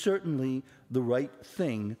 this is certainly the right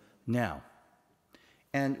thing now.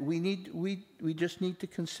 And we just need to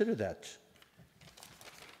consider that.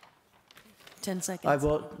 10 seconds.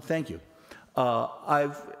 Thank you.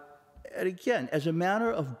 And again, as a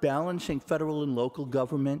matter of balancing federal and local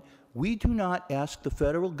government, we do not ask the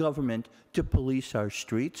federal government to police our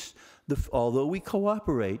streets. Although we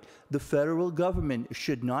cooperate, the federal government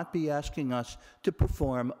should not be asking us to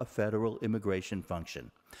perform a federal immigration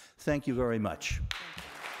function. Thank you very much.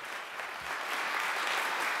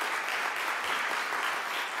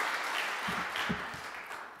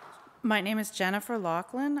 My name is Jennifer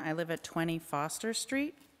Laughlin. I live at 20 Foster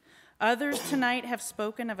Street. Others tonight have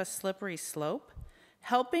spoken of a slippery slope.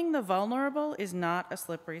 Helping the vulnerable is not a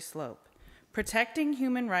slippery slope. Protecting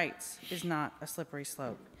human rights is not a slippery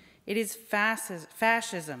slope. It is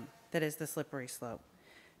fascism that is the slippery slope.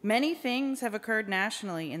 Many things have occurred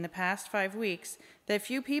nationally in the past 5 weeks that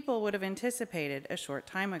few people would have anticipated a short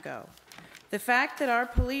time ago. The fact that our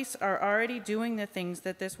police are already doing the things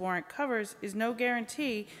that this warrant covers is no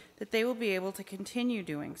guarantee that they will be able to continue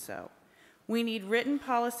doing so. We need written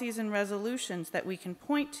policies and resolutions that we can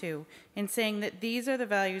point to in saying that these are the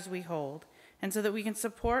values we hold, and so that we can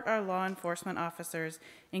support our law enforcement officers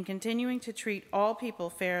in continuing to treat all people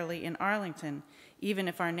fairly in Arlington, even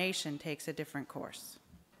if our nation takes a different course.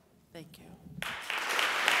 Thank you.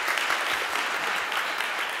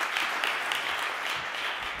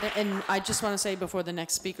 And I just want to say before the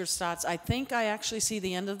next speaker starts, I think I actually see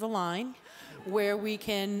the end of the line where we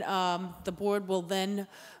can, the board will then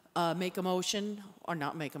make a motion, or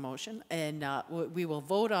not make a motion, and we will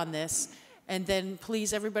vote on this, And then,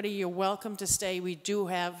 please, everybody, you're welcome to stay. We do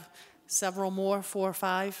have several more, 4,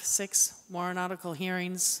 5, 6 warrant article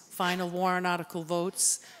hearings, final warrant article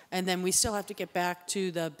votes, and then we still have to get back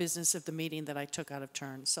to the business of the meeting that I took out of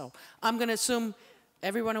turn. So I'm going to assume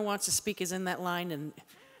everyone who wants to speak is in that line, and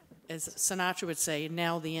as Sinatra would say,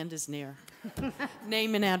 now the end is near.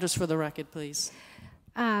 Name and address for the record, please.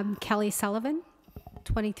 Kelly Sullivan,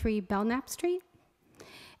 23 Belknap Street.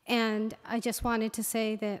 And I just wanted to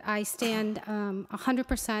say that I stand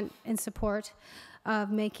 100% in support of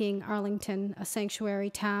making Arlington a sanctuary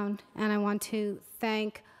town. And I want to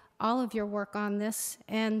thank all of your work on this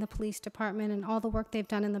and the police department and all the work they've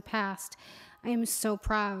done in the past. I am so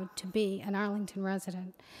proud to be an Arlington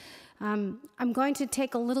resident. I'm going to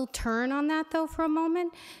take a little turn on that, though, for a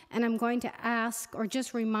moment, and I'm going to ask or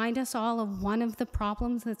just remind us all of one of the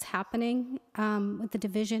problems that's happening with the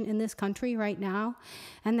division in this country right now,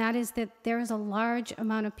 and that is that there is a large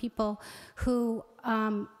amount of people who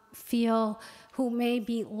who may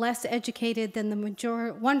be less educated than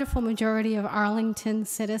the wonderful majority of Arlington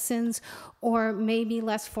citizens, or may be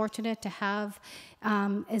less fortunate to have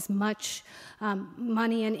as much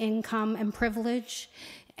money and income and privilege.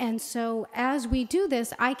 And so as we do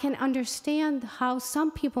this, I can understand how some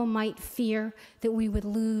people might fear that we would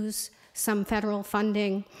lose some federal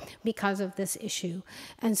funding because of this issue.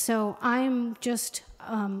 And so I'm just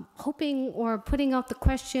hoping or putting out the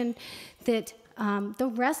question that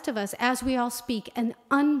the rest of us, as we all speak, and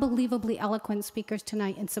unbelievably eloquent speakers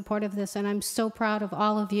tonight in support of this, and I'm so proud of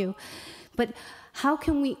all of you, but how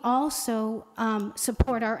can we also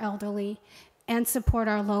support our elderly and support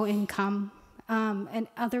our low income and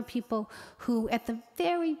other people who, at the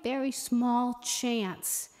very, very small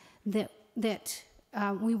chance that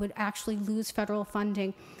we would actually lose federal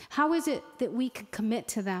funding, how is it that we could commit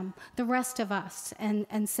to them, the rest of us,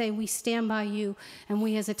 and say we stand by you and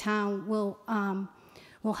we as a town will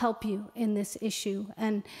help you in this issue?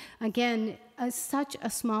 And again, such a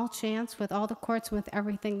small chance with all the courts, with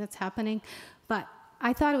everything that's happening, but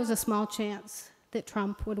I thought it was a small chance that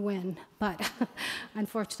Trump would win, but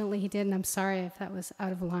unfortunately he didn't. I'm sorry if that was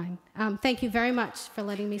out of line. Thank you very much for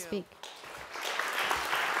letting me speak.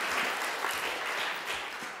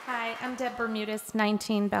 Hi, I'm Deb Bermudez,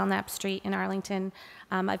 19 Belknap Street in Arlington.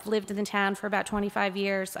 I've lived in the town for about 25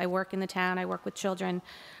 years. I work in the town. I work with children.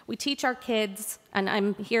 We teach our kids, and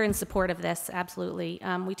I'm here in support of this, absolutely.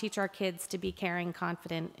 We teach our kids to be caring,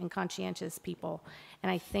 confident, and conscientious people.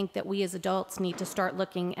 And I think that we as adults need to start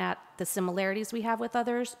looking at the similarities we have with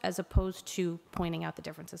others as opposed to pointing out the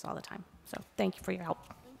differences all the time. So thank you for your help.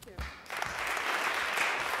 Thank you.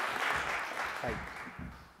 Hi.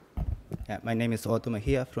 Yeah, my name is Otto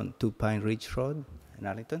Mejia from 2 Pine Ridge Road in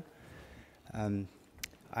Arlington.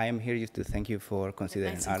 I am here just to thank you for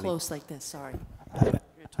considering Nice and close like this, sorry.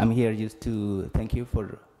 I'm here just to thank you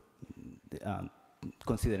for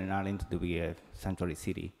considering Arlington to be a sanctuary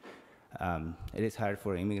city. It is hard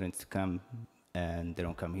for immigrants to come, and they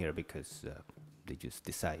don't come here because they just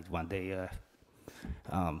decide one day.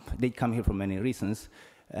 They come here for many reasons,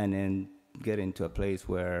 and then get into a place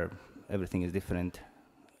where everything is different.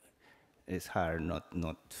 It's hard not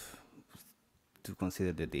to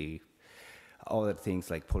consider that the other things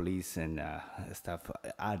like police and stuff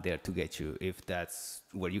are there to get you. If that's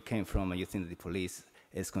where you came from and you think that the police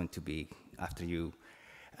is going to be after you,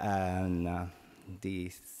 and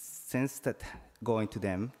the sense that going to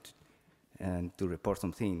them and to report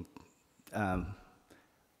something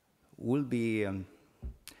will be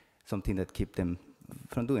something that keep them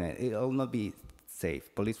from doing it. It will not be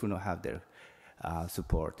safe. Police will not have their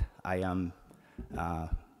support. I am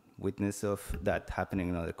witness of that happening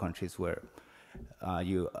in other countries where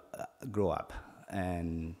you grow up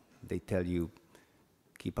and they tell you,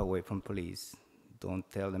 keep away from police, don't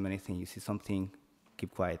tell them anything, you see something,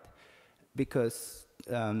 keep quiet. Because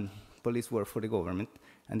police work for the government,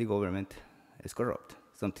 and the government is corrupt.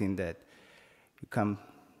 Something that you come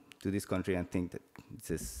to this country and think that this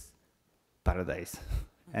is paradise.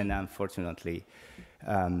 And unfortunately,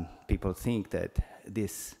 people think that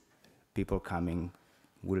these people coming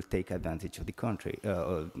will take advantage of the country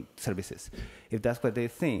services. If that's what they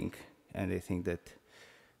think, and they think that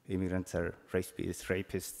immigrants are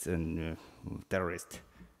rapists and terrorists,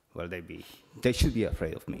 well, they should be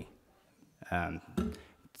afraid of me.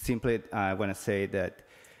 Simply, I want to say that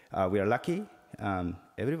we are lucky.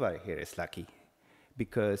 Everybody here is lucky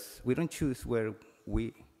because we don't choose where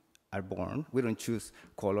we are born. We don't choose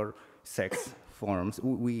color, sex, forms.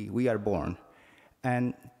 We are born.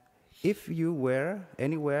 And if you were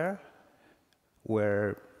anywhere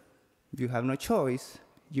where you have no choice,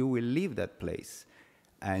 you will leave that place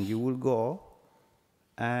and you will go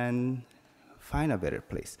and find a better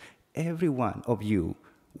place. Every one of you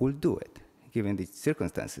will do it, given the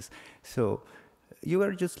circumstances. So you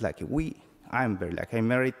are just lucky. I'm very lucky. I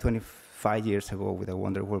married 25 years ago with a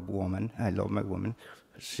wonderful woman. I love my woman.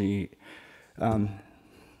 She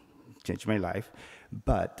changed my life.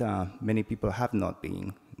 But many people have not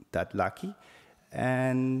been that lucky.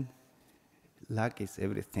 And luck is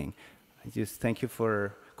everything. I just thank you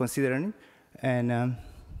for considering, and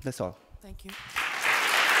that's all. Thank you.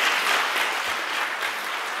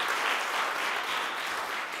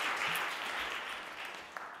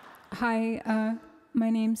 Hi, my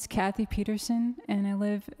name's Kathy Peterson, and I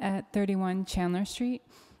live at 31 Chandler Street.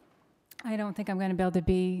 I don't think I'm going to be able to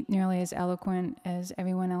be nearly as eloquent as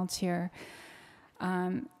everyone else here.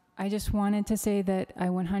 I just wanted to say that I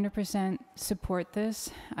 100% support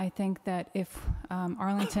this. I think that if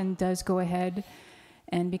Arlington does go ahead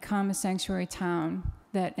and become a sanctuary town,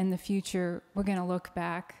 that in the future we're going to look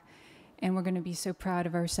back and we're going to be so proud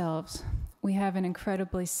of ourselves. We have an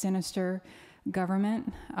incredibly sinister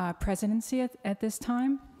government presidency at this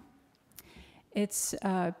time. It's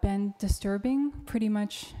been disturbing pretty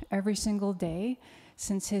much every single day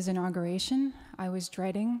since his inauguration. I was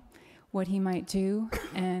dreading what he might do,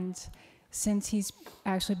 and since he's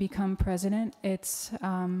actually become president, it's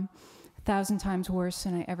 1,000 times worse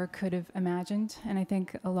than I ever could have imagined, and I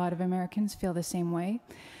think a lot of Americans feel the same way.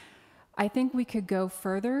 I think we could go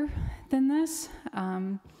further than this.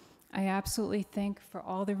 I absolutely think, for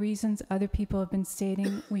all the reasons other people have been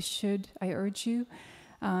stating, I urge you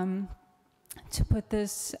to put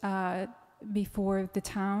this before the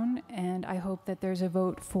town, and I hope that there's a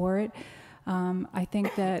vote for it. I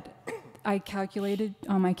think that I calculated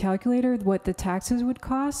on my calculator what the taxes would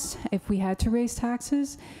cost if we had to raise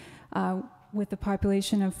taxes. With a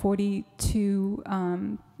population of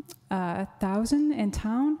 42,000 in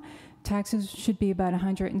town, taxes should be about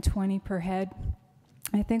 120 per head.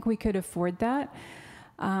 I think we could afford that.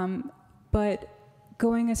 But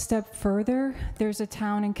going a step further, there's a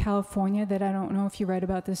town in California that I don't know if you read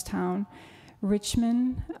about this town,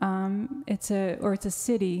 Richmond. It's a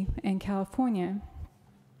city in California,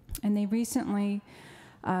 and they recently,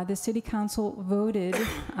 the city council voted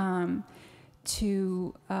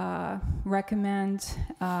to recommend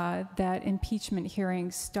that impeachment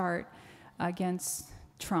hearings start against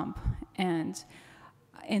Trump, and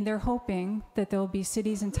they're hoping that there'll be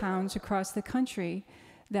cities and towns across the country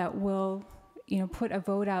that will, put a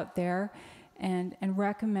vote out there and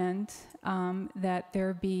recommend that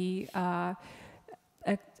there be a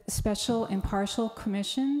special impartial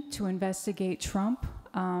commission to investigate Trump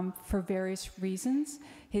for various reasons,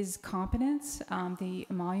 his competence, the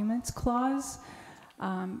emoluments clause.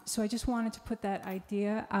 So I just wanted to put that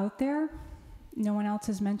idea out there. No one else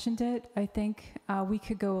has mentioned it. I think we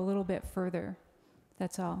could go a little bit further.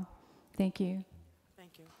 That's all. Thank you.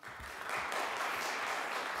 Thank you.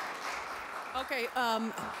 Okay,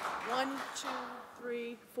 1, 2,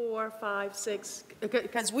 3, 4, 5, 6,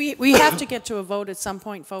 because we have to get to a vote at some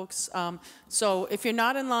point, folks. So if you're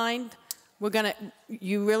not in line,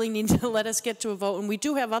 you really need to let us get to a vote. And we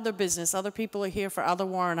do have other business. Other people are here for other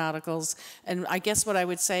warrant articles. And I guess what I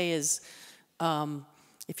would say is,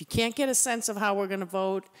 if you can't get a sense of how we're going to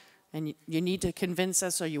vote, and you need to convince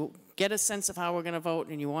us, or you get a sense of how we're going to vote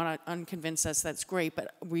and you want to unconvince us, that's great.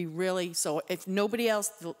 But we really, so if nobody else,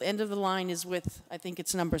 the end of the line is with, I think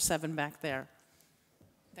it's number 7 back there.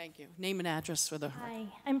 Thank you. Name and address for the... Hi,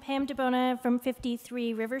 I'm Pam DeBona from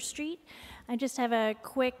 53 River Street. I just have a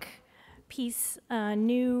quick piece,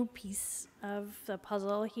 new piece of the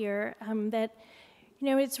puzzle here, that,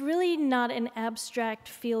 it's really not an abstract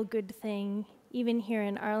feel-good thing, even here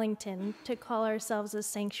in Arlington, to call ourselves a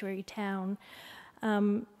sanctuary town.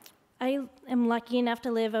 I am lucky enough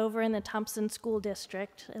to live over in the Thompson School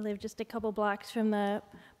District. I live just a couple blocks from the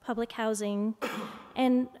public housing,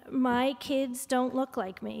 and my kids don't look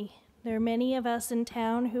like me. There are many of us in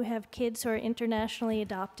town who have kids who are internationally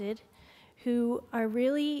adopted, who are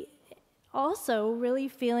really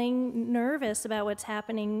feeling nervous about what's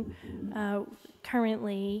happening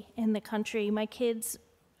currently in the country. My kids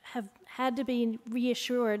have had to be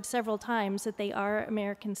reassured several times that they are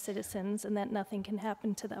American citizens and that nothing can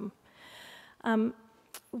happen to them.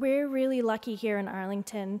 We're really lucky here in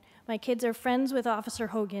Arlington. My kids are friends with Officer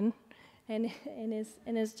Hogan and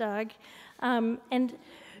his dog. And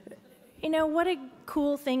what a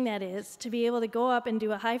cool thing that is, to be able to go up and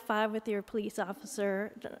do a high five with your police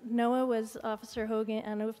officer. Noah was Officer Hogan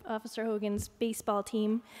on Officer Hogan's baseball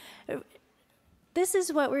team. This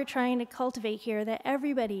is what we're trying to cultivate here, that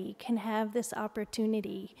everybody can have this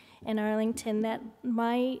opportunity in Arlington, that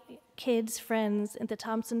my kids' friends at the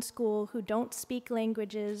Thompson School who don't speak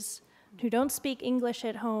languages who don't speak English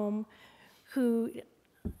at home, who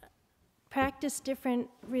practice different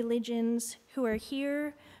religions, who are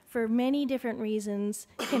here for many different reasons,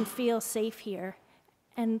 can feel safe here.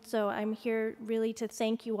 And so I'm here really to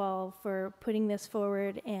thank you all for putting this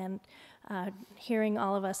forward and hearing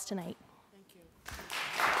all of us tonight.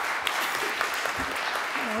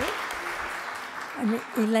 Hello. I'm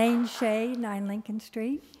Elaine Shea, 9 Lincoln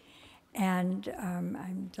Street, and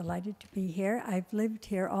I'm delighted to be here. I've lived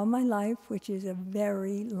here all my life, which is a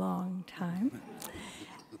very long time,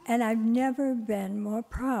 and I've never been more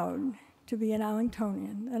proud to be an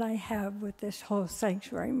Arlingtonian than I have with this whole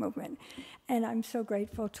sanctuary movement, and I'm so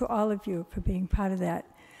grateful to all of you for being part of that.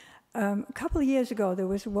 A couple of years ago, there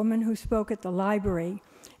was a woman who spoke at the library,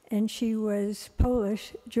 and she was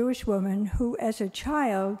Polish, Jewish woman who, as a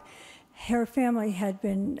child, her family had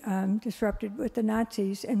been disrupted with the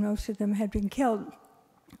Nazis, and most of them had been killed.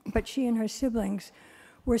 But she and her siblings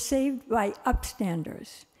were saved by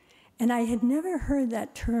upstanders. And I had never heard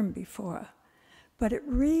that term before, but it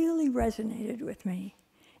really resonated with me,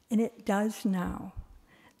 and it does now.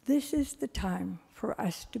 This is the time for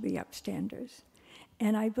us to be upstanders.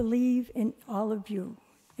 And I believe in all of you,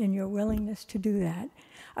 in your willingness to do that.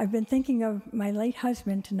 I've been thinking of my late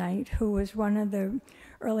husband tonight, who was one of the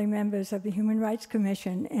early members of the Human Rights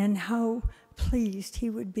Commission, and how pleased he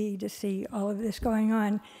would be to see all of this going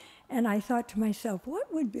on. And I thought to myself,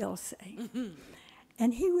 what would Bill say?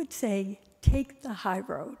 And he would say, take the high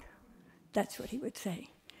road. That's what he would say.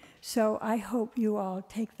 So I hope you all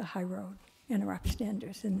take the high road and are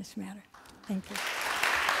upstanders in this matter. Thank you.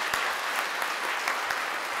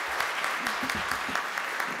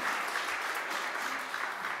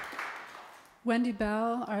 Wendy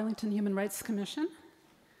Bell, Arlington Human Rights Commission.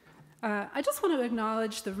 I just want to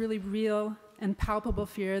acknowledge the really real and palpable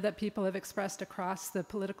fear that people have expressed across the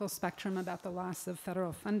political spectrum about the loss of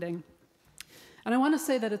federal funding. And I want to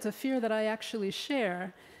say that it's a fear that I actually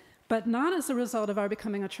share, but not as a result of our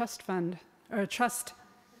becoming a trust fund, or a trust.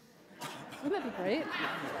 Wouldn't that be great?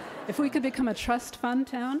 If we could become a trust fund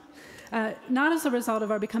town. Not as a result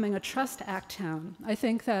of our becoming a Trust Act town. I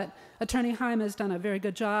think that Attorney Heim has done a very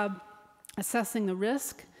good job assessing the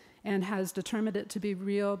risk and has determined it to be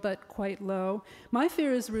real but quite low. My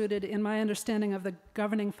fear is rooted in my understanding of the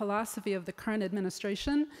governing philosophy of the current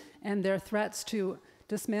administration and their threats to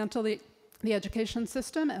dismantle the education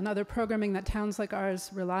system and other programming that towns like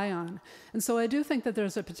ours rely on. And so I do think that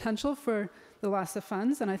there's a potential for the loss of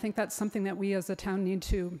funds, and I think that's something that we as a town need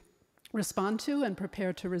to respond to and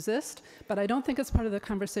prepare to resist. But I don't think it's part of the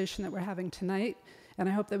conversation that we're having tonight, and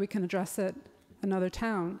I hope that we can address it another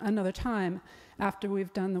time after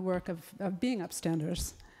we've done the work of being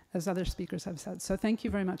upstanders, as other speakers have said. So thank you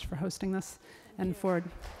very much for hosting this and for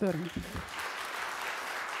voting.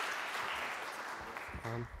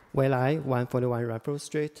 Wei Lai, 141 Rifle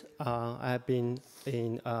Street. I've been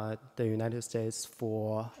in the United States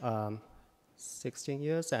for 16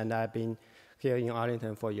 years, and I've been here in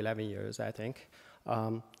Arlington for 11 years, I think.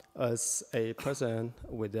 As a person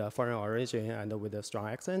with a foreign origin and with a strong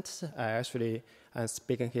accent, I actually am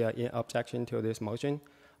speaking here in objection to this motion.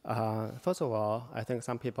 First of all, I think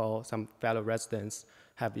some fellow residents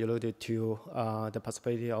have alluded to the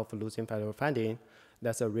possibility of losing federal funding.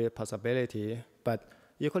 That's a real possibility, but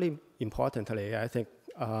equally importantly, I think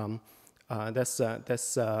that's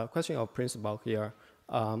a question of principle here.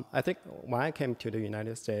 I think when I came to the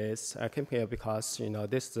United States, I came here because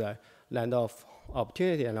this is a land of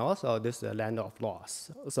opportunity, and also this is a land of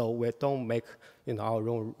laws. So we don't make our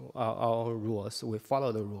own rules. We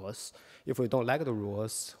follow the rules. If we don't like the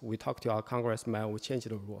rules, we talk to our congressman. We change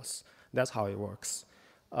the rules. That's how it works.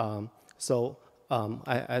 I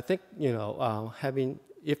think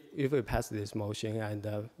if we pass this motion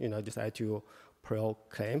and decide to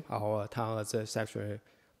proclaim our town as a sanctuary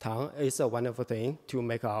town, it's a wonderful thing to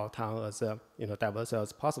make our town as diverse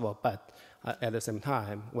as possible. But at the same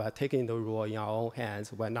time, we're taking the rule in our own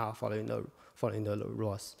hands. We're not following the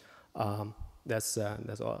rules. That's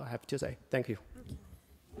all I have to say. Thank you.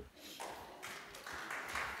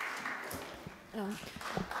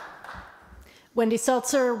 Wendy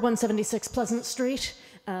Seltzer, 176 Pleasant Street.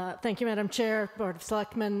 Thank you, Madam Chair, Board of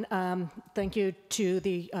Selectmen. Thank you to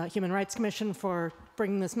the Human Rights Commission for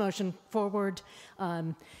bringing this motion forward.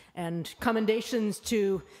 And commendations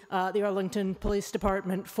to the Arlington Police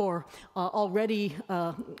Department for already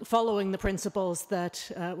following the principles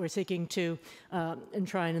that we're seeking to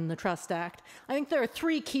enshrine in the Trust Act. I think there are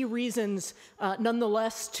three key reasons,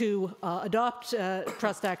 nonetheless, to adopt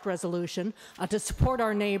Trust Act resolution, to support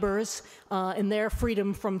our neighbors in their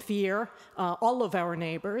freedom from fear, all of our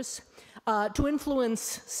neighbors. to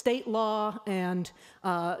influence state law and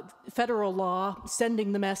federal law,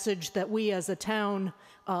 sending the message that we as a town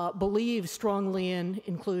believe strongly in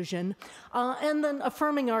inclusion, and then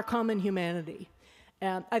affirming our common humanity.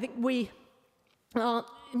 I think we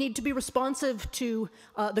need to be responsive to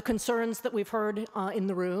the concerns that we've heard in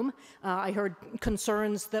the room. I heard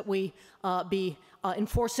concerns that we be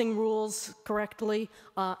enforcing rules correctly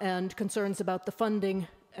and concerns about the funding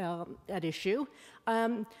at issue.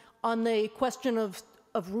 On the question of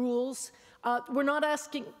rules, we're not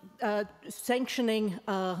asking, sanctioning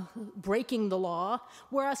breaking the law.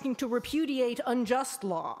 We're asking to repudiate unjust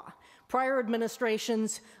law. Prior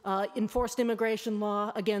administrations enforced immigration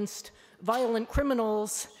law against violent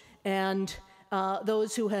criminals and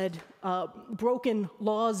those who had broken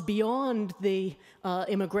laws beyond the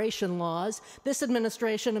immigration laws. This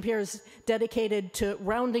administration appears dedicated to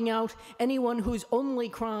rounding out anyone whose only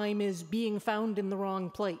crime is being found in the wrong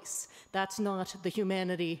place. That's not the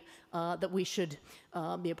humanity that we should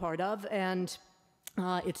be a part of, and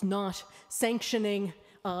it's not sanctioning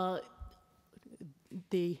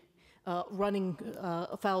the running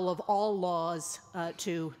afoul of all laws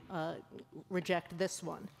to reject this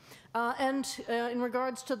one. And in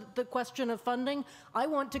regards to the question of funding, I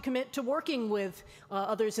want to commit to working with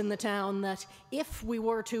others in the town that if we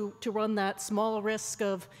were to run that small risk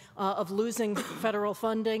of losing federal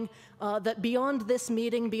funding, that beyond this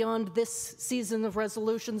meeting, beyond this season of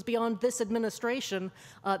resolutions, beyond this administration,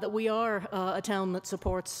 that we are a town that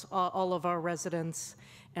supports all of our residents.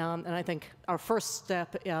 And I think our first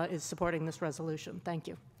step is supporting this resolution. Thank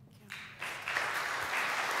you.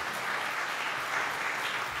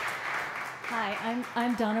 Hi,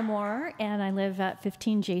 I'm Donna Moore, and I live at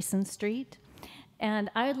 15 Jason Street. And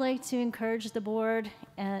I'd like to encourage the board,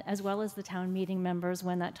 as well as the town meeting members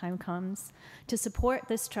when that time comes, to support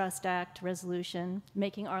this Trust Act resolution,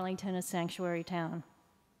 making Arlington a sanctuary town.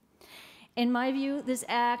 In my view, this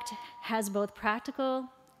act has both practical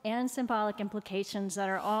and symbolic implications that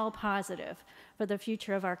are all positive for the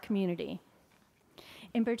future of our community.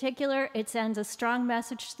 In particular, it sends a strong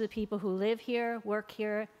message to the people who live here, work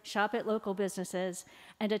here, shop at local businesses,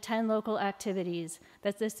 and attend local activities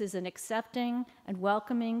that this is an accepting and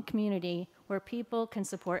welcoming community where people can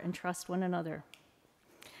support and trust one another.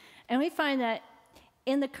 And we find that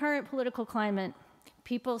in the current political climate,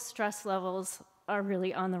 people's stress levels are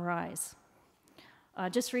really on the rise.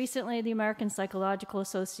 Just recently, the American Psychological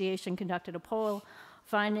Association conducted a poll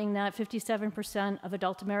finding that 57% of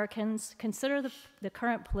adult Americans consider the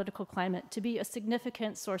current political climate to be a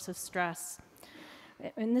significant source of stress.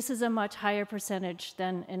 And this is a much higher percentage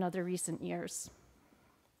than in other recent years.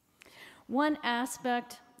 One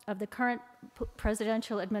aspect of the current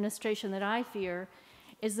presidential administration that I fear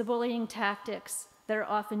is the bullying tactics that are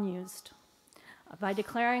often used. By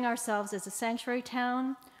declaring ourselves as a sanctuary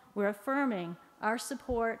town, we're affirming our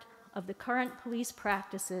support of the current police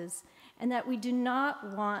practices and that we do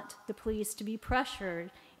not want the police to be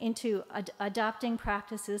pressured into adopting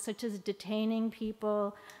practices such as detaining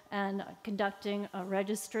people and conducting a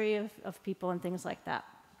registry of people and things like that.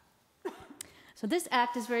 So this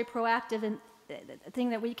act is very proactive and a thing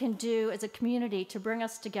that we can do as a community to bring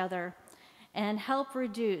us together and help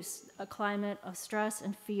reduce a climate of stress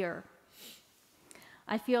and fear.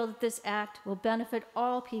 I feel that this act will benefit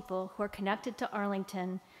all people who are connected to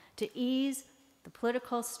Arlington to ease the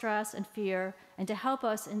political stress and fear, and to help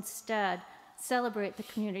us instead celebrate the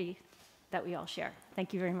community that we all share.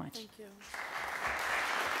 Thank you very much. Thank you.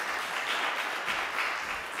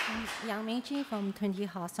 Yang Mingji from 20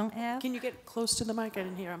 Hawthorne Ave. Can you get close to the mic? I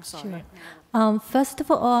didn't hear. I'm sorry. Sure. First of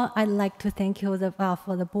all, I'd like to thank you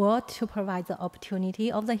for the board to provide the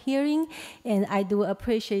opportunity of the hearing, and I do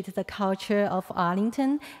appreciate the culture of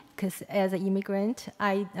Arlington, because as an immigrant,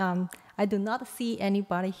 I do not see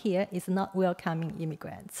anybody here is not welcoming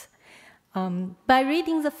immigrants. By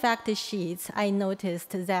reading the fact sheets, I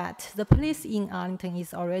noticed that the police in Arlington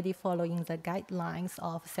is already following the guidelines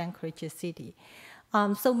of sanctuary city.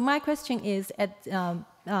 So my question is, at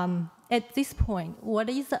this point, what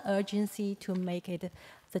is the urgency to make it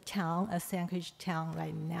the town a sanctuary town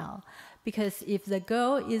right now? Because if the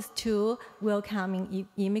goal is to welcoming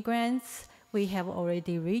immigrants, we have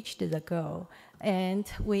already reached the goal. And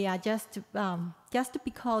we are just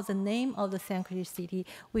because the name of the sanctuary city,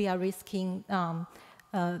 we are risking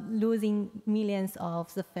losing millions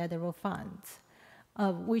of the federal funds,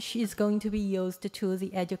 which is going to be used to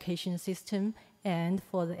the education system and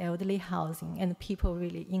for the elderly housing and people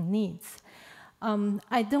really in needs.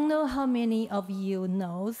 I don't know how many of you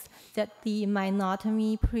knows that the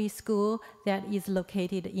minority preschool that is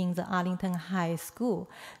located in the Arlington High School,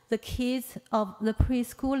 the kids of the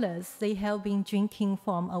preschoolers, they have been drinking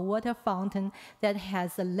from a water fountain that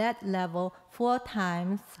has a lead level 4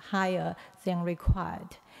 times higher than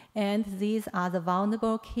required. And these are the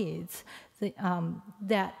vulnerable kids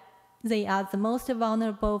that they are the most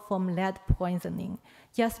vulnerable from lead poisoning,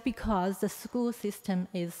 just because the school system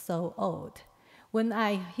is so old. When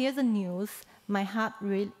I hear the news, my heart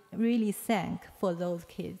really sank for those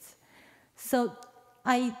kids. So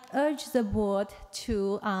I urge the board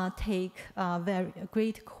to take very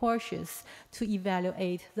great cautious to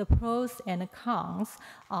evaluate the pros and cons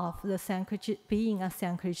of the being a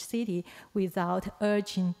Sanskrit city without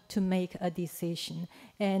urging to make a decision.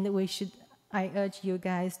 And I urge you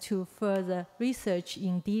guys to further research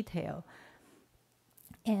in detail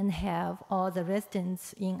and have all the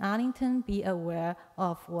residents in Arlington be aware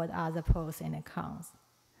of what are the pros and cons.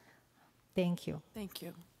 Thank you. Thank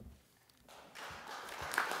you.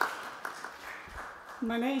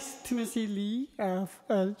 My name is Timothy Lee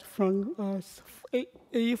from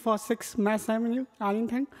 846 Mass Avenue,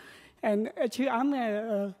 Arlington. And actually, I'm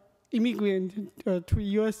an immigrant to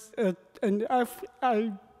U.S. And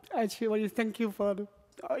I actually want to thank you for the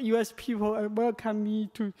U.S. people welcome me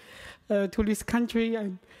to this country,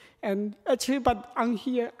 and actually, but I'm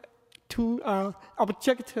here to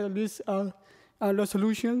object to this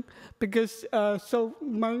resolution because so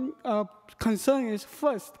my concern is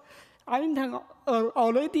first, Arlington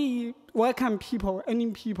already welcome people,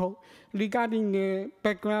 any people regarding the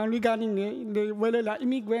background, regarding the whether they're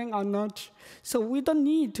immigrant or not. So we don't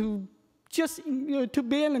need to just to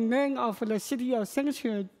bear the name of the city of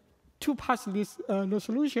Sanctuary to pass this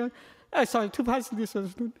resolution. To pass this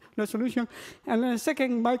resolution. And then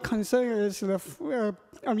second, my concern is to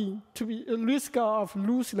be a risk of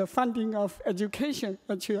lose the funding of education.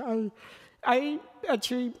 Actually, I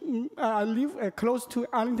live close to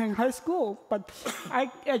Arlington High School, but I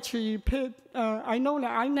actually paid. I know that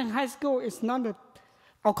Arlington High School is not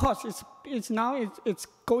of course it's now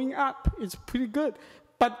going up. It's pretty good,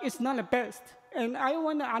 but it's not the best. And I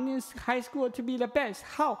want Arlington High School to be the best.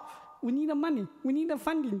 How? We need the money. We need the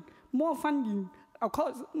funding. More funding. Of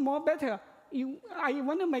course, more better. I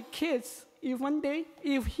want my kids, if one day,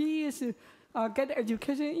 if he is get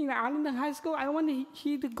education in Arlington High School, I want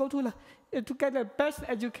he to go to get the best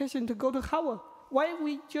education to go to Howard. Why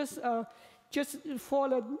we just for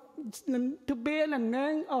to bear the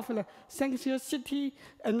name of the sanctuary city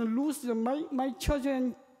and lose my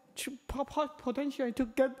children potential to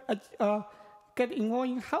get involved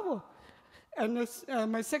in Howard? And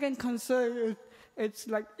my second concern is, it's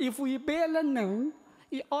like if we bear the name,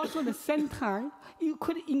 it also at the same time, you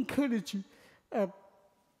could encourage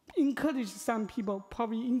some people,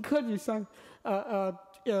 probably encourage some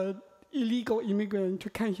illegal immigrants to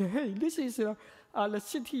come here. Hey, this is the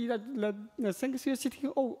city the sanctuary city.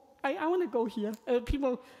 Oh, I want to go here.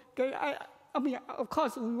 People, I mean, of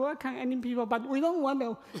course, we welcome any people, but we don't want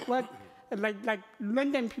to like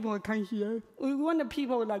random people come here. We want the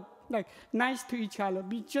people like nice to each other,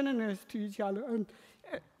 be generous to each other, and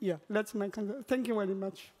yeah, that's my concern. Thank you very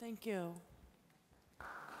much. Thank you.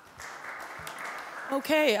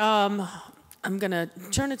 Okay, I'm going to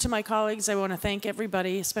turn it to my colleagues. I want to thank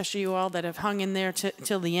everybody, especially you all that have hung in there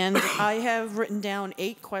till the end. I have written down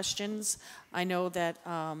 8 questions. I know that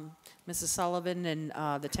Mrs. Sullivan and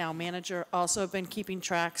the town manager also have been keeping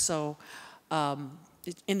track, so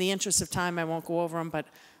in the interest of time, I won't go over them, but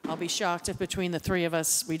I'll be shocked if between the 3 of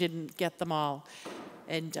us, we didn't get them all.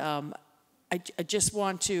 And I just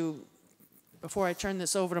want to, before I turn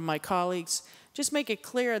this over to my colleagues, just make it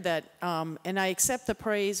clear that, and I accept the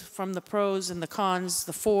praise from the pros and the cons,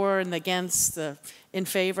 the for and the against, the in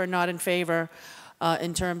favor, not in favor,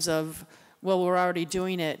 in terms of, well, we're already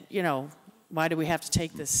doing it, you know, why do we have to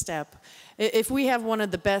take this step? If we have one of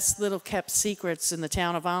the best little kept secrets in the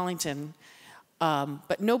town of Arlington,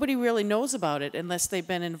 but nobody really knows about it unless they've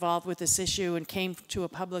been involved with this issue and came to a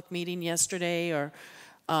public meeting yesterday, or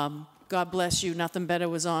God bless you, nothing better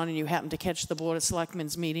was on and you happened to catch the Board of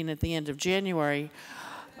Selectmen's meeting at the end of January.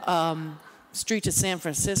 Street to San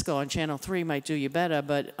Francisco on Channel 3 might do you better,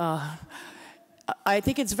 but I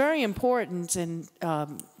think it's very important, and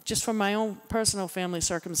just from my own personal family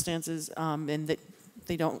circumstances, and that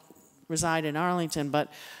they don't reside in Arlington,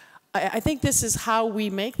 but I think this is how we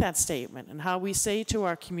make that statement and how we say to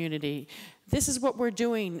our community, this is what we're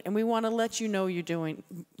doing, and we want to let you know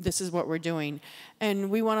this is what we're doing. And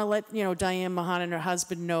we want to let, Diane Mahan and her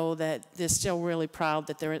husband know that they're still really proud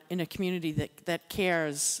that they're in a community that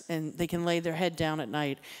cares and they can lay their head down at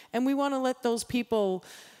night. And we want to let those people,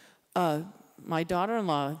 my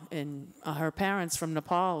daughter-in-law and her parents from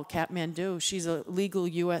Nepal, Kathmandu, she's a legal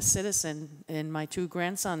U.S. citizen, and my 2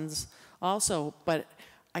 grandsons also, but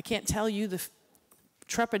I can't tell you the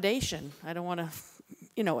trepidation. I don't want to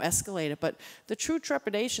escalate it, but the true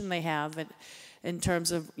trepidation they have in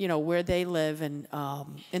terms of, where they live, and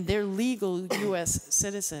they're legal U.S.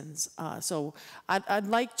 citizens. So I'd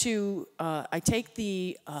like to, I take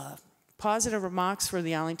the positive remarks for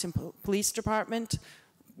the Arlington Police Department,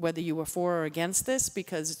 whether you were for or against this,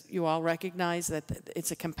 because you all recognize that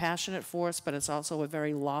it's a compassionate force, but it's also a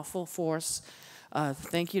very lawful force.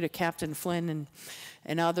 Thank you to Captain Flynn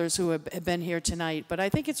and others who have been here tonight. But I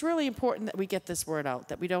think it's really important that we get this word out,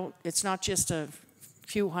 that it's not just a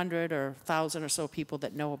few hundred or 1,000 or so people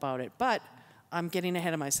that know about it. But I'm getting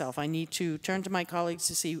ahead of myself. I need to turn to my colleagues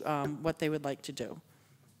to see what they would like to do.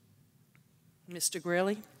 Mr.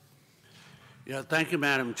 Greeley? Yeah, thank you,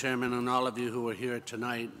 Madam Chairman, and all of you who are here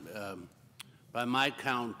tonight. By my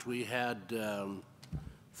count, we had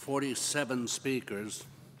 47 speakers,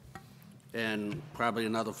 and probably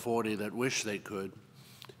another 40 that wish they could.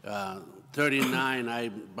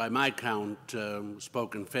 39, by my count,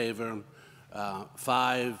 spoke in favor.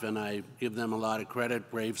 5, and I give them a lot of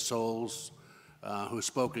credit, brave souls, who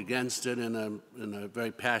spoke against it in a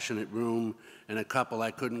very passionate room, and a couple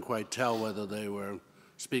I couldn't quite tell whether they were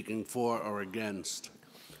speaking for or against.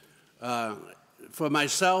 For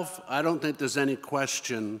myself, I don't think there's any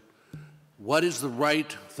question what is the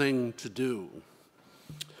right thing to do.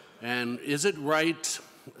 And is it right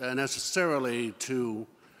necessarily to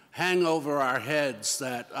hang over our heads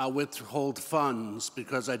that I'll withhold funds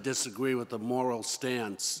because I disagree with the moral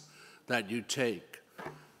stance that you take?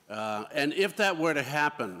 And if that were to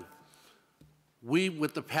happen, we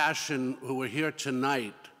with the passion who are here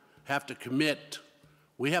tonight have to commit.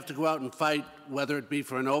 We have to go out and fight, whether it be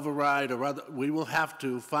for an override or other. We will have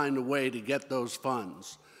to find a way to get those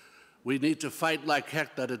funds. We need to fight like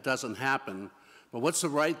heck that it doesn't happen. But what's the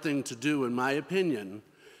right thing to do, in my opinion,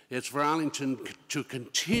 is for Arlington to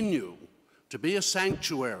continue to be a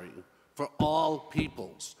sanctuary for all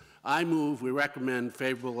peoples. I move we recommend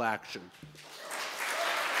favorable action.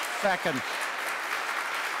 Second.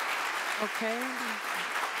 Okay.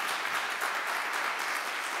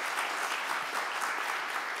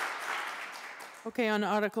 Okay, on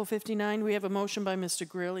Article 59, we have a motion by Mr.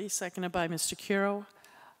 Greeley, seconded by Mr. Curo.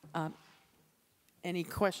 Any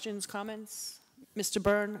questions, comments? Mr.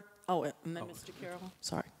 Byrne? Oh, and then Mr. Curo.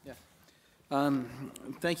 Sorry. Yeah.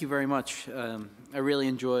 Thank you very much. I really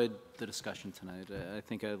enjoyed the discussion tonight. I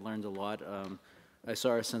think I learned a lot. I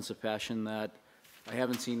saw a sense of passion that I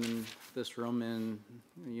haven't seen in this room in,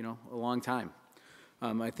 a long time.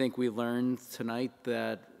 I think we learned tonight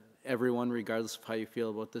that everyone, regardless of how you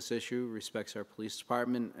feel about this issue, respects our police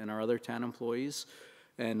department and our other town employees.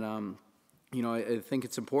 And, I think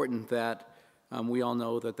it's important that we all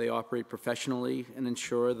know that they operate professionally and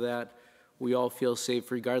ensure that we all feel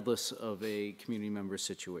safe regardless of a community member's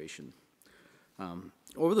situation.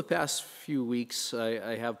 Over the past few weeks,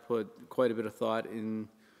 I have put quite a bit of thought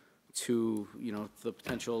into, the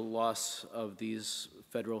potential loss of these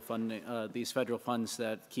federal funding, these federal funds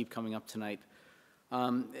that keep coming up tonight.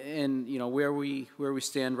 And where we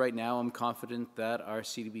stand right now, I'm confident that our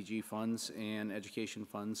CDBG funds and education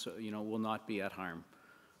funds, will not be at harm.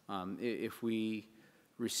 If we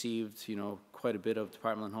received, quite a bit of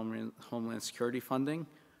Department of Homeland Security funding,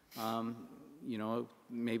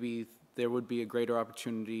 maybe there would be a greater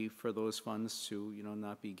opportunity for those funds to,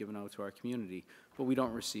 not be given out to our community. But we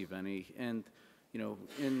don't receive any. And,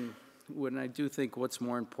 when I do think what's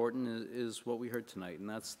more important is what we heard tonight, and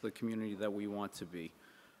that's the community that we want to be.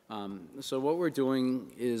 So what we're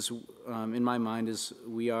doing is, in my mind, is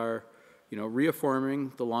we are,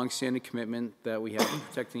 reaffirming the longstanding commitment that we have to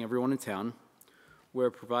protecting everyone in town. We're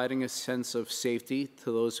providing a sense of safety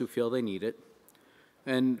to those who feel they need it.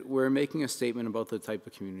 And we're making a statement about the type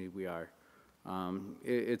of community we are.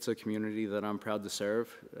 It's a community that I'm proud to serve.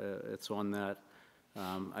 It's one that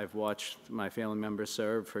I've watched my family members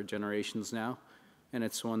serve for generations now, and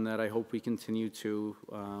it's one that I hope we continue to,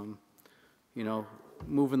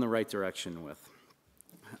 move in the right direction with.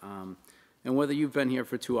 And whether you've been here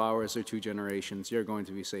for 2 hours or 2 generations, you're going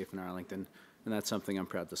to be safe in Arlington, and that's something I'm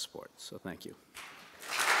proud to support. So thank you.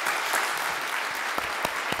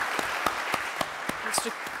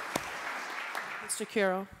 Mr.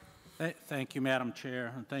 Curo. Thank you, Madam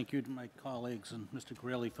Chair, and thank you to my colleagues and Mr.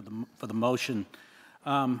 Greeley for the motion.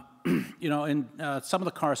 You know, in some of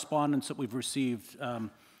the correspondence that we've received,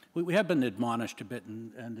 we have been admonished a bit,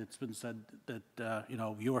 and it's been said that you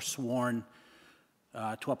know, you're sworn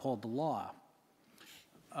to uphold the law.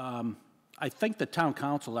 I think the town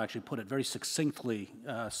council actually put it very succinctly,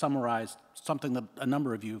 summarized something that a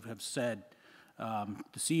number of you have said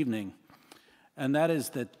this evening, and that is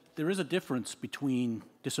that there is a difference between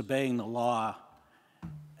disobeying the law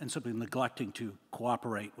and simply neglecting to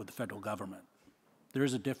cooperate with the federal government. There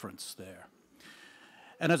is a difference there.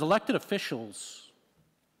 And as elected officials,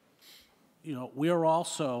 you know, we are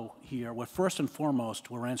also here, we're first and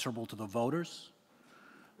foremost, we're answerable to the voters,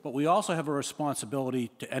 but we also have a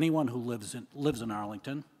responsibility to anyone who lives in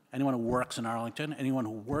Arlington, anyone who works in Arlington, anyone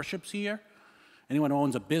who worships here, anyone who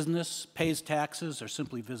owns a business, pays taxes, or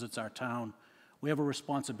simply visits our town. We have a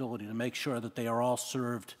responsibility to make sure that they are all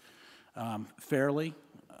served fairly,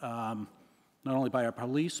 not only by our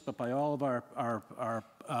police, but by all of our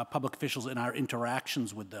public officials in our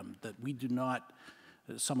interactions with them, that we do not,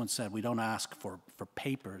 as someone said, we don't ask for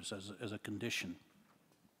papers as a condition.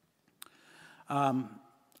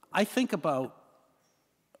 I think about,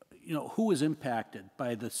 you know, who is impacted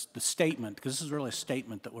by the statement, because this is really a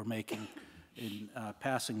statement that we're making in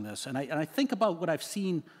passing this, and I think about what I've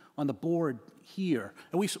seen on the board here,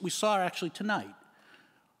 and we saw actually tonight.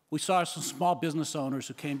 We saw some small business owners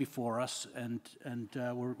who came before us and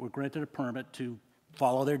were granted a permit to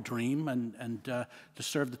follow their dream and to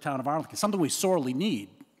serve the town of Arlington, something we sorely need.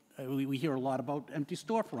 We hear a lot about empty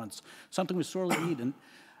storefronts, something we sorely need, and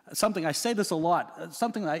something, I say this a lot,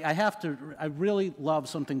 something I really love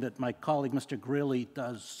something that my colleague Mr. Greeley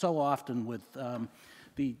does so often with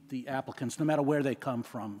the applicants, no matter where they come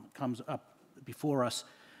from, comes up before us.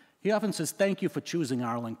 He often says, thank you for choosing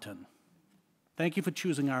Arlington. Thank you for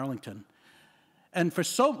choosing Arlington. And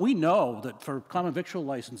we know that for common victual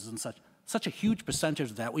licenses and such a huge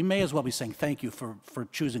percentage of that, we may as well be saying thank you for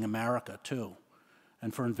choosing America too,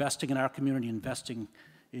 and for investing in our community, investing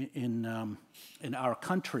in our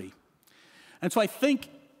country. And so I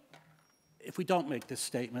think if we don't make this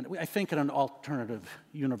statement, I think in an alternative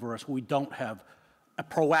universe where we don't have a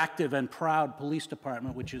proactive and proud police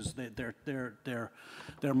department, which is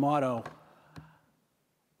their motto,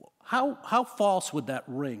 how false would that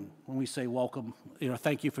ring when we say welcome, you know,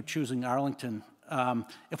 thank you for choosing Arlington,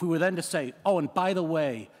 if we were then to say, oh, and by the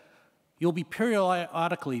way, you'll be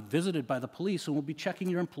periodically visited by the police and we'll be checking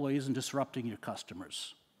your employees and disrupting your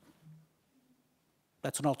customers.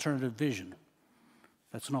 That's an alternative vision.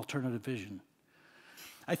 That's an alternative vision.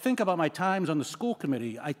 I think about my times on the school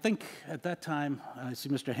committee. I think at that time, I see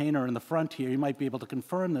Mr. Hayner in the front here, he might be able to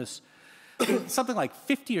confirm this, something like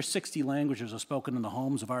 50 or 60 languages are spoken in the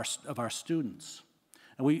homes of our students.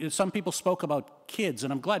 And some people spoke about kids,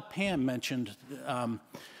 and I'm glad Pam mentioned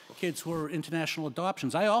kids who are international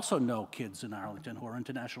adoptions. I also know kids in Arlington who are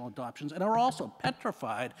international adoptions and are also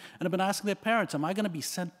petrified and have been asking their parents, am I going to be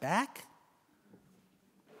sent back?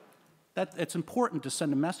 It's important to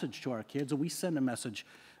send a message to our kids, and we send a message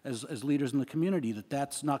as leaders in the community that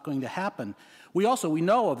that's not going to happen. We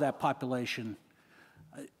know of that population.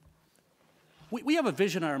 We have a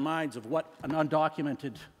vision in our minds of what an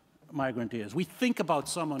undocumented migrant is. We think about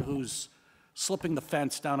someone who's slipping the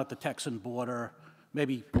fence down at the Texan border,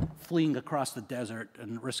 maybe fleeing across the desert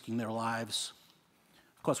and risking their lives.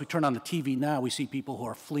 Of course, we turn on the TV now, we see people who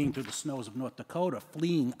are fleeing through the snows of North Dakota,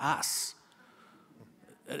 fleeing us.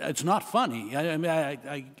 It's not funny. I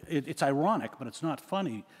mean, it's ironic, but it's not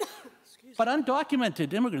funny. But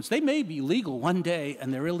undocumented immigrants, they may be legal one day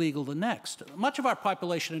and they're illegal the next. Much of our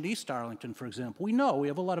population in East Arlington, for example, we know we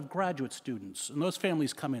have a lot of graduate students, and those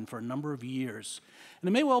families come in for a number of years. And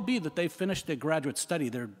it may well be that they've finished their graduate study,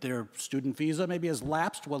 their student visa maybe has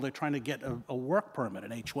lapsed while they're trying to get a work permit,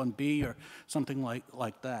 an H-1B or something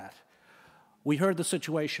like that. We heard the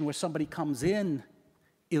situation where somebody comes in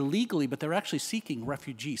illegally, but they're actually seeking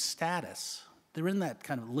refugee status. They're in that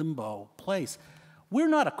kind of limbo place. We're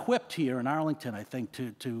not equipped here in Arlington, I think,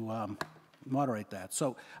 to moderate that.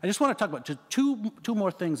 So I just want to talk about just two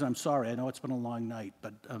more things. I'm sorry, I know it's been a long night,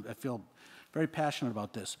 but I feel very passionate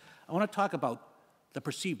about this. I want to talk about the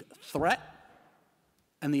perceived threat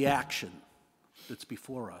and the action that's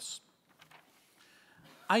before us.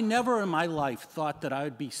 I never in my life thought that I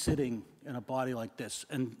would be sitting in a body like this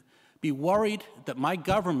and be worried that my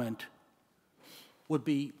government would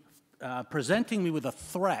be presenting me with a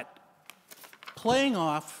threat, playing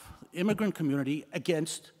off the immigrant community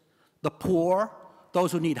against the poor,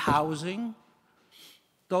 those who need housing,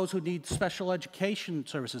 those who need special education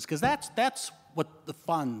services, because that's what the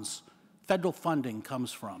funds, federal funding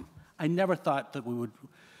comes from. I never thought that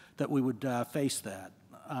we would face that.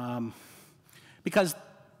 Because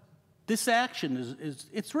this action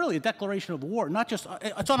it's really a declaration of war, not just,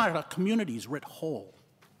 it's on our communities writ whole.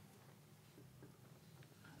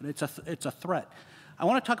 And it's a threat. I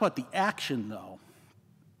want to talk about the action, though,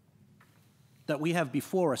 that we have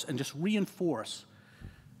before us and just reinforce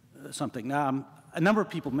something. A number of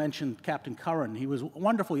people mentioned Captain Curran. He was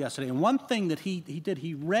wonderful yesterday. And one thing that he did,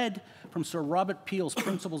 he read from Sir Robert Peel's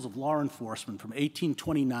Principles of Law Enforcement from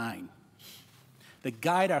 1829 that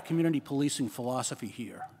guide our community policing philosophy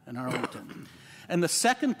here in Arlington. And the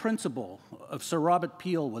second principle of Sir Robert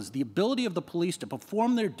Peel was the ability of the police to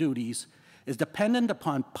perform their duties is dependent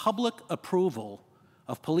upon public approval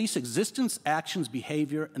of police existence, actions,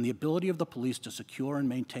 behavior, and the ability of the police to secure and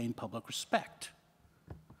maintain public respect.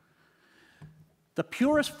 The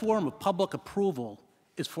purest form of public approval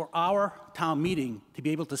is for our town meeting to be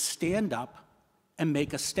able to stand up and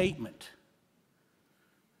make a statement.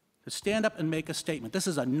 To stand up and make a statement. This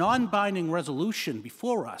is a non-binding resolution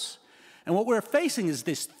before us. And what we're facing is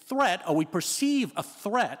this threat, or we perceive a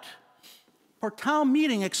threat, for town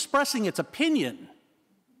meeting expressing its opinion.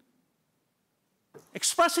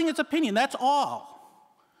 Expressing its opinion, that's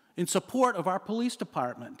all, in support of our police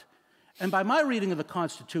department. And by my reading of the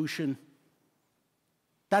Constitution,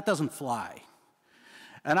 that doesn't fly.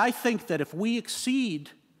 And I think that if we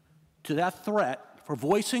accede to that threat for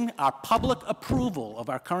voicing our public approval of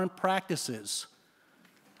our current practices,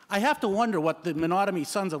 I have to wonder what the Menotomy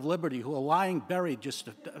Sons of Liberty, who are lying buried just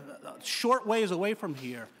a short ways away from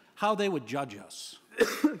here, how they would judge us.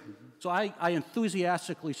 So I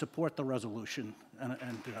enthusiastically support the resolution.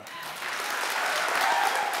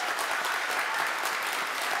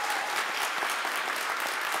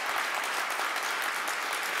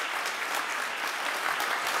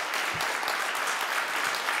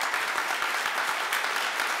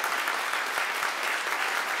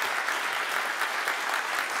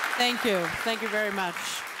 Thank you. Thank you very much.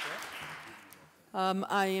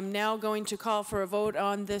 I am now going to call for a vote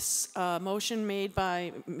on this motion made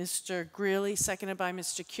by Mr. Greeley, seconded by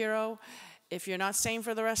Mr. Curo. If you're not staying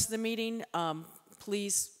for the rest of the meeting,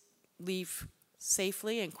 please leave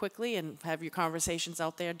safely and quickly and have your conversations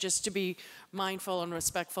out there, just to be mindful and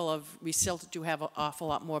respectful of, we still do have an awful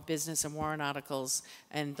lot more business and warrant articles,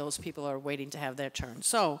 and those people are waiting to have their turn.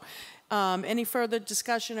 So any further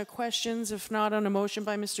discussion or questions? If not, on a motion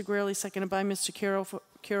by Mr. Greeley, seconded by Mr.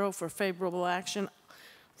 Curo for favorable action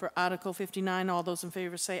for Article 59, all those in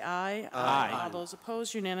favor say aye. Aye. All those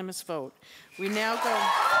opposed, unanimous vote. We now go.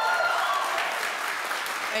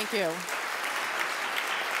 Thank you.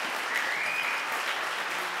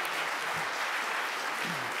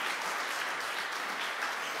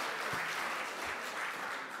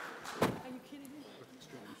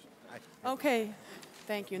 Okay,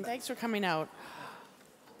 thank you, and thanks for coming out.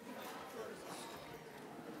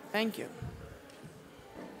 Thank you.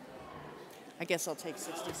 I guess I'll take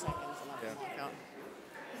 60 seconds and I'll walk out.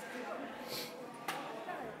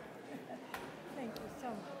 Thank you so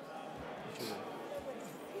much.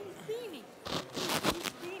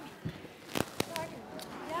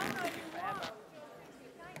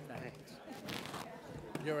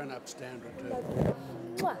 You're an upstander, too.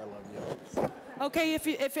 I love you. Okay,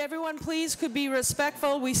 if everyone please could be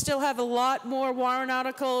respectful, we still have a lot more warrant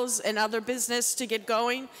articles and other business to get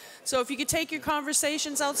going. So if you could take your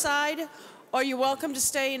conversations outside, or you're welcome to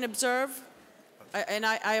stay and observe. And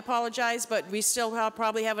I apologize, but we still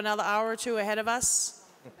probably have another hour or two ahead of us.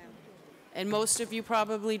 And most of you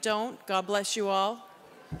probably don't. God bless you all.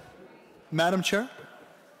 Madam Chair?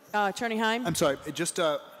 Attorney Heim? I'm sorry, just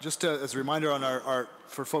as a reminder on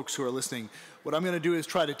for folks who are listening, what I'm going to do is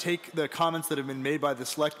try to take the comments that have been made by the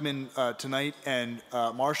Selectmen tonight and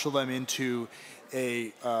marshal them into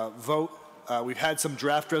a vote. We've had some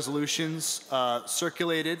draft resolutions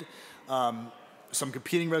circulated, some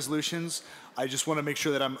competing resolutions. I just want to make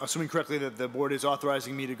sure that I'm assuming correctly that the board is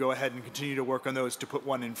authorizing me to go ahead and continue to work on those to put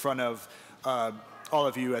one in front of all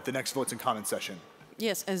of you at the next votes and comments session.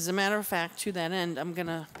 Yes, as a matter of fact, to that end, I'm going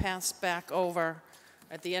to pass back over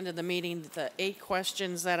at the end of the meeting the 8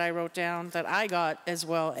 questions that I wrote down that I got, as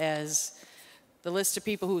well as the list of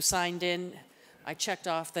people who signed in. I checked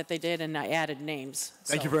off that they did, and I added names.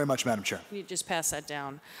 Thank you very much, Madam Chair. You just pass that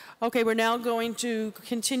down. Okay, we're now going to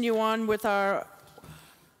continue on with our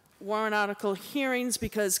warrant article hearings,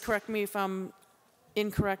 because, correct me if I'm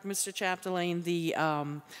incorrect, Mr. Chapdelaine, the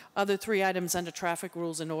other 3 items under traffic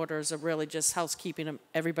rules and orders are really just housekeeping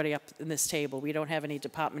everybody up in this table. We don't have any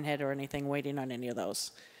department head or anything waiting on any of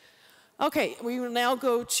those. Okay, we will now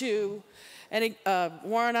go to And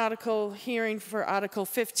warrant article hearing for Article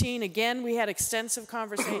 15. Again, we had extensive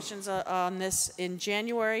conversations on this in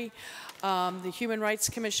January. The Human Rights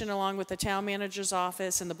Commission, along with the Town Manager's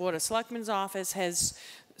Office and the Board of Selectmen's Office, has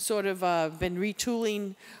sort of been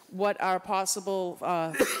retooling what our possible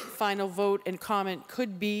final vote and comment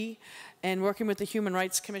could be, and working with the Human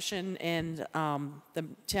Rights Commission and the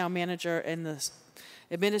Town Manager and the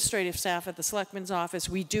administrative staff at the Selectmen's Office.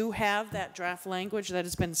 We do have that draft language that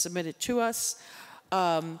has been submitted to us.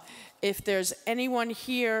 If there's anyone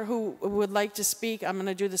here who would like to speak, I'm going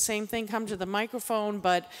to do the same thing, come to the microphone,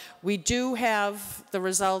 but we do have the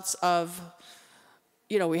results of,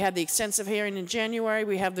 you know, we had the extensive hearing in January,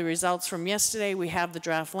 we have the results from yesterday, we have the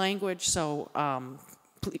draft language, so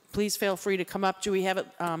please feel free to come up. Do we have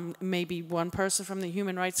maybe one person from the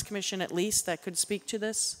Human Rights Commission at least that could speak to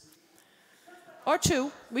this? Or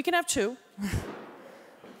two. We can have two.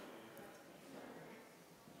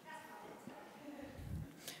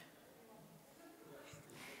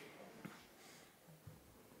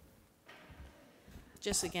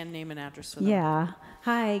 Just again, name and address for them. Yeah.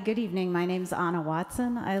 Hi, good evening. My name's Anna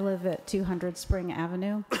Watson. I live at 200 Spring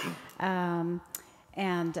Avenue. I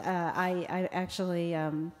actually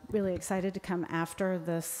really excited to come after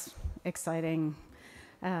this exciting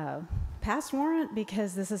past warrant,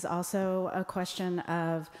 because this is also a question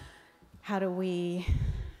of how do we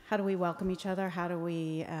welcome each other? How do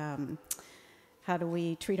we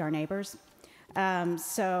treat our neighbors?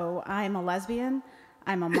 So I'm a lesbian,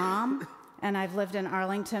 I'm a mom, and I've lived in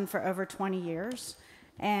Arlington for over 20 years.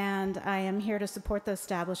 And I am here to support the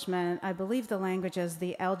establishment, I believe the language is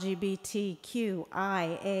the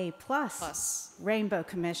LGBTQIA+ Rainbow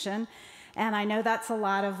Commission. And I know that's a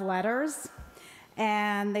lot of letters.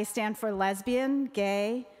 And they stand for lesbian,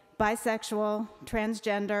 gay, bisexual,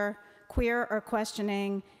 transgender, queer or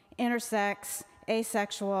questioning, intersex,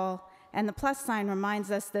 asexual, and the plus sign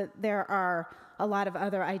reminds us that there are a lot of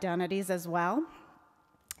other identities as well.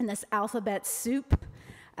 And this alphabet soup,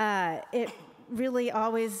 it really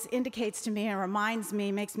always indicates to me and reminds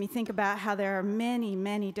me, makes me think about how there are many,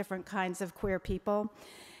 many different kinds of queer people,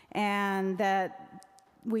 and that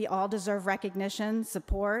we all deserve recognition,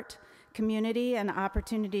 support, community, and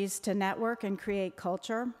opportunities to network and create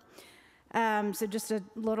culture. So just a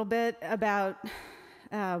little bit about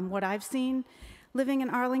what I've seen living in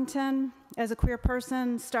Arlington as a queer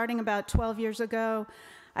person. Starting about 12 years ago,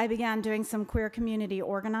 I began doing some queer community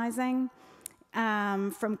organizing,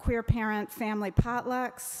 from queer parent family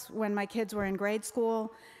potlucks when my kids were in grade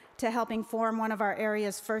school, to helping form one of our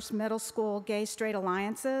area's first middle school gay-straight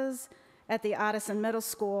alliances at the Addison Middle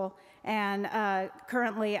School. And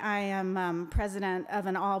currently I am president of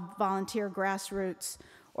an all-volunteer grassroots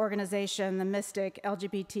organization, the Mystic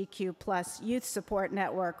LGBTQ+ Youth Support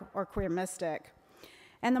Network, or Queer Mystic.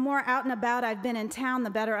 And the more out and about I've been in town, the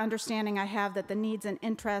better understanding I have that the needs and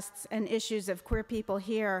interests and issues of queer people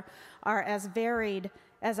here are as varied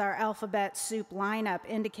as our alphabet soup lineup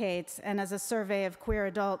indicates, and as a survey of queer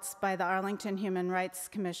adults by the Arlington Human Rights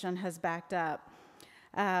Commission has backed up.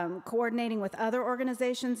 Coordinating with other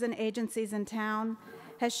organizations and agencies in town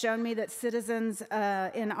has shown me that citizens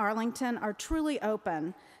in Arlington are truly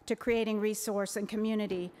open to creating resource and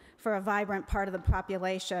community for a vibrant part of the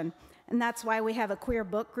population. And that's why we have a queer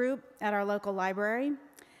book group at our local library,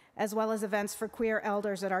 as well as events for queer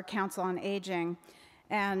elders at our Council on Aging.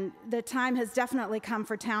 And the time has definitely come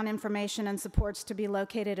for town information and supports to be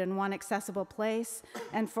located in one accessible place,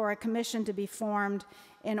 and for a commission to be formed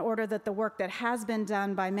in order that the work that has been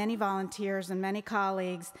done by many volunteers and many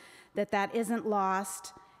colleagues, that isn't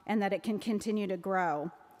lost and that it can continue to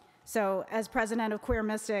grow. So as president of Queer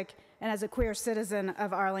Mystic and as a queer citizen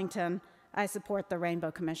of Arlington, I support the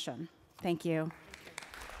Rainbow Commission. Thank you.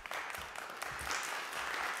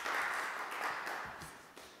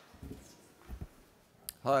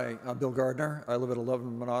 Hi, I'm Bill Gardner. I live at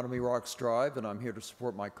 11 Monotony Rocks Drive, and I'm here to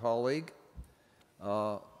support my colleague,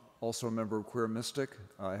 also a member of Queer Mystic.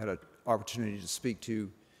 I had an opportunity to speak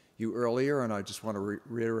to you earlier, and I just want to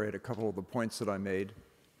reiterate a couple of the points that I made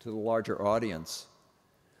to the larger audience.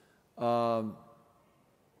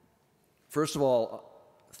 First of all,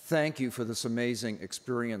 thank you for this amazing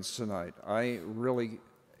experience tonight. I really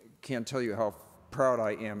can't tell you how proud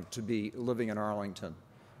I am to be living in Arlington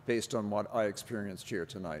based on what I experienced here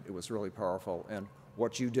tonight. It was really powerful, and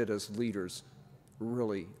what you did as leaders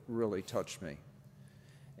really, really touched me.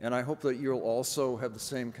 And I hope that you'll also have the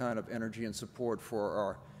same kind of energy and support for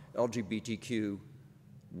our LGBTQ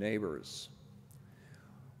neighbors.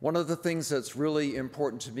 One of the things that's really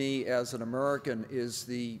important to me as an American is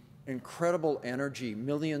the incredible energy,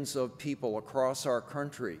 millions of people across our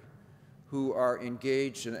country who are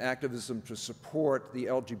engaged in activism to support the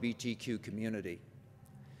LGBTQ community.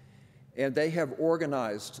 And they have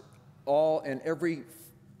organized all in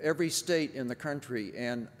every state in the country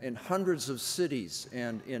and in hundreds of cities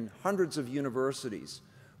and in hundreds of universities,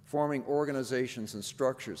 forming organizations and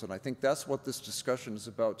structures. And I think that's what this discussion is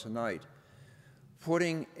about tonight.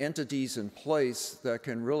 Putting entities in place that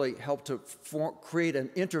can really help to create an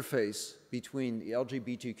interface between the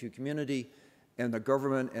LGBTQ community and the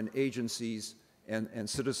government and agencies and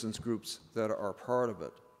citizens groups that are part of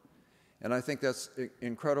it. And I think that's an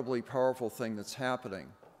incredibly powerful thing that's happening.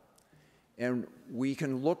 And we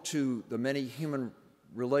can look to the many human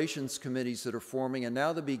relations committees that are forming, and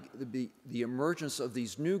now the emergence of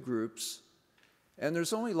these new groups. And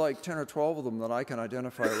there's only like 10 or 12 of them that I can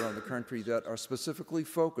identify around the country that are specifically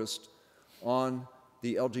focused on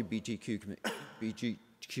the LGBTQ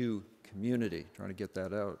community, trying to get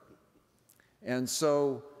that out. And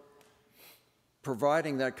so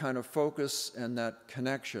providing that kind of focus and that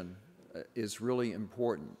connection is really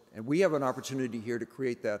important. And we have an opportunity here to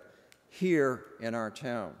create that here in our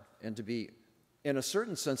town and to be, in a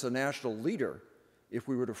certain sense, a national leader if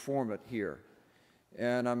we were to form it here.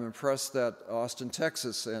 And I'm impressed that Austin,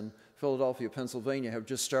 Texas and Philadelphia, Pennsylvania have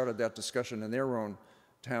just started that discussion in their own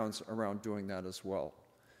towns around doing that as well.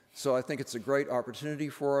 So I think it's a great opportunity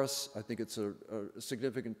for us. I think it's a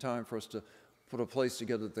significant time for us to put a place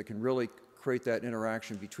together that can really create that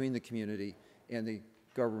interaction between the community and the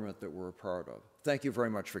government that we're a part of. Thank you very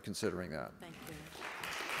much for considering that. Thank you.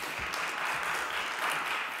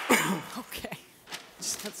 Okay.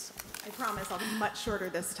 I promise I'll be much shorter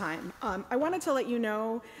this time. I wanted to let you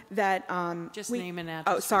know that Just name and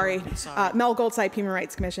address. Oh, sorry. Sorry. Mel Goldside, Human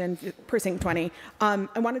Rights Commission, Precinct 20. I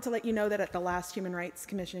wanted to let you know that at the last Human Rights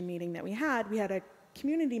Commission meeting that we had a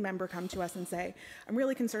community member come to us and say, I'm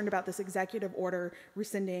really concerned about this executive order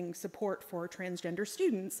rescinding support for transgender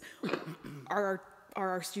students. Are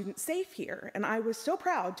our students safe here? And I was so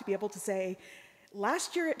proud to be able to say,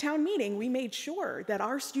 last year at town meeting, we made sure that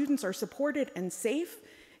our students are supported and safe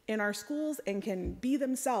in our schools and can be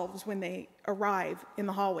themselves when they arrive in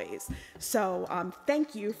the hallways. So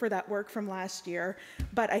thank you for that work from last year.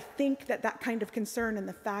 But I think that that kind of concern and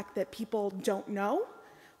the fact that people don't know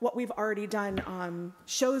what we've already done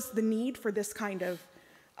shows the need for this kind of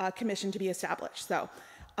commission to be established. So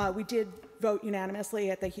we did vote unanimously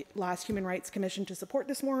at the last Human Rights Commission to support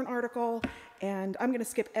this warrant article, and I'm going to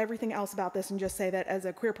skip everything else about this and just say that as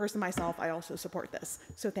a queer person myself, I also support this.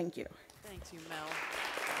 So thank you. Thank you, Mel.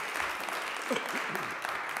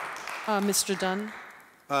 Mr. Dunn?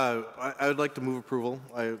 I would like to move approval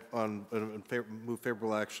move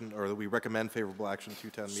favorable action, or that we recommend favorable action to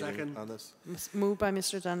town meeting on this. Moved by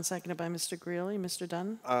Mr. Dunn, seconded by Mr. Greeley. Mr.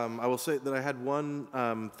 Dunn? I will say that I had one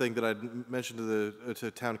thing that I'd mentioned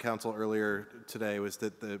to town council earlier today, was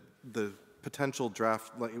that the potential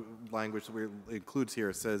draft language that includes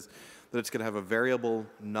here says that it's going to have a variable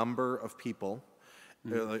number of people.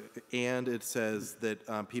 And it says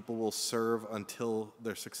that people will serve until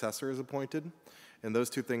their successor is appointed. And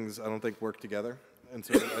those two things I don't think work together. And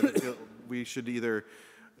so I feel we should either,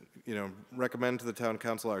 recommend to the town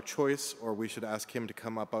council our choice, or we should ask him to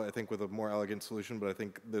come up, I think, with a more elegant solution. But I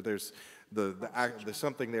think that there's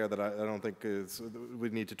something there that I don't think we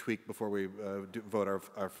need to tweak before we vote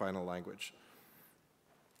our final language.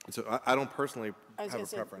 So I don't personally have a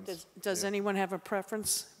preference. Does anyone have a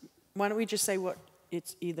preference? Why don't we just say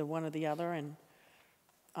it's either one or the other and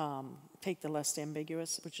take the less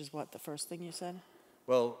ambiguous, which is what, the first thing you said?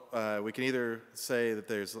 Well, we can either say that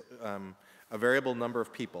there's a variable number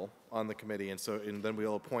of people on the committee, and then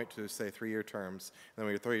we'll appoint to, say, 3-year terms. And then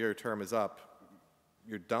when your 3-year term is up,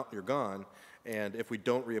 you're gone. And if we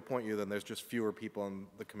don't reappoint you, then there's just fewer people on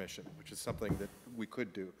the commission, which is something that we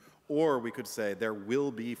could do. Or we could say there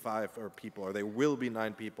will be 5 people, or there will be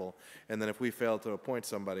 9 people, and then if we fail to appoint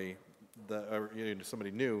somebody,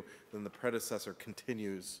 somebody new, then the predecessor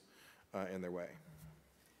continues in their way.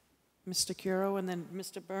 Mr. Curo and then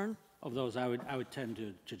Mr. Byrne? Of those, I would tend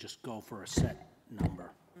to just go for a set number,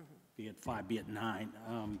 be it 5, be it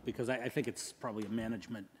 9, because I think it's probably a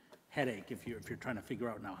management headache if you're trying to figure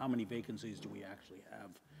out now how many vacancies do we actually have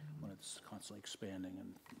when it's constantly expanding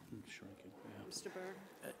and shrinking. Yeah. Mr.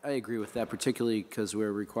 Byrne? I agree with that, particularly because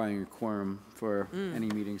we're requiring a quorum for any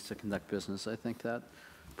meetings to conduct business. I think that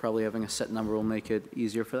probably having a set number will make it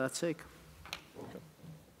easier for that sake.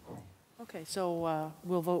 Okay, so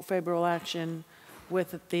we'll vote favorable action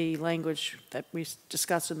with the language that we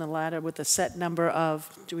discussed in the latter, with a set number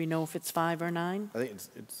of, do we know if it's 5 or 9? I think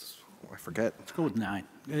it's I forget. Let's go with 9.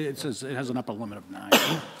 It says it has an upper limit of 9.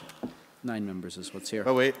 9 members is what's here.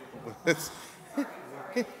 Oh, wait.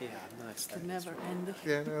 Yeah, 9. Could never end.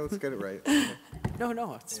 Yeah, no, let's get it right.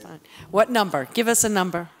 No, it's fine. What number? Give us a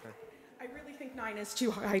number. I really think 9 is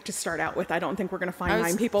too high to start out with. I don't think we're going to find I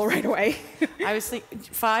was- 9 people right away. I was thinking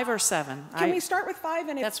 5 or 7. Can we start with 5?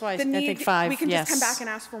 And if That's why I the need, think 5, we can just come yes. back and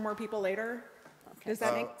ask for more people later. Does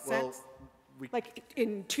that make well, sense? Like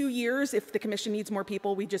in 2 years, if the commission needs more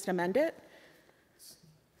people, we just amend it?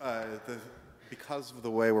 Because of the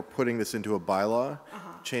way we're putting this into a bylaw,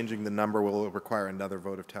 changing the number will require another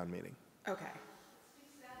vote of town meeting. Okay.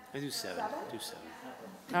 I do 7. Do 7.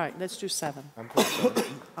 All right, let's do 7. I'm cool with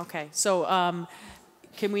 7. Okay, so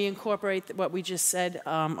can we incorporate what we just said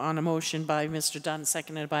on a motion by Mr. Dunn,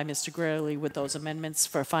 seconded by Mr. Gurley, with those amendments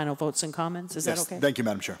for final votes and comments? Is that okay? Thank you,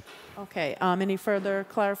 Madam Chair. Okay, any further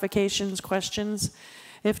clarifications, questions?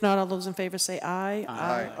 If not, all those in favor say aye.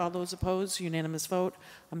 Aye. All those opposed, unanimous vote.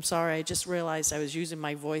 I'm sorry, I just realized I was using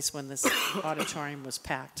my voice when this auditorium was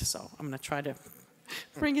packed, so I'm going to try to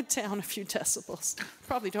bring it down a few decibels.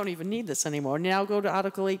 Probably don't even need this anymore. Now go to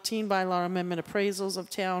Article 18, bylaw amendment, appraisals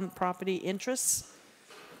of town property interests.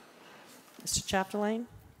 Mr. Chapdelaine?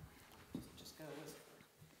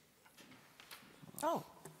 Oh.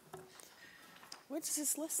 What's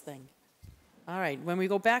this list thing? All right, when we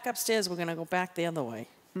go back upstairs, we're going to go back the other way.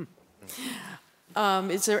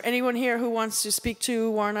 Is there anyone here who wants to speak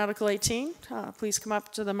to warrant Article 18? Please come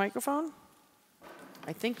up to the microphone.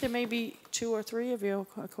 I think there may be 2 or 3 of you,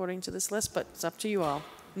 according to this list, but it's up to you all.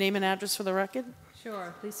 Name and address for the record.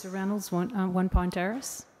 Sure. Lisa Reynolds, One Pond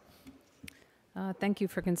Terrace. Thank you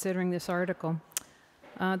for considering this article.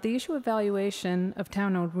 The issue of valuation of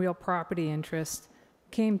town-owned real property interest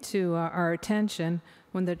came to our attention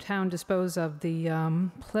when the town disposed of the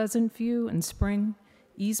Pleasant View and Spring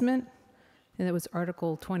easement, and that was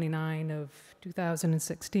Article 29 of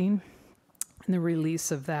 2016, and the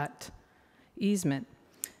release of that easement.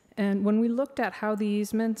 And when we looked at how the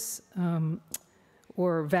easements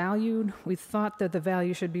were valued, we thought that the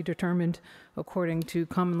value should be determined according to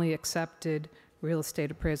commonly accepted real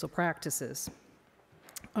estate appraisal practices.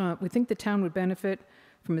 We think the town would benefit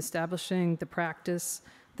from establishing the practice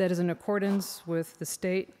that is in accordance with the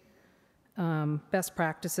state best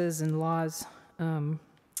practices and laws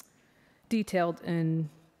detailed in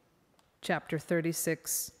Chapter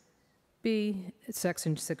 36B,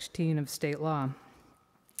 Section 16 of state law.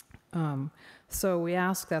 So we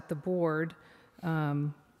ask that the board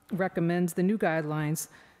recommends the new guidelines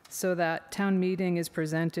so that town meeting is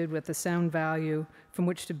presented with a sound value from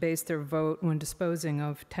which to base their vote when disposing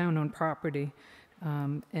of town-owned property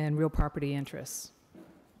and real property interests.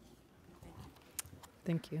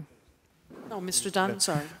 Thank you. No, Mr. Dunn,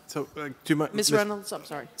 sorry. So, Ms. Reynolds, I'm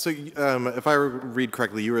sorry. So, if I read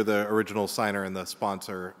correctly, you were the original signer and the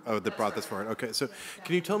sponsor that brought this forward. Okay, so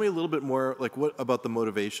can you tell me a little bit more, like, what about the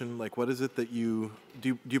motivation? Like, what is it that do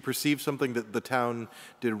you perceive something that the town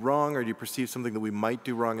did wrong, or do you perceive something that we might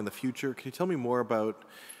do wrong in the future? Can you tell me more about?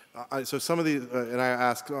 So some of these, and I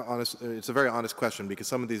ask it's a very honest question, because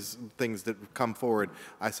some of these things that come forward,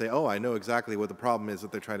 I say, oh, I know exactly what the problem is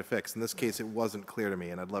that they're trying to fix. In this case, it wasn't clear to me,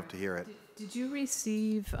 and I'd love to hear it. Did you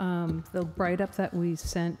receive the write-up that we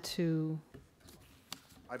sent to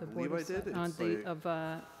I the believe Board I did. on It's the like- of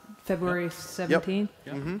February 17th?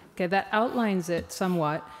 Yep. Mm-hmm. Okay, that outlines it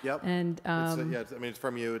somewhat. Yep. And yeah, I mean, it's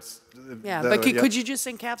from you. It's Yeah, but could you just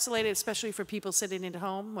encapsulate it, especially for people sitting at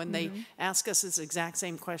home, when they ask us this exact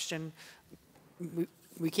same question?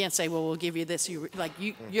 We can't say, well, we'll give you this. You're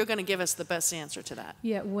going to give us the best answer to that.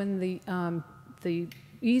 Yeah, when the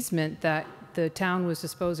easement that the town was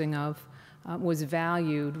disposing of was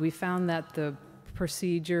valued, we found that the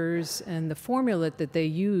procedures and the formula that they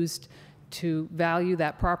used to value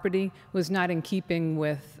that property was not in keeping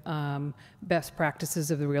with best practices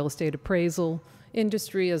of the real estate appraisal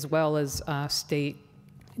industry, as well as state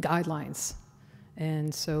guidelines.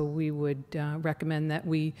 And so we would recommend that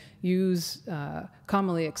we use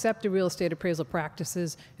commonly accepted real estate appraisal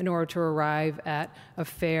practices in order to arrive at a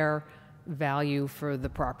fair value for the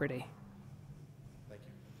property. Thank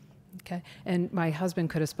you. Okay, and my husband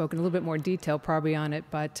could have spoken a little bit more detail probably on it,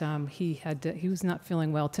 but he was not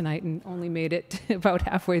feeling well tonight and only made it about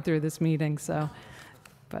halfway through this meeting. So,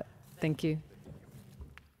 but thank you.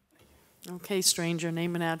 Okay, stranger,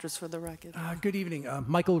 name and address for the record. Good evening.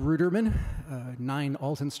 Michael Ruderman, 9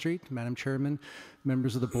 Alton Street, Madam Chairman,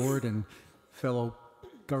 members of the board, and fellow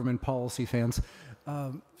government policy fans.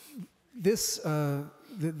 This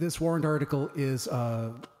warrant article is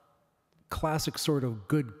a classic sort of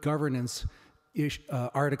good governance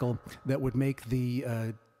article that would make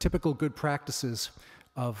the typical good practices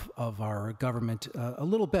of our government a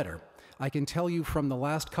little better. I can tell you from the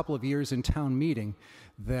last couple of years in town meeting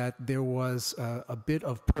that there was a bit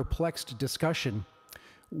of perplexed discussion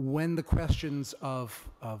when the questions of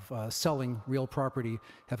selling real property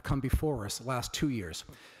have come before us the last 2 years.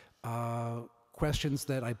 Questions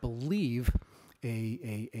that I believe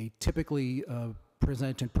a typically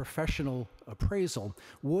presented professional appraisal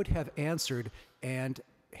would have answered and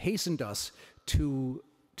hastened us to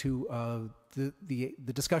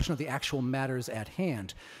the discussion of the actual matters at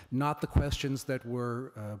hand, not the questions that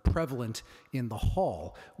were prevalent in the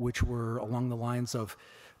hall, which were along the lines of,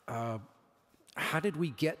 how did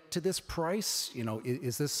we get to this price? You know,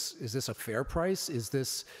 is this a fair price? Is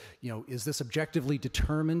this, you know, is this objectively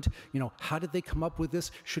determined? You know, how did they come up with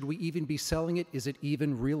this? Should we even be selling it? Is it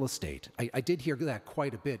even real estate? I did hear that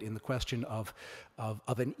quite a bit in the question of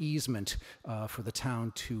an easement for the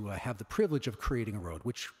town to have the privilege of creating a road,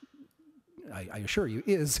 which I assure you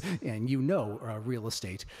is, and you know, real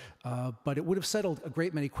estate. But it would have settled a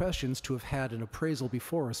great many questions to have had an appraisal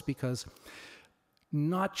before us, because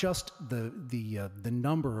not just the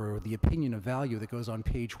number or the opinion of value that goes on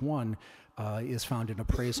page 1 is found in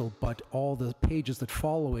appraisal, but all the pages that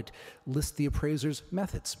follow it list the appraiser's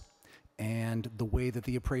methods and the way that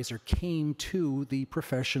the appraiser came to the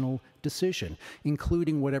professional decision,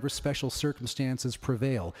 including whatever special circumstances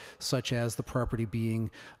prevail, such as the property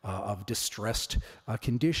being of distressed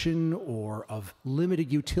condition or of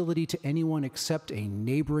limited utility to anyone except a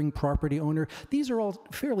neighboring property owner. These are all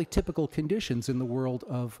fairly typical conditions in the world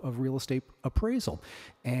of real estate appraisal.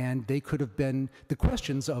 And they could have been the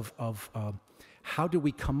questions of how do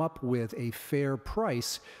we come up with a fair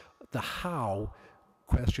price, the how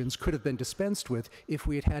questions could have been dispensed with if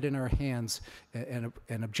we had had in our hands an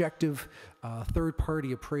objective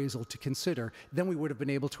third-party appraisal to consider. Then we would have been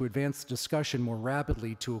able to advance the discussion more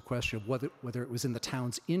rapidly to a question of whether it was in the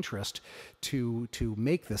town's interest to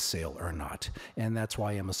make this sale or not. And that's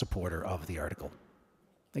why I'm a supporter of the article.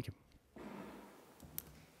 Thank you.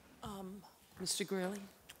 Mr. Greeley?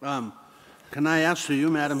 Can I ask for you,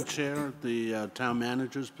 Madam Chair, the town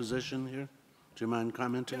manager's position here? Do you mind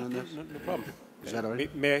commenting on this? No problem. Is that all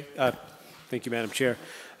right? May I? Thank you, Madam Chair.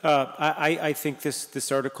 I think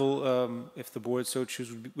this article, if the board so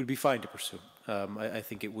chooses, would be fine to pursue. I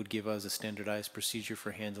think it would give us a standardized procedure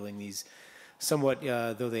for handling these somewhat,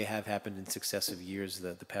 though they have happened in successive years,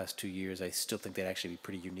 the past 2 years, I still think they'd actually be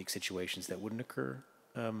pretty unique situations that wouldn't occur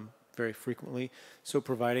very frequently. So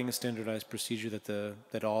providing a standardized procedure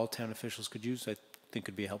that all town officials could use, I think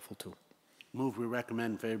could be a helpful tool. Move we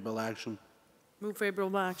recommend favorable action. Move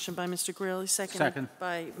favorable action by Mr. Greeley, seconded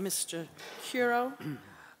by Mr. Curo.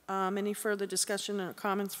 Any further discussion or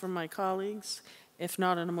comments from my colleagues? If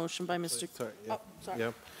not, on a motion by Mr. Sorry. Yeah. Oh, sorry.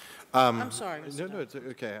 Yeah. I'm sorry. No, it's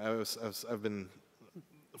okay. I've been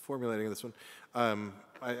formulating this one.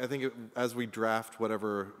 I think as we draft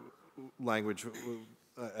whatever language,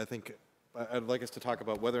 I think I'd like us to talk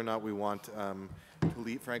about whether or not we want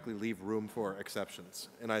to frankly leave room for exceptions.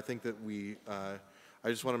 And I think that I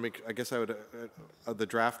just want to make, I guess I would, the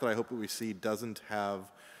draft that I hope that we see doesn't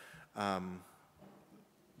have,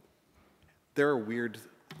 there are weird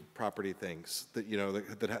property things that, you know,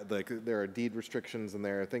 like there are deed restrictions and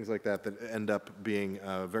there are things like that that end up being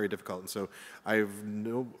very difficult. And so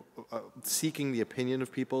seeking the opinion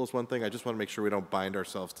of people is one thing. I just want to make sure we don't bind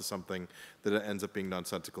ourselves to something that ends up being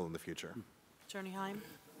nonsensical in the future. Attorney Heim?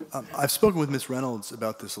 I've spoken with Ms. Reynolds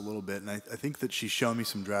about this a little bit, and I think that she's shown me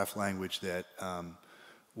some draft language that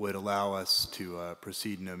would allow us to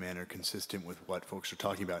proceed in a manner consistent with what folks are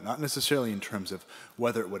talking about. Not necessarily in terms of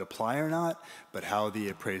whether it would apply or not, but how the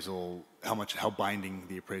appraisal, how binding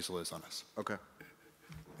the appraisal is on us. Okay.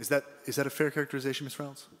 Is that a fair characterization, Ms.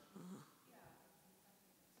 Reynolds?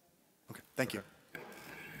 Okay, thank you.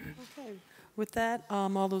 Okay. With that,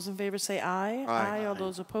 all those in favor say aye. Aye. All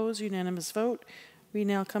those opposed, unanimous vote. We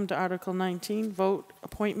now come to Article 19, vote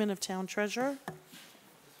appointment of town treasurer.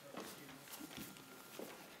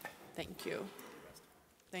 Thank you.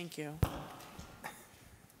 Thank you.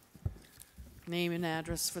 Name and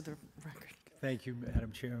address for the record. Thank you,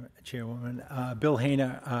 Madam Chairwoman. Bill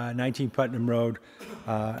Hayner, 19 Putnam Road,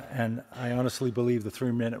 and I honestly believe the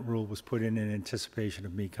 3-minute rule was put in anticipation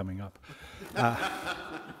of me coming up.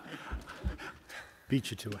 Beat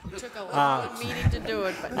you to it. It took a long meeting to do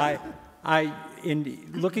it, but in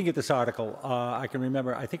looking at this article, I can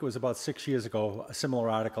remember, I think it was about 6 years ago, a similar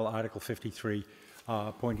article, Article 53,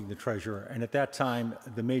 appointing the treasurer. And at that time,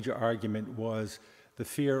 the major argument was the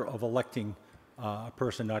fear of electing a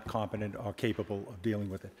person not competent or capable of dealing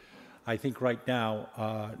with it. I think right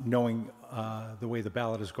now, knowing the way the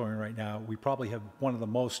ballot is going right now, we probably have one of the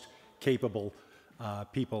most capable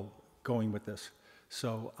people going with this.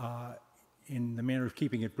 So in the manner of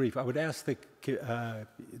keeping it brief, I would ask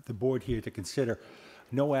the board here to consider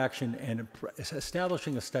no action and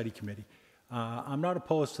establishing a study committee. I'm not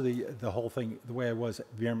opposed to the whole thing the way I was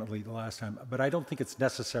vehemently the last time, but I don't think it's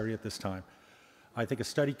necessary at this time. I think a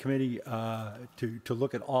study committee to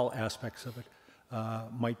look at all aspects of it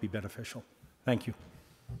might be beneficial. Thank you.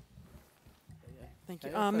 Thank you.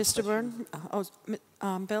 Mr. Byrne?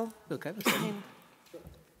 Bill? Bill, can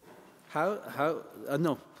I have a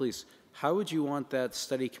no, please. How would you want that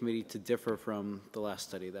study committee to differ from the last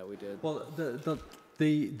study that we did? Well,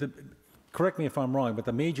 correct me if I'm wrong, but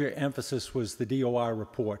the major emphasis was the DOR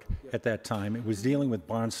report at that time. It was dealing with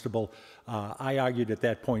Barnstable. I argued at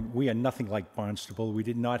that point, we are nothing like Barnstable. We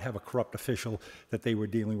did not have a corrupt official that they were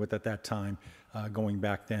dealing with at that time, going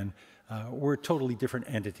back then. We're a totally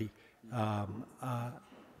different entity. I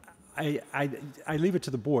leave it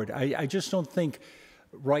to the board. I just don't think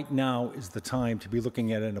right now is the time to be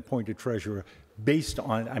looking at an appointed treasurer based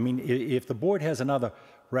on, I mean, if the board has another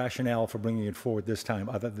rationale for bringing it forward this time,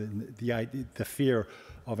 other than the fear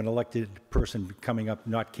of an elected person coming up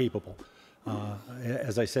not capable.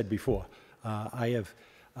 As I said before, I have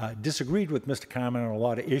disagreed with Mr. Carmen on a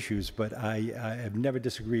lot of issues, but I have never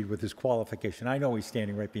disagreed with his qualification. I know he's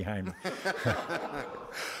standing right behind me.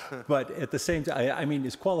 But at the same time, I mean,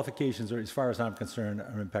 his qualifications, are, as far as I'm concerned,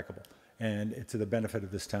 are impeccable, and it's to the benefit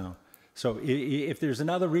of this town. So if there's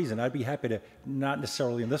another reason, I'd be happy to, not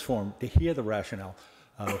necessarily in this forum, to hear the rationale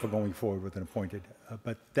for going forward with an appointed.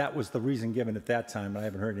 But that was the reason given at that time, and I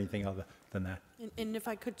haven't heard anything other than that. And if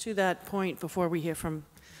I could, to that point, before we hear from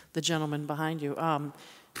the gentleman behind you,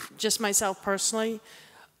 just myself personally,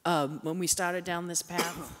 when we started down this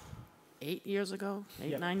path 8 years ago,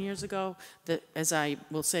 9 years ago, as I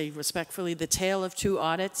will say respectfully, the tale of two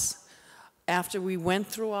audits, after we went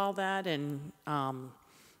through all that and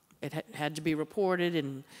it had to be reported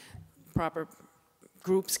and proper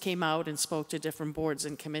groups came out and spoke to different boards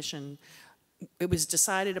and commission, it was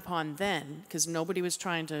decided upon then, because nobody was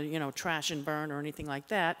trying to, you know, trash and burn or anything like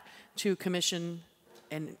that, to commission,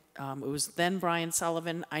 and it was then Brian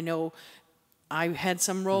Sullivan. I know I had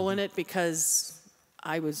some role in it because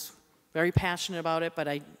I was very passionate about it, but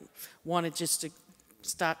I wanted just to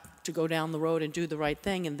start to go down the road and do the right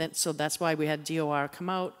thing, and then so that's why we had DOR come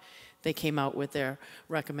out. They came out with their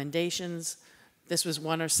recommendations. This was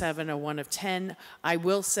 1 of 7 or 1 of 10. I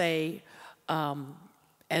will say,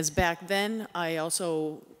 as back then, I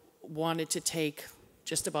also wanted to take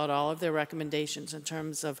just about all of their recommendations in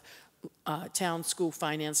terms of town school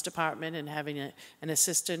finance department and having an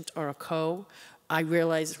assistant or a co. I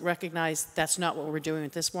recognize that's not what we're doing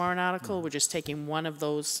with this warrant article. We're just taking one of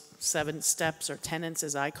those 7 steps or tenets,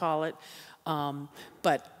 as I call it.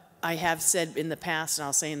 But I have said in the past, and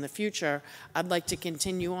I'll say in the future, I'd like to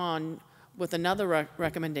continue on with another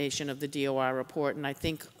recommendation of the DOR report, and I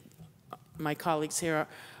think my colleagues here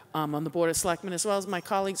on the Board of Selectmen, as well as my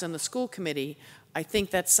colleagues on the school committee, I think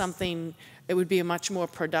that's something, it would be a much more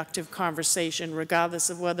productive conversation, regardless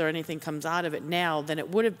of whether anything comes out of it now than it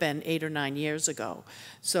would have been 8 or 9 years ago.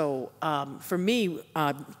 So for me,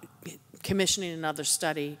 commissioning another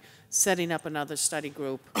study, setting up another study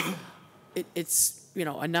group, it's, you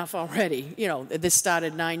know, enough already. You know, this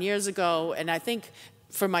started 9 years ago, and I think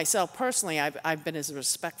for myself personally, I've been as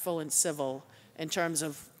respectful and civil in terms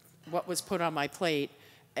of what was put on my plate,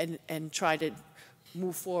 and try to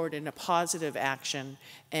move forward in a positive action,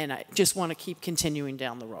 and I just want to keep continuing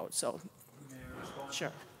down the road. So,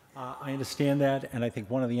 sure. I understand that, and I think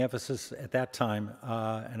one of the emphasis at that time,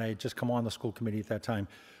 and I had just come on the school committee at that time,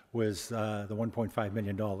 was the $1.5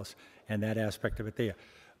 million and that aspect of it there.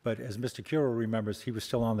 But as Mr. Curo remembers, he was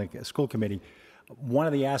still on the school committee. One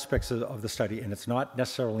of the aspects of the study, and it's not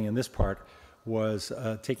necessarily in this part, was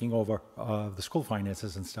taking over the school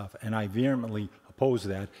finances and stuff, and I vehemently opposed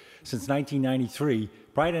that. Since 1993,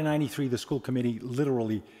 prior to 93, the school committee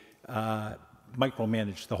literally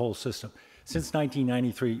micromanaged the whole system. Since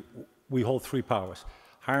 1993, we hold 3 powers: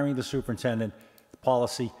 hiring the superintendent,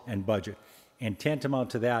 policy, and budget. And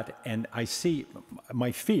tantamount to that, and I see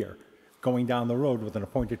my fear going down the road with an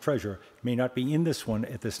appointed treasurer, may not be in this one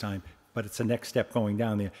at this time, but it's the next step going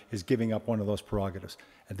down there, is giving up one of those prerogatives.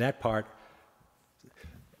 And that part,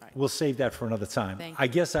 we'll save that for another time. I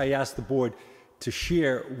guess I asked the board to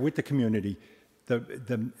share with the community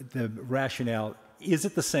the rationale. Is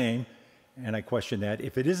it the same? And I question that.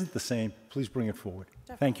 If it isn't the same, please bring it forward.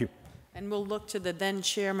 Definitely. Thank you. And we'll look to the then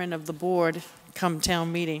chairman of the board come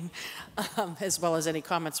town meeting, as well as any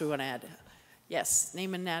comments we want to add. Yes,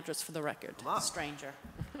 name and address for the record. Stranger.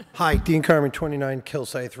 Hi, Dean Carmen, 29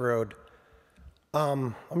 Kilsyth Road.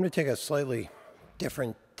 I'm going to take a slightly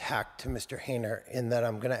different tack to Mr. Hayner in that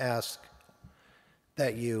I'm going to ask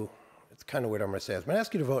that it's kind of weird I'm going to say this, I'm going to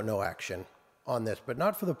ask you to vote no action on this, but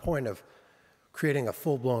not for the point of creating a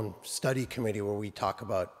full-blown study committee where we talk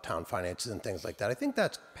about town finances and things like that. I think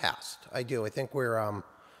that's past. I do. I think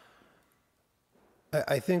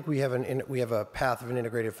I think we have a path of an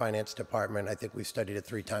integrated finance department. I think we've studied it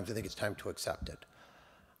 3 times. I think it's time to accept it.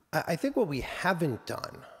 I think what we haven't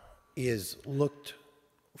done is looked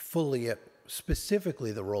fully at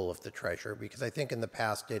specifically the role of the treasurer, because I think in the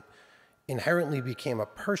past it inherently became a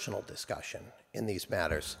personal discussion in these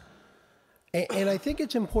matters. And I think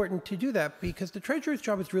it's important to do that because the treasurer's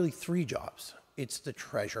job is really 3 jobs. It's the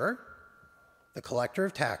treasurer, the collector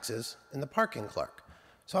of taxes, and the parking clerk.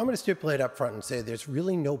 So I'm going to stipulate up front and say there's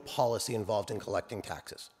really no policy involved in collecting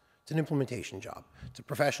taxes. It's an implementation job. It's a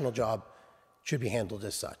professional job. It should be handled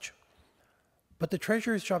as such. But the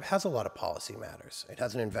treasurer's job has a lot of policy matters. It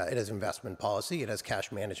has investment policy, it has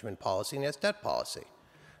cash management policy, and it has debt policy.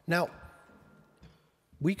 Now,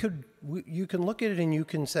 you can look at it and you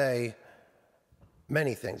can say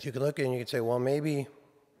many things. You can look at it and you can say, well, maybe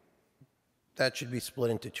that should be split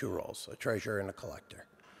into 2 roles, a treasurer and a collector.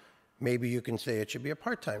 Maybe you can say it should be a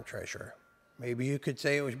part-time treasurer. Maybe you could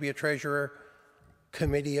say it would be a treasurer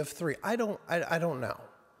committee of 3. I don't know.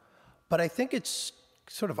 But I think it's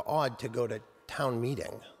sort of odd to go to town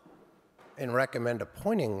meeting and recommend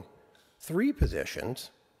appointing 3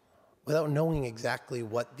 positions without knowing exactly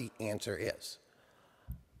what the answer is.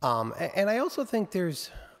 And I also think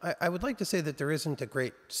I would like to say that there isn't a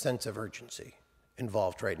great sense of urgency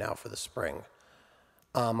involved right now for the spring.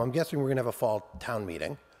 I'm guessing we're going to have a fall town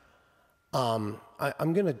meeting. I'm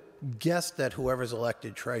going to guess that whoever's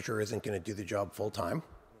elected treasurer isn't going to do the job full time.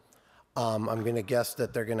 I'm going to guess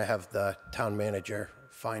that they're going to have the town manager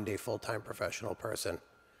find a full-time professional person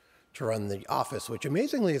to run the office, which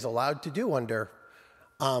amazingly is allowed to do under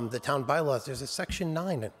the town bylaws. There's a section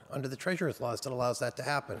 9 under the treasurer's laws that allows that to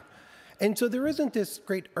happen. And so there isn't this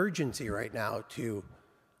great urgency right now to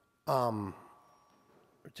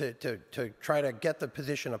try to get the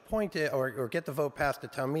position appointed or get the vote passed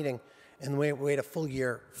at town meeting and wait a full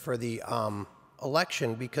year for the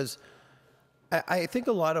election, because I think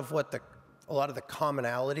a lot of the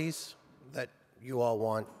commonalities that you all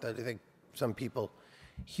want, that I think some people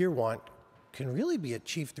here want, can really be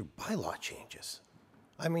achieved through bylaw changes.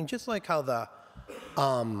 I mean, just like how the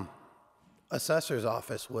assessor's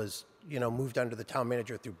office was, moved under the town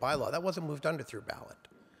manager through bylaw, that wasn't moved under through ballot.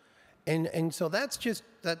 And so that's just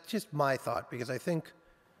my thought, because I think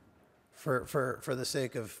for the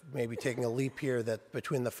sake of maybe taking a leap here, that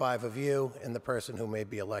between the 5 of you and the person who may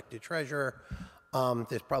be elected treasurer,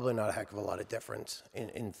 there's probably not a heck of a lot of difference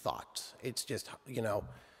in thoughts. It's just,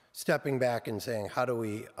 stepping back and saying, how do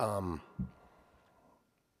we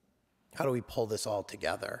pull this all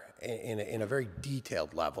together in a very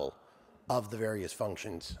detailed level of the various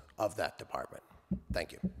functions of that department?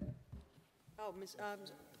 Thank you. Oh, Mr.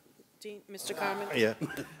 Carmen? Yeah.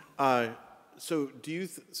 So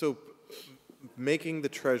making the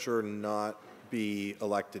treasurer not be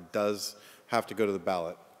elected does have to go to the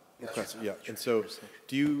ballot? Yes. Yeah. And so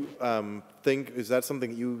do you is that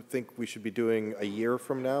something you think we should be doing a year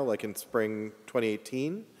from now, like in spring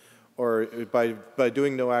 2018? Or by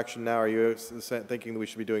doing no action now, are you thinking that we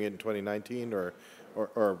should be doing it in 2019 or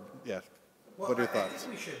yeah? Well, what are your thoughts? I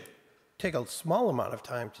think we should take a small amount of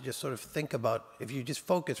time to just sort of think about, if you just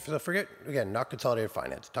focus, forget, again, not consolidated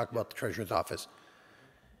finance, talk about the treasurer's office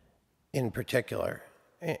in particular,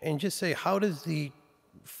 and just say, how does the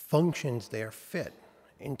functions there fit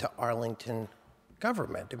into Arlington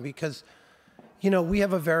government? And because, we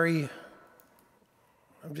have a very,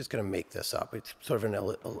 I'm just going to make this up, it's sort of an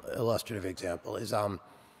illustrative example, is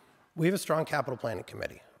we have a strong capital planning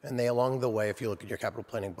committee, and they, along the way, if you look at your capital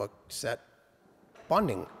planning book, set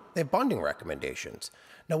bonding, they have bonding recommendations.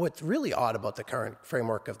 Now, what's really odd about the current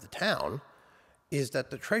framework of the town is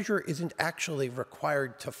that the treasurer isn't actually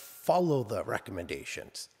required to follow the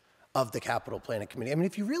recommendations of the capital planning committee. I mean,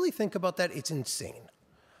 if you really think about that, it's insane.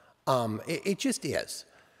 It just is.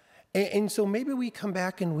 And so maybe we come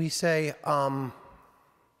back and we say,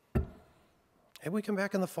 maybe we come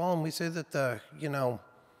back in the fall and we say that the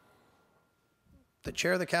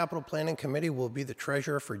chair of the capital planning committee will be the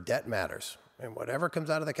treasurer for debt matters. And whatever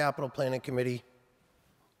comes out of the capital planning committee,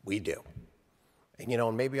 we do.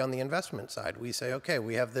 And maybe on the investment side, we say, okay,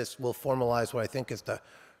 we have this, we'll formalize what I think is the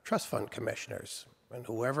trust fund commissioners. And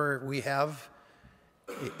whoever we have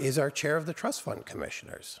is our chair of the trust fund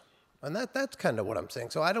commissioners. And that's kind of what I'm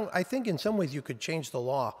saying. So I think in some ways you could change the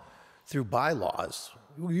law through bylaws.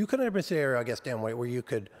 You could have a scenario, I guess, Dan White, where you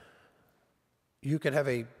could have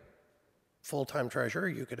a full-time treasurer,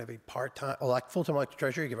 you could have a part-time, full-time elected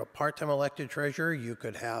treasurer, you could have a part-time elected treasurer, you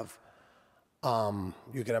could have an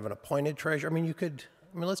appointed treasurer. I mean,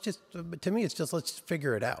 let's just, to me, it's just, let's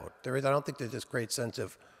figure it out. I don't think there's this great sense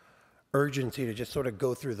of urgency to just sort of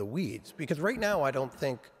go through the weeds. Because right now, I don't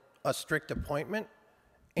think a strict appointment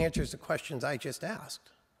answers the questions I just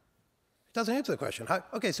asked. It doesn't answer the question.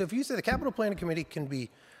 Okay, so if you say the capital planning committee can be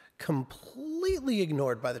completely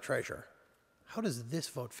ignored by the treasurer, how does this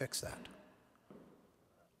vote fix that?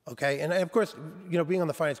 Okay, and of course, being on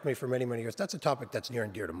the finance committee for many, many years, that's a topic that's near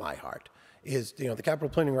and dear to my heart, is, the capital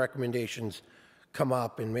planning recommendations come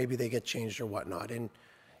up and maybe they get changed or whatnot. And,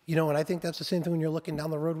 and I think that's the same thing when you're looking down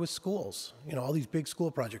the road with schools. All these big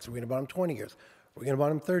school projects, we're going to about them 20 years. We're going to about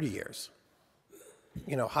them 30 years.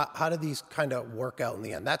 How do these kind of work out in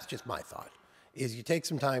the end? That's just my thought, is you take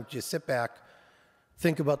some time, just sit back,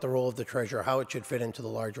 think about the role of the treasurer, how it should fit into the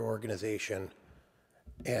larger organization.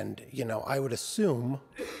 And, I would assume,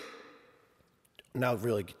 now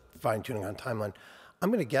really fine-tuning on timeline, I'm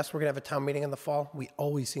going to guess we're going to have a town meeting in the fall. We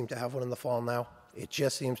always seem to have one in the fall now. It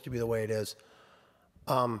just seems to be the way it is.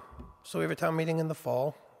 So we have a town meeting in the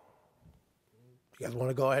fall. You guys want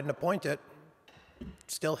to go ahead and appoint it. It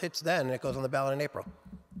still hits then, and it goes on the ballot in April.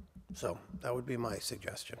 So that would be my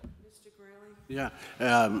suggestion. Yeah,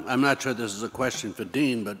 I'm not sure this is a question for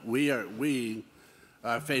Dean, but we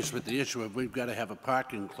are faced with the issue of we've got to have a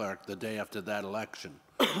parking clerk the day after that election.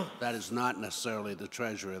 That is not necessarily the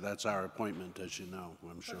treasurer. That's our appointment, as you know,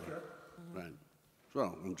 I'm sure. Right.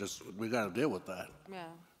 So we got to deal with that. Yeah.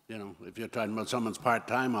 If you're talking about someone's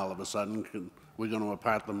part-time all of a sudden, we're going to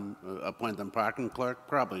appoint them parking clerk?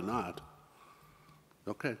 Probably not.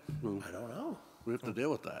 Okay. Well, I don't know. We have to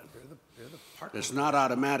deal with that. You're the parking It's not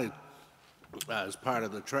automatic as part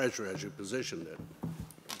of the treasurer as you positioned it.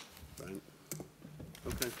 Right?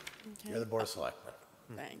 Okay. You're the board of selectmen.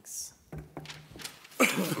 Thanks.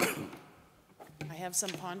 I have some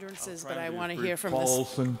ponderances, but I want to hear from Paul this.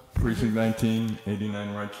 Olson, Precinct 19,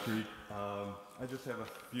 89 Wright Street. I just have a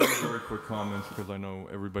few very quick comments because I know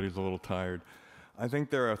everybody's a little tired. I think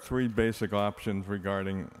there are three basic options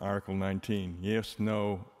regarding Article 19, yes,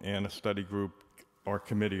 no, and a study group or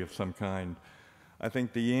committee of some kind. I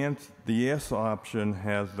think the yes option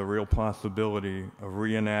has the real possibility of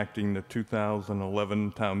reenacting the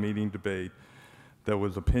 2011 town meeting debate that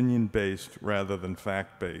was opinion-based rather than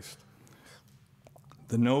fact-based.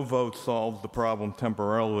 The no vote solves the problem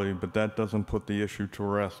temporarily, but that doesn't put the issue to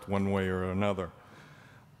rest one way or another.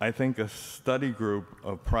 I think a study group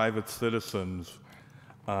of private citizens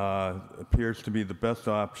appears to be the best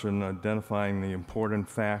option, identifying the important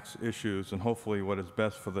facts, issues, and hopefully what is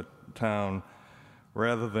best for the town,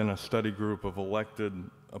 rather than a study group of elected,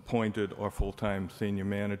 appointed, or full-time senior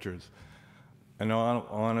managers. In all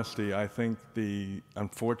honesty, I think the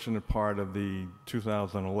unfortunate part of the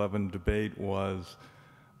 2011 debate was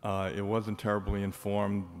it wasn't terribly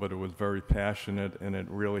informed, but it was very passionate, and it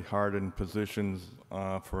really hardened positions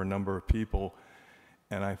for a number of people.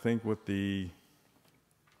 And I think with the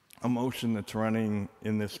emotion that's running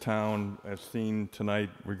in this town, as seen tonight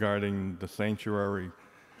regarding the sanctuary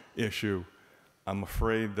issue, I'm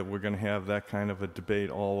afraid that we're going to have that kind of a debate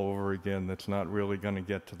all over again that's not really going to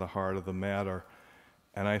get to the heart of the matter.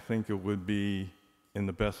 And I think it would be in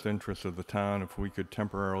the best interest of the town if we could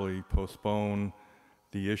temporarily postpone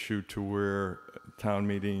the issue to where town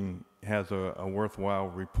meeting has a worthwhile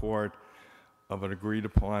report of an agreed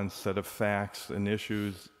upon set of facts and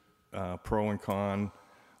issues, pro and con,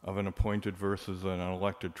 of an appointed versus an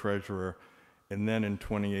elected treasurer. And then in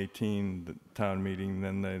 2018, the town meeting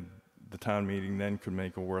then could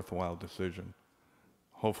make a worthwhile decision.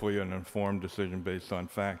 Hopefully an informed decision based on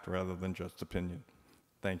fact rather than just opinion.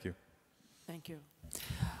 Thank you. Thank you.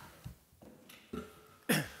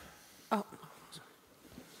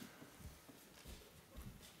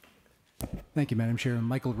 Thank you, Madam Chair.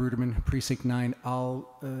 Michael Ruderman, Precinct 9.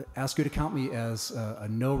 I'll ask you to count me as a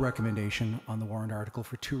no recommendation on the warrant article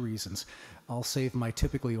for two reasons. I'll save my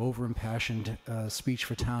typically over-impassioned speech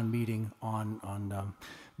for town meeting on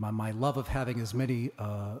my love of having as many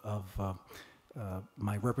of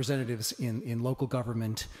my representatives in local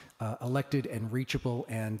government elected and reachable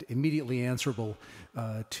and immediately answerable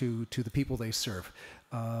to the people they serve.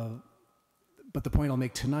 But the point I'll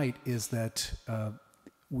make tonight is that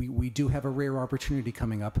we do have a rare opportunity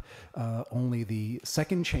coming up. Only the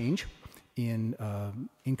second change in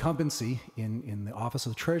incumbency in the Office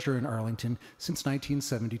of the Treasurer in Arlington since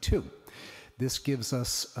 1972. This gives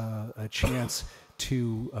us a chance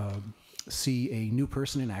to see a new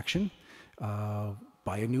person in action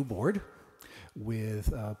by a new board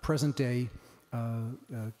with present-day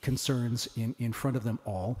concerns in front of them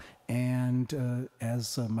all. And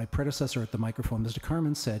as my predecessor at the microphone, Mr.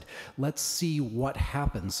 Carmen, said, let's see what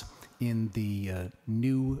happens in the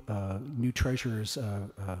new treasurer's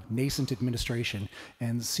nascent administration,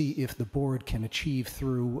 and see if the board can achieve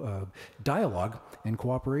through dialogue and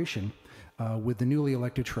cooperation with the newly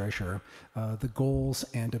elected treasurer the goals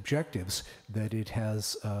and objectives that it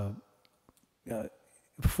has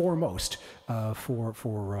foremost for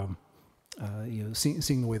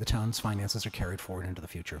seeing the way the town's finances are carried forward into the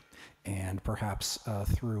future. And perhaps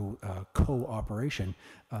through cooperation,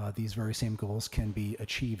 these very same goals can be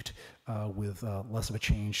achieved with less of a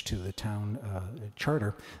change to the town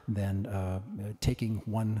charter than taking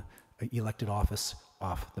one elected office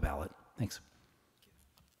off the ballot. Thanks.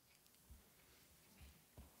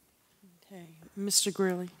 Okay, Mr.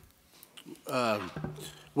 Greeley. I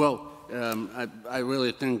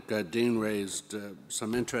really think Dean raised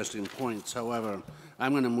some interesting points. However,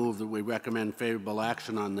 I'm going to move that we recommend favorable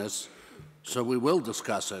action on this, so we will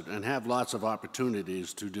discuss it and have lots of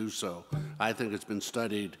opportunities to do so. I think it's been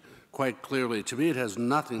studied quite clearly. To me, it has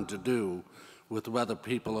nothing to do with whether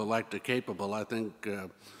people are elected capable. I think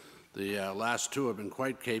the last two have been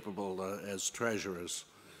quite capable as treasurers.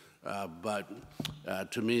 But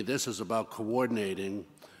to me, this is about coordinating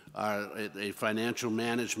a financial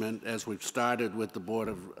management, as we've started with the Board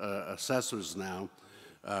of Assessors now,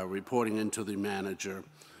 reporting into the manager.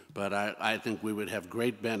 But I think we would have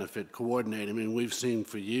great benefit coordinating. I mean, we've seen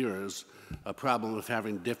for years a problem of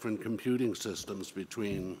having different computing systems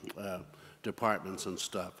between departments and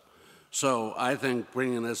stuff. So I think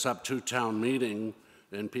bringing this up to town meeting,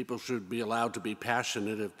 and people should be allowed to be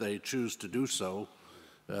passionate if they choose to do so,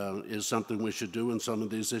 is something we should do, and some of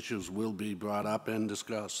these issues will be brought up and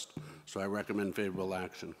discussed. So I recommend favorable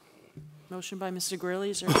action. Motion by Mr. Greeley.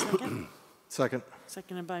 Is there a second? Second.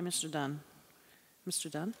 Seconded by Mr. Dunn. Mr.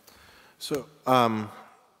 Dunn? So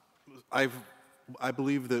I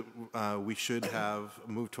believe that we should have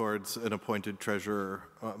moved towards an appointed treasurer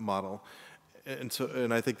model.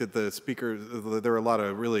 And I think that the speaker, there were a lot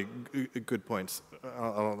of really good points.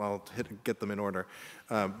 I'll get them in order.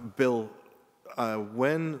 Bill,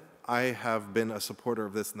 when I have been a supporter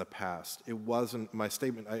of this in the past, it wasn't my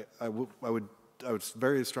statement. I would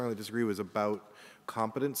very strongly disagree. Was about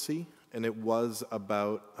competency, and it was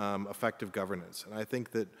about effective governance. And I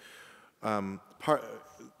think that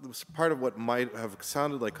part of what might have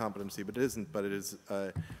sounded like competency, but it isn't. But it is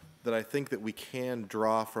that I think that we can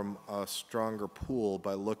draw from a stronger pool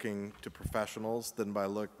by looking to professionals than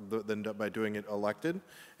by doing it elected.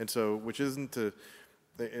 And so, which isn't to.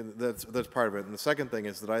 That's part of it. And the second thing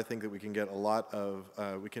is that I think that we can get a lot of,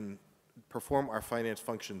 we can perform our finance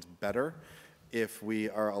functions better if we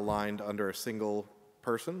are aligned under a single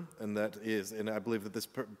person, and that is, and I believe that this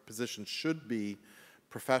position should be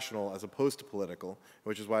professional as opposed to political,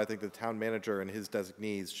 which is why I think the town manager and his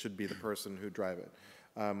designees should be the person who drive it.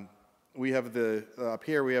 We have the, up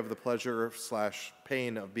here we have the pleasure /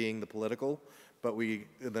 pain of being the political, but we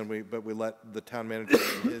let the town manager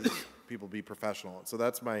and his people be professional. So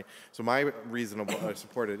that's my reason I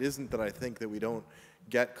support it isn't that I think that we don't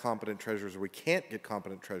get competent treasurers or we can't get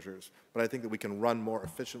competent treasurers, but I think that we can run more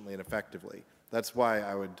efficiently and effectively. That's why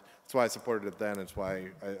I supported it then, and it's why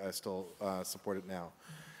I still support it now.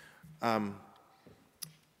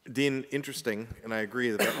 Dean, interesting, and I agree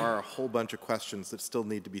that there are a whole bunch of questions that still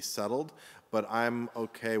need to be settled, but I'm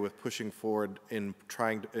okay with pushing forward in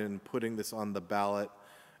putting this on the ballot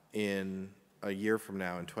in a year from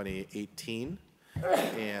now, in 2018,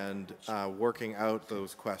 and working out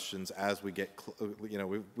those questions as we get,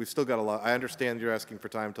 we've still got a lot. I understand you're asking for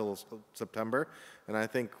time till September, and I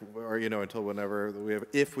think, or until whenever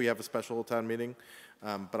if we have a special town meeting,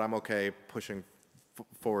 but I'm okay pushing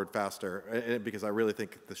forward faster because I really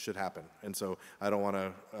think this should happen, and so I don't want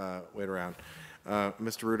to wait around.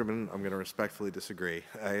 Mr. Ruderman, I'm going to respectfully disagree.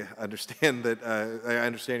 I understand that. I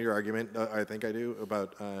understand your argument. I think I do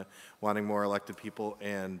about wanting more elected people,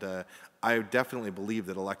 and I definitely believe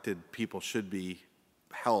that elected people should be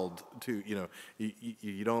held to.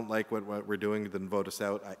 You don't like what we're doing, then vote us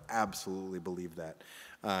out. I absolutely believe that.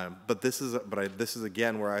 But this is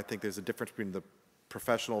again where I think there's a difference between the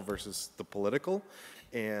professional versus the political,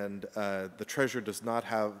 and the treasurer does not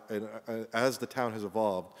have, as the town has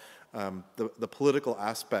evolved. The political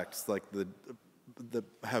aspects, like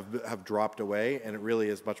have dropped away, and it really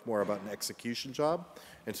is much more about an execution job,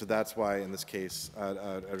 and so that's why in this case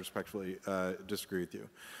I respectfully disagree with you.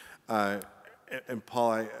 And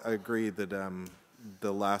Paul, I agree that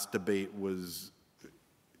the last debate was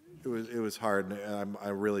hard, and I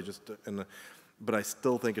really just but I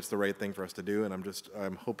still think it's the right thing for us to do, and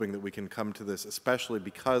I'm hoping that we can come to this, especially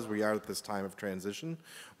because we are at this time of transition,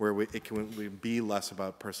 where it can be less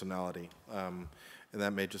about personality, and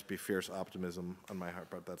that may just be fierce optimism on my part,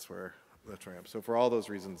 but that's where I am. So for all those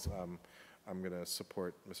reasons, I'm going to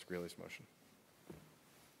support Mr. Greeley's motion.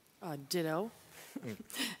 Ditto.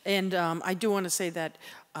 And I do want to say that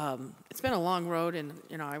it's been a long road, and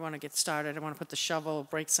I want to get started. I want to put the shovel,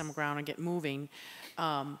 break some ground, and get moving.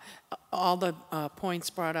 All the points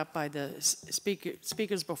brought up by the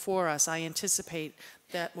speakers before us, I anticipate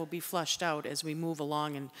that will be flushed out as we move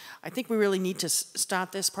along. And I think we really need to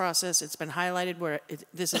start this process. It's been highlighted where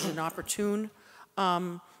this is an opportune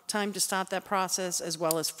time to start that process, as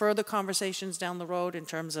well as further conversations down the road in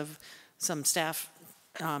terms of some staff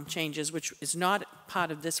changes, which is not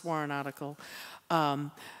part of this warrant article.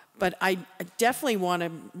 But I definitely want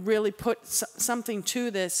to really put something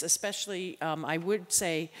to this, especially I would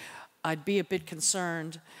say I'd be a bit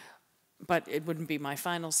concerned, but it wouldn't be my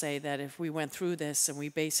final say, that if we went through this and we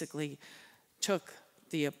basically took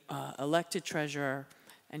the elected treasurer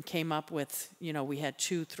and came up with, we had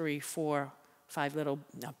 2, 3, 4, 5 little,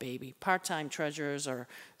 not baby, part-time treasurers, or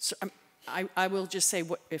I will just say,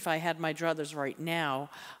 if I had my druthers right now,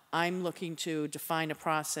 I'm looking to define a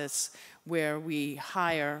process where we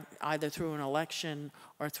hire, either through an election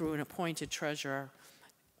or through an appointed treasurer,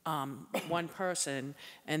 one person,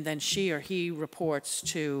 and then she or he reports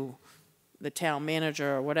to the town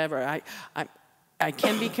manager or whatever. I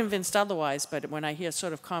can be convinced otherwise, but when I hear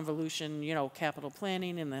sort of convolution, capital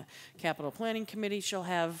planning, and the capital planning committee shall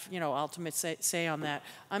have, ultimate say on that,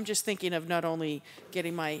 I'm just thinking of not only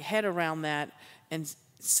getting my head around that and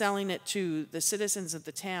selling it to the citizens of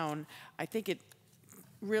the town. I think it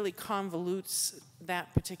really convolutes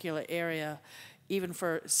that particular area, even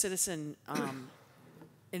for citizen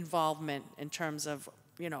involvement, in terms of,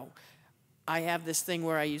 I have this thing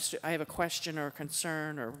where I have a question or a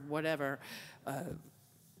concern or whatever, a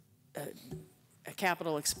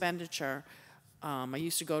capital expenditure. I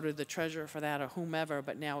used to go to the treasurer for that or whomever,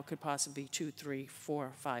 but now it could possibly be 2, 3,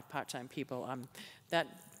 4, 5 part-time people. That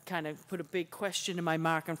kind of put a big question in my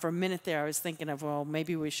mark, and for a minute there I was thinking of, well,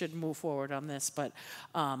 maybe we should move forward on this, but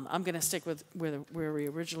I'm going to stick with where we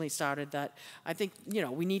originally started. That I think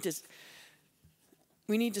we need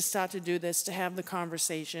to start to do this, to have the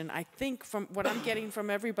conversation. I think from what I'm getting from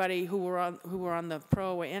everybody who were on the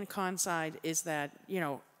pro and con side is that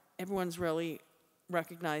everyone's really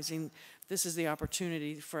recognizing this is the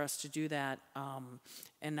opportunity for us to do that,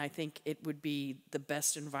 and I think it would be the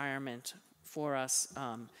best environment for us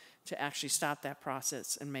to actually start that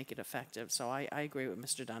process and make it effective. So I agree with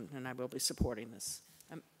Mr. Dunn, and I will be supporting this.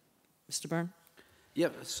 Mr. Byrne?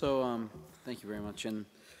 Yep, so thank you very much. And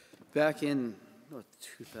back in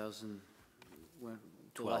 2000,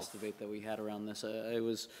 the last debate that we had around this, I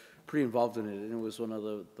was pretty involved in it, and it was one of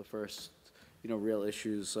the first, real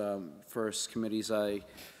issues, first committees I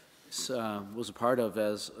was a part of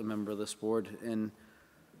as a member of this board. And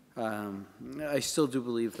I still do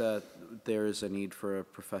believe that there is a need for a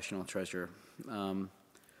professional treasurer.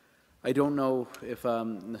 I don't know if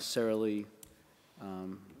I'm necessarily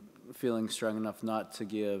feeling strong enough not to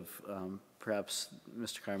give perhaps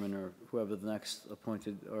Mr. Carmen or whoever the next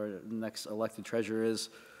appointed or next elected treasurer is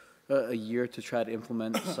a year to try to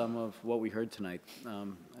implement some of what we heard tonight.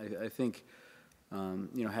 I think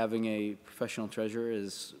having a professional treasurer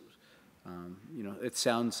is it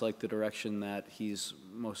sounds like the direction that he's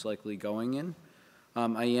most likely going in.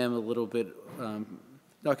 I am a little bit,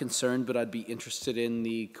 not concerned, but I'd be interested in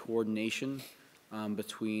the coordination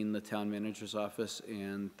between the town manager's office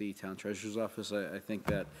and the town treasurer's office. I think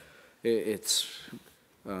that it's,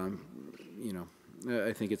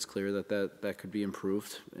 I think it's clear that could be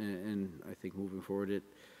improved, and I think moving forward,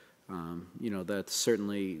 that's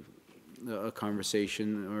certainly a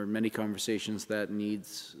conversation, or many conversations that need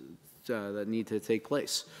to take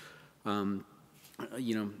place.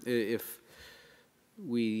 If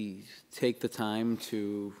we take the time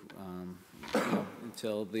to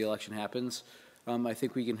until the election happens, I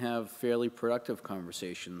think we can have fairly productive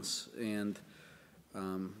conversations. And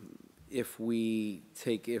if we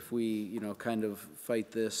kind of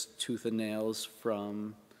fight this tooth and nails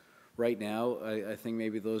from right now, I think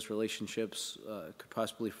maybe those relationships could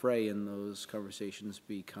possibly fray, and those conversations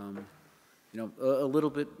become, a little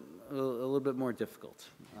bit more difficult.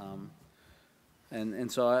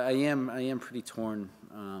 And so I am pretty torn.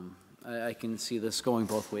 I can see this going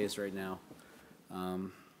both ways right now.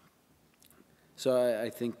 So I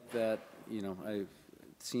think that it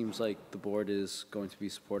seems like the board is going to be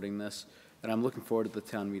supporting this, and I'm looking forward to the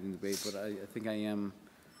town meeting debate. But I think I am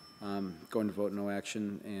going to vote no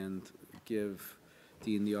action and give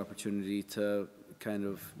Dean the opportunity to kind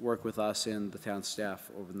of work with us and the town staff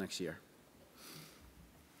over the next year.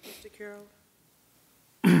 Mr. Carroll?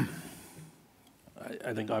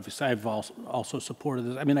 I think obviously I've also supported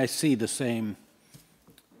this. I mean, I see the same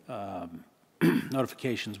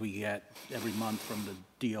notifications we get every month from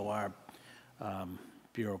the DOR,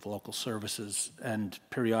 Bureau of Local Services, and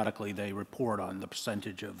periodically they report on the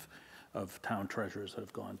percentage of town treasurers that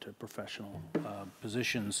have gone to professional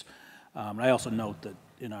positions. I also note that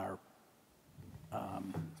in our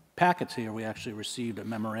packets here, we actually received a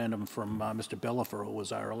memorandum from Mr. Bellifer, who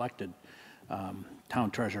was our elected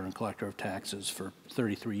town treasurer and collector of taxes for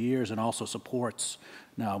 33 years, and also supports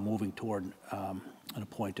now moving toward an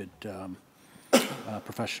appointed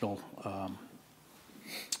professional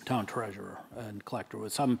town treasurer and collector,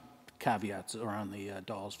 with some caveats around the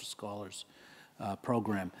Dollars for Scholars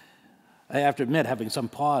program. I have to admit, having some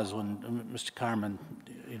pause when Mr. Carmen,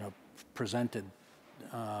 presented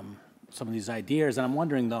some of these ideas, and I'm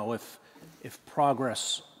wondering though if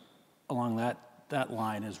progress along that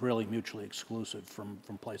line is really mutually exclusive from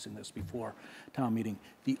placing this before town meeting.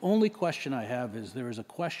 The only question I have is there is a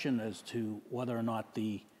question as to whether or not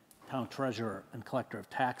the town treasurer and collector of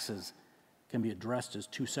taxes can be addressed as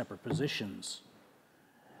two separate positions.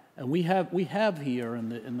 And we have here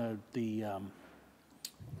in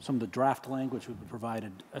some of the draft language we've been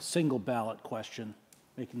provided a single ballot question,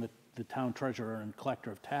 making the town treasurer and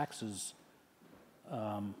collector of taxes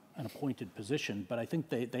an appointed position, but I think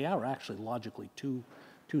they are actually logically two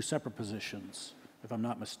separate positions, if I'm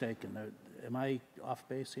not mistaken. Am I off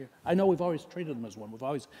base here? I know we've always treated them as one. We've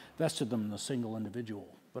always vested them in a single individual,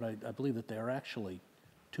 but I believe that they are actually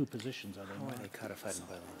two positions, are they not? Why are they codified in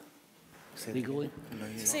bylaw? Legally?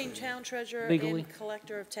 Saying town treasurer Legally? and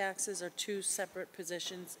collector of taxes are two separate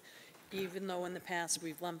positions, even though in the past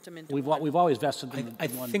we've lumped them into one. We've always vested them I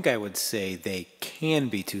in one. think I would say they can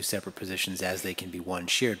be two separate positions as they can be one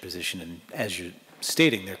shared position. And as you're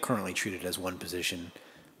stating, they're currently treated as one position,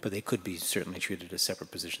 but they could be certainly treated as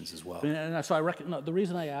separate positions as well. And so I reckon, no, the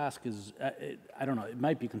reason I ask is, I don't know, it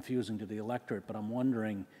might be confusing to the electorate, but I'm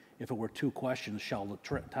wondering if it were two questions, shall the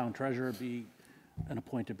town treasurer be an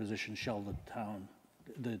appointed position, shall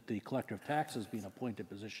the collector of taxes be an appointed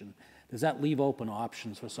position? Does that leave open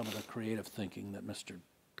options for some of the creative thinking that Mr.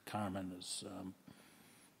 Carmen has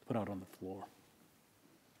put out on the floor?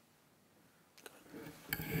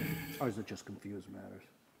 Or does it just confuse matters?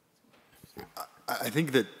 I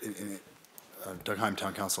think that, Doug Heim,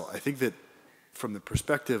 Town Council, I think that from the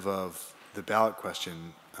perspective of the ballot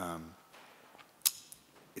question,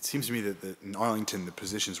 it seems to me that in Arlington, the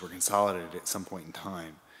positions were consolidated at some point in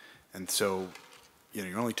time. And so,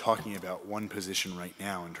 you're only talking about one position right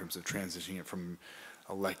now in terms of transitioning it from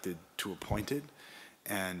elected to appointed.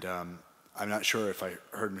 And I'm not sure if I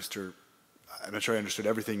heard I'm not sure I understood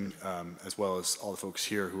everything as well as all the folks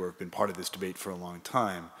here who have been part of this debate for a long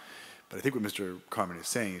time. But I think what Mr. Carmen is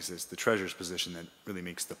saying is it's the treasurer's position that really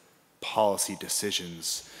makes the policy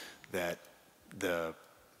decisions that the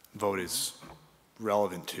vote is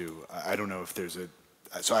relevant to. I don't know if there's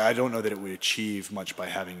so I don't know that it would achieve much by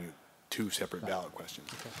having two separate ballot questions.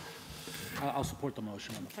 Okay. I'll support the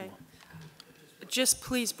motion on the floor. Just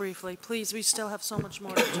please briefly, please, we still have so much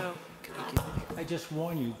more to do. I just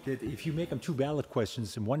warn you that if you make them two ballot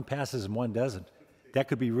questions and one passes and one doesn't, that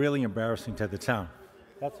could be really embarrassing to the town.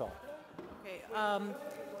 That's all. Okay,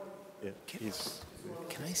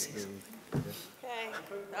 Can I say something? okay.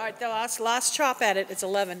 All right, the last chop at it, it's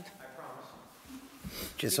 11.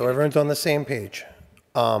 Just so everyone's on the same page.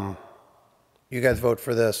 You guys vote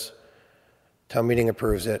for this. Town meeting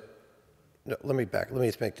approves it. No, let me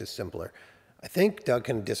just make this simpler. I think Doug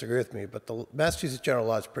can disagree with me, but the Massachusetts general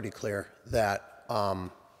law is pretty clear that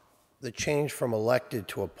the change from elected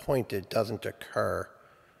to appointed doesn't occur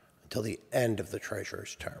until the end of the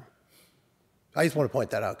treasurer's term. I just want to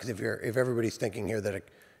point that out, because if everybody's thinking here that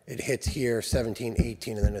it hits here 17,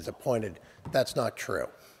 18, and then it's appointed, that's not true.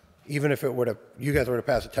 Even if it were to, you guys were to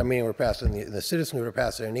pass it, town meeting were to pass it, and the citizens were to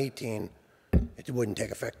pass it in 18, it wouldn't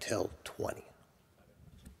take effect till 20.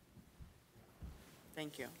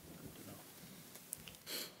 Thank you.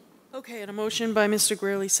 Okay, and a motion by Mr.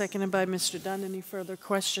 Greeley, seconded by Mr. Dunn. Any further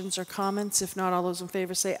questions or comments? If not, all those in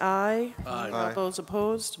favor say aye. Aye. All those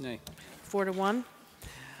opposed? Nay. 4-1.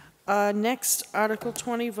 Next, Article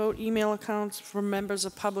 20, vote email accounts from members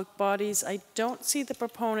of public bodies. I don't see the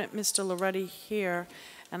proponent, Mr. Loretti, here,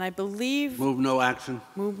 and I believe... Move no action.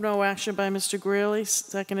 Move no action by Mr. Greeley,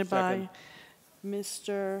 seconded by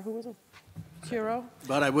Mr. Who was it? Hero?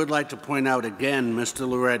 But I would like to point out again, Mr.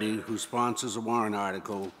 Loretti, who sponsors a warrant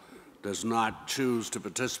article, does not choose to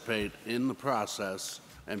participate in the process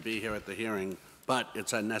and be here at the hearing, but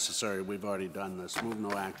it's unnecessary. We've already done this. Move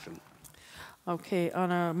no action. Okay,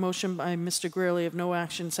 on a motion by Mr. Greeley of no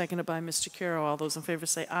action, seconded by Mr. Carroll. All those in favor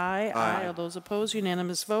say aye. Aye. All those opposed,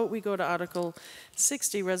 unanimous vote. We go to Article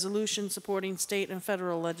 60, resolution supporting state and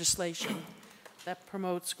federal legislation that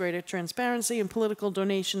promotes greater transparency in political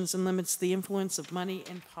donations and limits the influence of money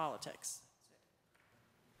in politics.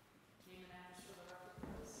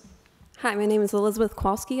 Hi, my name is Elizabeth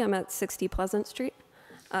Kowalski. I'm at 60 Pleasant Street.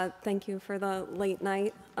 Thank you for the late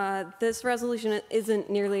night. This resolution isn't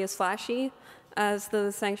nearly as flashy as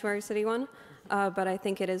the sanctuary city one, but I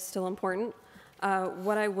think it is still important.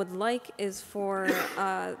 What I would like is for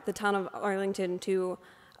the town of Arlington to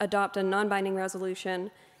adopt a non-binding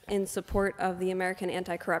resolution in support of the American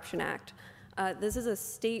Anti-Corruption Act. This is a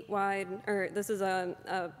statewide, or this is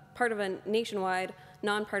a part of a nationwide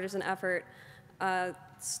nonpartisan effort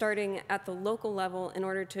starting at the local level in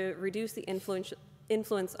order to reduce the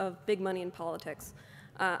influence of big money in politics.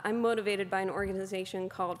 I'm motivated by an organization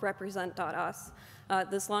called Represent.us.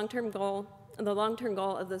 The long-term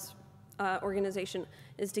goal of this organization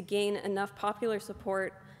is to gain enough popular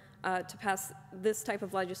support to pass this type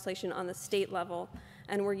of legislation on the state level,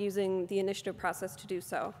 and we're using the initiative process to do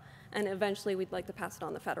so. And eventually we'd like to pass it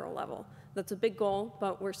on the federal level. That's a big goal,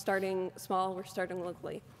 but we're starting small, we're starting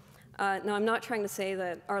locally. Now, I'm not trying to say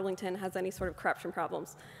that Arlington has any sort of corruption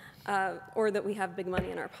problems or that we have big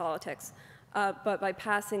money in our politics. But by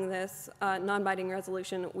passing this non-binding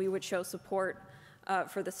resolution, we would show support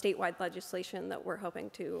for the statewide legislation that we're hoping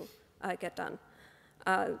to get done.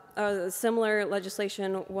 Similar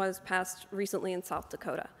legislation was passed recently in South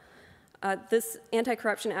Dakota. This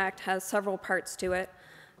Anti-Corruption Act has several parts to it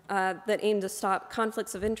that aim to stop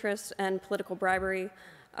conflicts of interest and political bribery,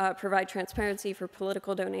 provide transparency for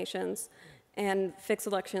political donations, and fix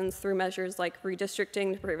elections through measures like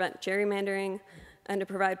redistricting to prevent gerrymandering and to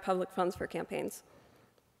provide public funds for campaigns.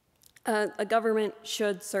 A government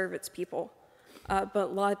should serve its people,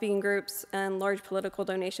 but lobbying groups and large political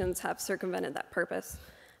donations have circumvented that purpose.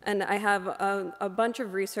 And I have a bunch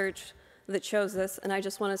of research that shows this, and I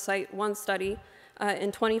just want to cite one study.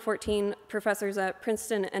 In 2014, professors at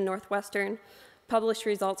Princeton and Northwestern published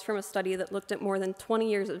results from a study that looked at more than 20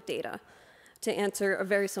 years of data to answer a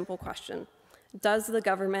very simple question. Does the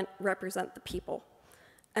government represent the people?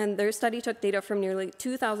 And their study took data from nearly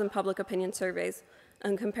 2,000 public opinion surveys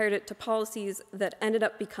and compared it to policies that ended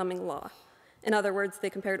up becoming law. In other words, they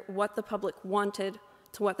compared what the public wanted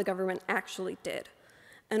to what the government actually did.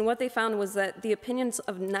 And what they found was that the opinions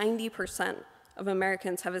of 90% of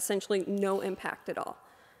Americans have essentially no impact at all.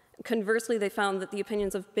 Conversely, they found that the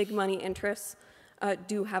opinions of big money interests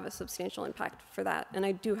do have a substantial impact for that. And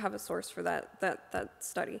I do have a source for that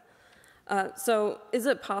study. So is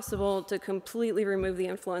it possible to completely remove the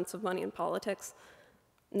influence of money in politics?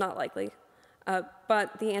 Not likely.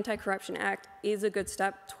 But the Anti-Corruption Act is a good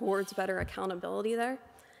step towards better accountability there.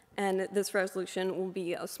 And this resolution will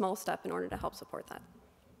be a small step in order to help support that.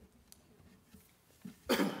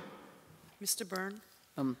 Mr. Byrne?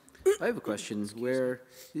 I have a question where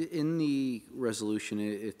in the resolution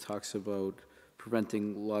it talks about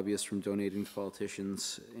preventing lobbyists from donating to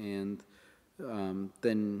politicians, and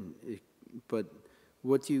but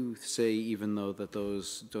what do you say, even though that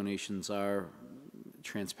those donations are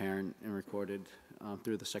transparent and recorded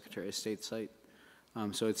through the Secretary of State site?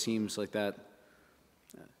 So it seems like that,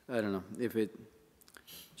 I don't know, if it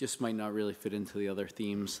just might not really fit into the other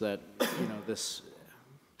themes that this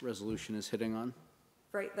resolution is hitting on.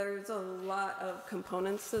 Right, there's a lot of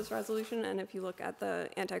components to this resolution, and if you look at the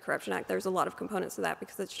Anti-Corruption Act, there's a lot of components to that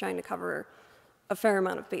because it's trying to cover a fair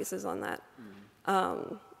amount of bases on that.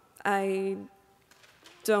 I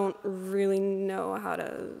don't really know how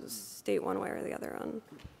to state one way or the other on.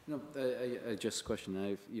 No, I just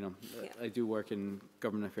question. I do work in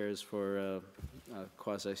government affairs for a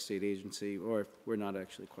quasi-state agency, or we're not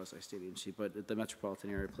actually a quasi-state agency, but at the Metropolitan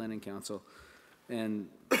Area Planning Council. And,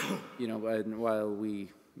 and while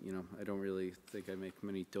I don't really think I make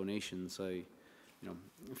many donations, I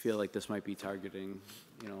feel like this might be targeting,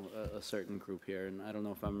 a certain group here, and I don't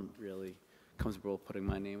know if I'm really comfortable putting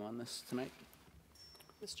my name on this tonight.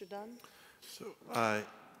 Mr. Dunn? So,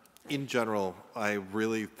 in general, I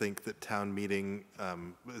really think that town meeting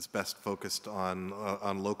is best focused on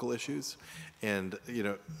local issues, and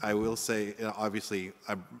I will say, obviously,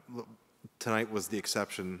 tonight was the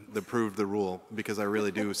exception that proved the rule, because I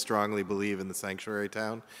really do strongly believe in the sanctuary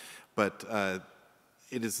town, but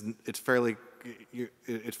it's fairly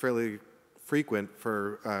frequent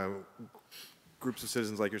for groups of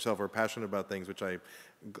citizens like yourself are passionate about things, which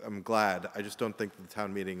I'm glad. I just don't think the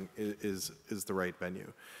town meeting is the right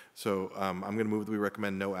venue. So I'm going to move that we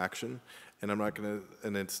recommend no action, and I'm not going to.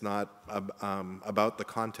 And it's not about the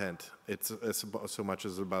content. It's so much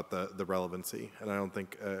as about the relevancy, and I don't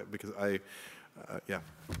think because yeah.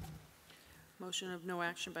 Motion of no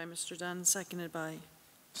action by Mr. Dunn, seconded by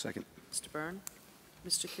Second. Mr. Byrne.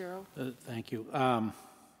 Mr. Kiro. Thank you.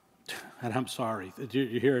 And I'm sorry that you're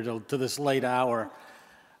here to this late hour,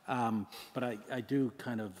 but I do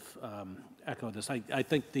kind of echo this. I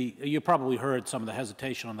think you probably heard some of the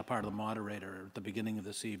hesitation on the part of the moderator at the beginning of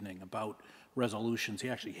this evening about resolutions. He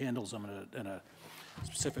actually handles them in a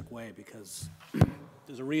specific way because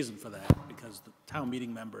there's a reason for that, because the town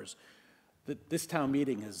meeting members, this town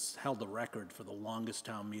meeting has held the record for the longest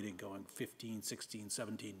town meeting, going 15, 16,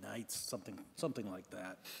 17 nights, something like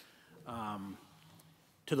that.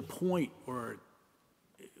 To the point where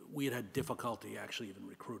we had difficulty actually even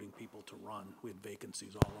recruiting people to run. We had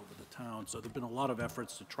vacancies all over the town, so there've been a lot of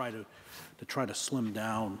efforts to try to slim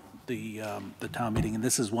down the town meeting, and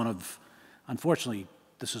this is unfortunately,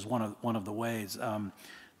 this is one of the ways.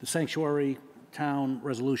 The sanctuary town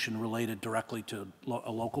resolution related directly to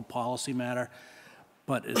a local policy matter,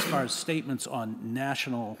 but as far as statements on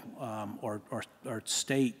national or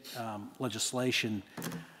state legislation,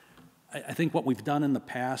 I think what we've done in the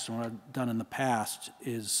past, and what I've done in the past,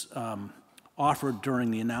 is offered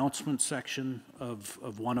during the announcement section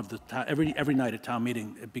of one of the every night at town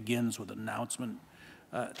meeting. It begins with announcement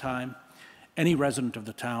time. Any resident of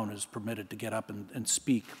the town is permitted to get up and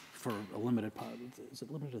speak for a limited. Is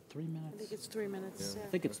it limited to 3 minutes? I think it's 3 minutes. Yeah. I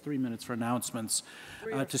think it's 3 minutes for announcements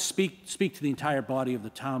to speak to the entire body of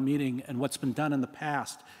the town meeting. And what's been done in the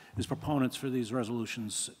past is proponents for these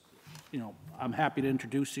resolutions. I'm happy to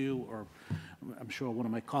introduce you, or I'm sure one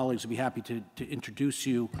of my colleagues would be happy to introduce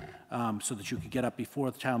you so that you could get up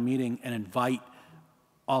before the town meeting and invite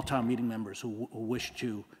all town meeting members who wish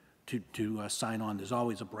to sign on. There's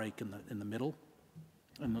always a break in the middle,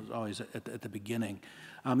 and there's always at the beginning.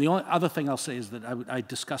 The only other thing I'll say is that I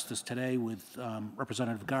discussed this today with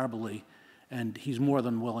Representative Garbely, and he's more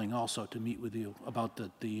than willing also to meet with you about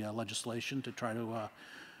the legislation to try to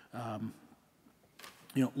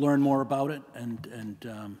learn more about it and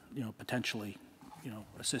potentially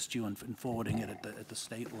assist you in forwarding it at the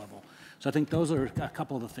state level. So I think those are a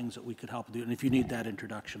couple of the things that we could help do. And if you need that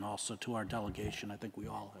introduction also to our delegation, I think we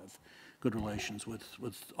all have good relations with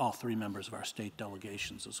all three members of our state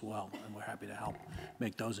delegations as well, and we're happy to help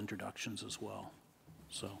make those introductions as well.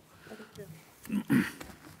 So.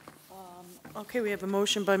 Okay, we have a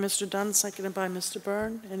motion by Mr. Dunn, seconded by Mr.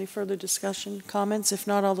 Byrne. Any further discussion, comments? If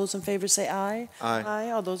not, all those in favor say aye. Aye.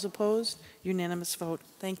 Aye. All those opposed? Unanimous vote.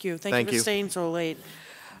 Thank you. Thank you for staying so late.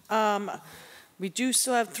 We do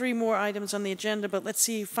still have 3 more items on the agenda, but let's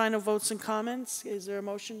see, final votes and comments. Is there a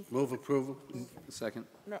motion? Move approval. Second.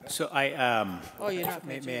 No. So Oh, you're not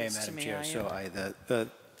going to do may I, this to Madam me, Chair? are you? So the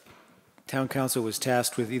town council was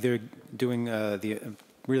tasked with either doing the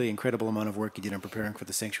really incredible amount of work you did in preparing for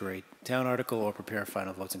the Sanctuary Town article or prepare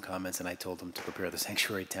final votes and comments, and I told them to prepare the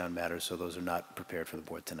Sanctuary Town matters, so those are not prepared for the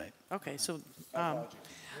board tonight. Okay, so, all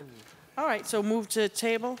right, so move to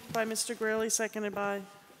table by Mr. Greeley, seconded by?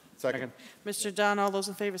 Second. Mr. Dunn. All those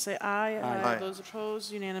in favor say aye. Aye. All those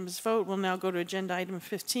opposed, unanimous vote. We'll now go to agenda item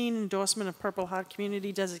 15, endorsement of Purple Heart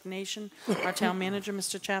Community designation. Our town manager,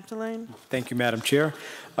 Mr. Chapdelaine. Thank you, Madam Chair.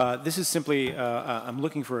 This is simply, I'm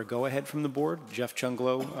looking for a go-ahead from the board. Jeff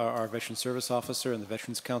Chunglo, our Veteran Service Officer, and the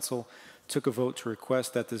Veterans Council took a vote to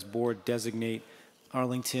request that this board designate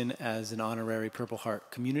Arlington as an honorary Purple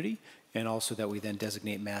Heart community, and also that we then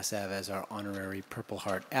designate Mass Ave as our honorary Purple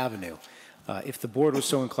Heart Avenue. If the board was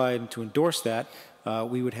so inclined to endorse that,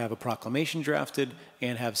 we would have a proclamation drafted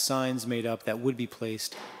and have signs made up that would be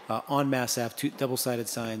placed on Mass Ave, 2 double-sided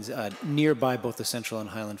signs nearby both the Central and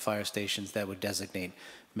Highland fire stations that would designate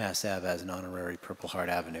Mass Ave as an honorary Purple Heart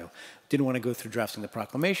Avenue. Didn't want to go through drafting the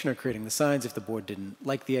proclamation or creating the signs if the board didn't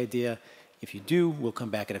like the idea. If you do, we'll come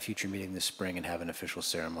back at a future meeting this spring and have an official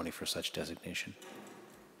ceremony for such designation.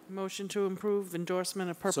 Motion to approve endorsement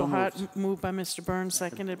of Purple Heart, moved by Mr. Burns,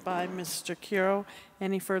 seconded by Mr. Kiro.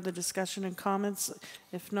 Any further discussion and comments?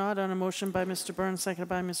 If not, on a motion by Mr. Burns, seconded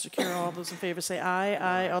by Mr. Kiro, all those in favor say aye.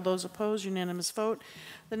 Aye. All those opposed, unanimous vote.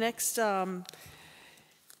 The next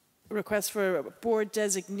request for a board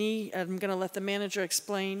designee, I'm going to let the manager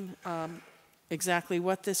explain exactly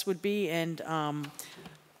what this would be, and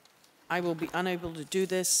I will be unable to do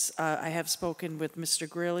this. I have spoken with Mr.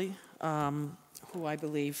 Greeley, who I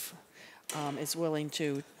believe is willing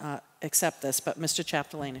to accept this. But Mr.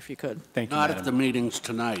 Chapdelaine, if you could. Thank you, Not Madam. at the meetings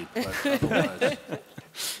tonight, but otherwise.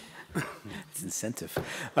 It's incentive.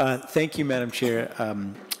 Thank you, Madam Chair.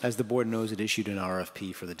 As the board knows, it issued an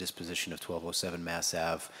RFP for the disposition of 1207 Mass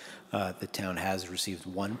Ave. The town has received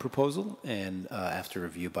one proposal, and after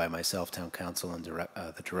review by myself, Town Council, and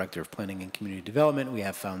the Director of Planning and Community Development, we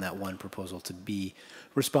have found that one proposal to be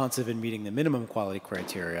responsive in meeting the minimum quality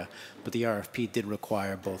criteria, but the RFP did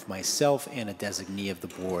require both myself and a designee of the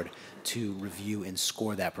board to review and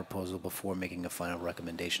score that proposal before making a final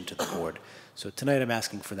recommendation to the board. So tonight I'm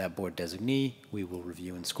asking for that board designee. We will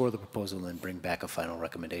review and score the proposal and bring back a final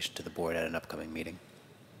recommendation to the board at an upcoming meeting.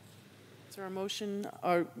 Is there a motion,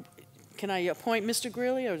 or can I appoint Mr.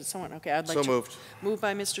 Greeley, or someone? Okay, I'd like So to. moved. Moved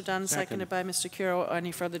by Mr. Dunn, seconded by Mr. Curo.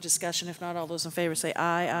 Any further discussion? If not, all those in favor say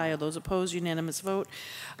aye. Aye. All those opposed, unanimous vote.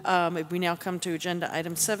 We now come to agenda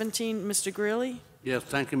item 17. Mr. Greeley? Yes,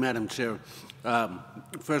 thank you, Madam Chair.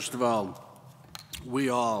 First of all, we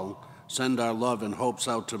all send our love and hopes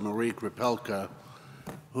out to Marie Kripelka,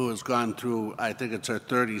 who has gone through, I think it's her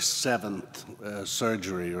 37th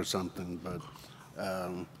surgery or something, but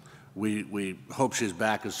we hope she's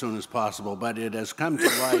back as soon as possible. But it has come to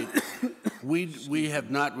light, we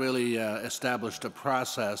have not really established a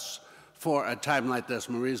process for a time like this.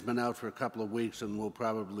 Marie's been out for a couple of weeks and will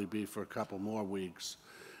probably be for a couple more weeks.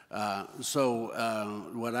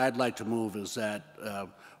 So what I'd like to move is that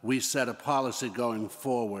we set a policy going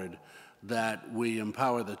forward that we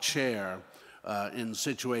empower the chair in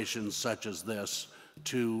situations such as this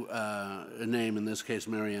to name, in this case,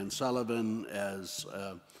 Mary Ann Sullivan as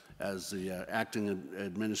the acting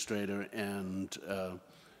administrator, and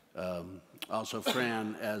also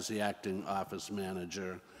Fran as the acting office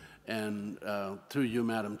manager. And through you,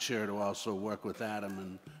 Madam Chair, to also work with Adam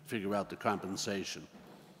and figure out the compensation.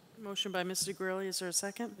 Motion by Mr. Greeley. Is there a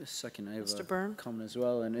second? A second. I have Mr. a Byrne? comment as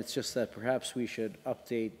well, and it's just that perhaps we should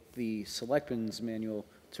update the Selectmen's manual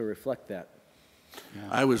to reflect that.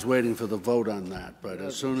 I was waiting for the vote on that, but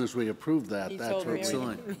as soon as we approve that, that's what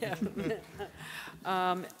excellent.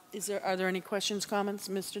 Are there any questions, comments,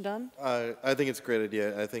 Mr. Dunn? I think it's a great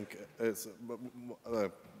idea. I think it's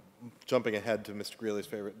jumping ahead to Mr. Greeley's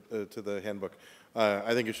favorite, to the handbook.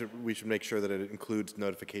 I think we should make sure that it includes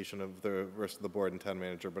notification of the rest of the board and town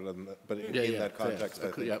manager, but in that context,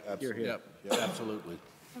 I think absolutely. Absolutely.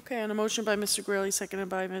 Okay, on a motion by Mr. Greeley, seconded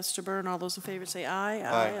by Mr. Byrne. All those in favor say aye.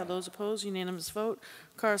 Aye. All those opposed, unanimous vote.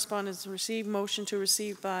 Correspondence received. Motion to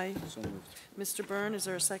receive by Mr. Byrne. Is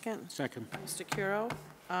there a second? Second. Mr. Curo.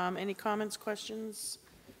 Any comments, questions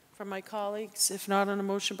from my colleagues? If not, on a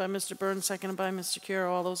motion by Mr. Byrne, seconded by Mr. Curo.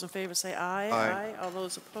 All those in favor say aye. Aye. All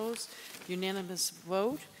those opposed, unanimous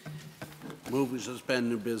vote. Move we suspend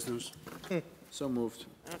new business. So moved.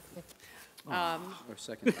 Or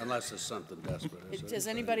second. Unless there's something desperate. Is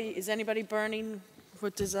anybody burning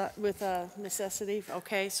with necessity?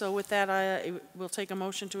 Okay, so with that, we'll take a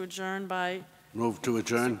motion to adjourn by Move to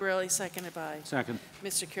adjourn. Mr. Greeley, seconded by Second.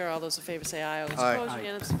 Mr. Curo. All those in favor say aye. All those Aye. opposed,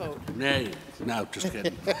 unanimous vote. Nay. No, just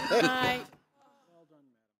kidding. Aye.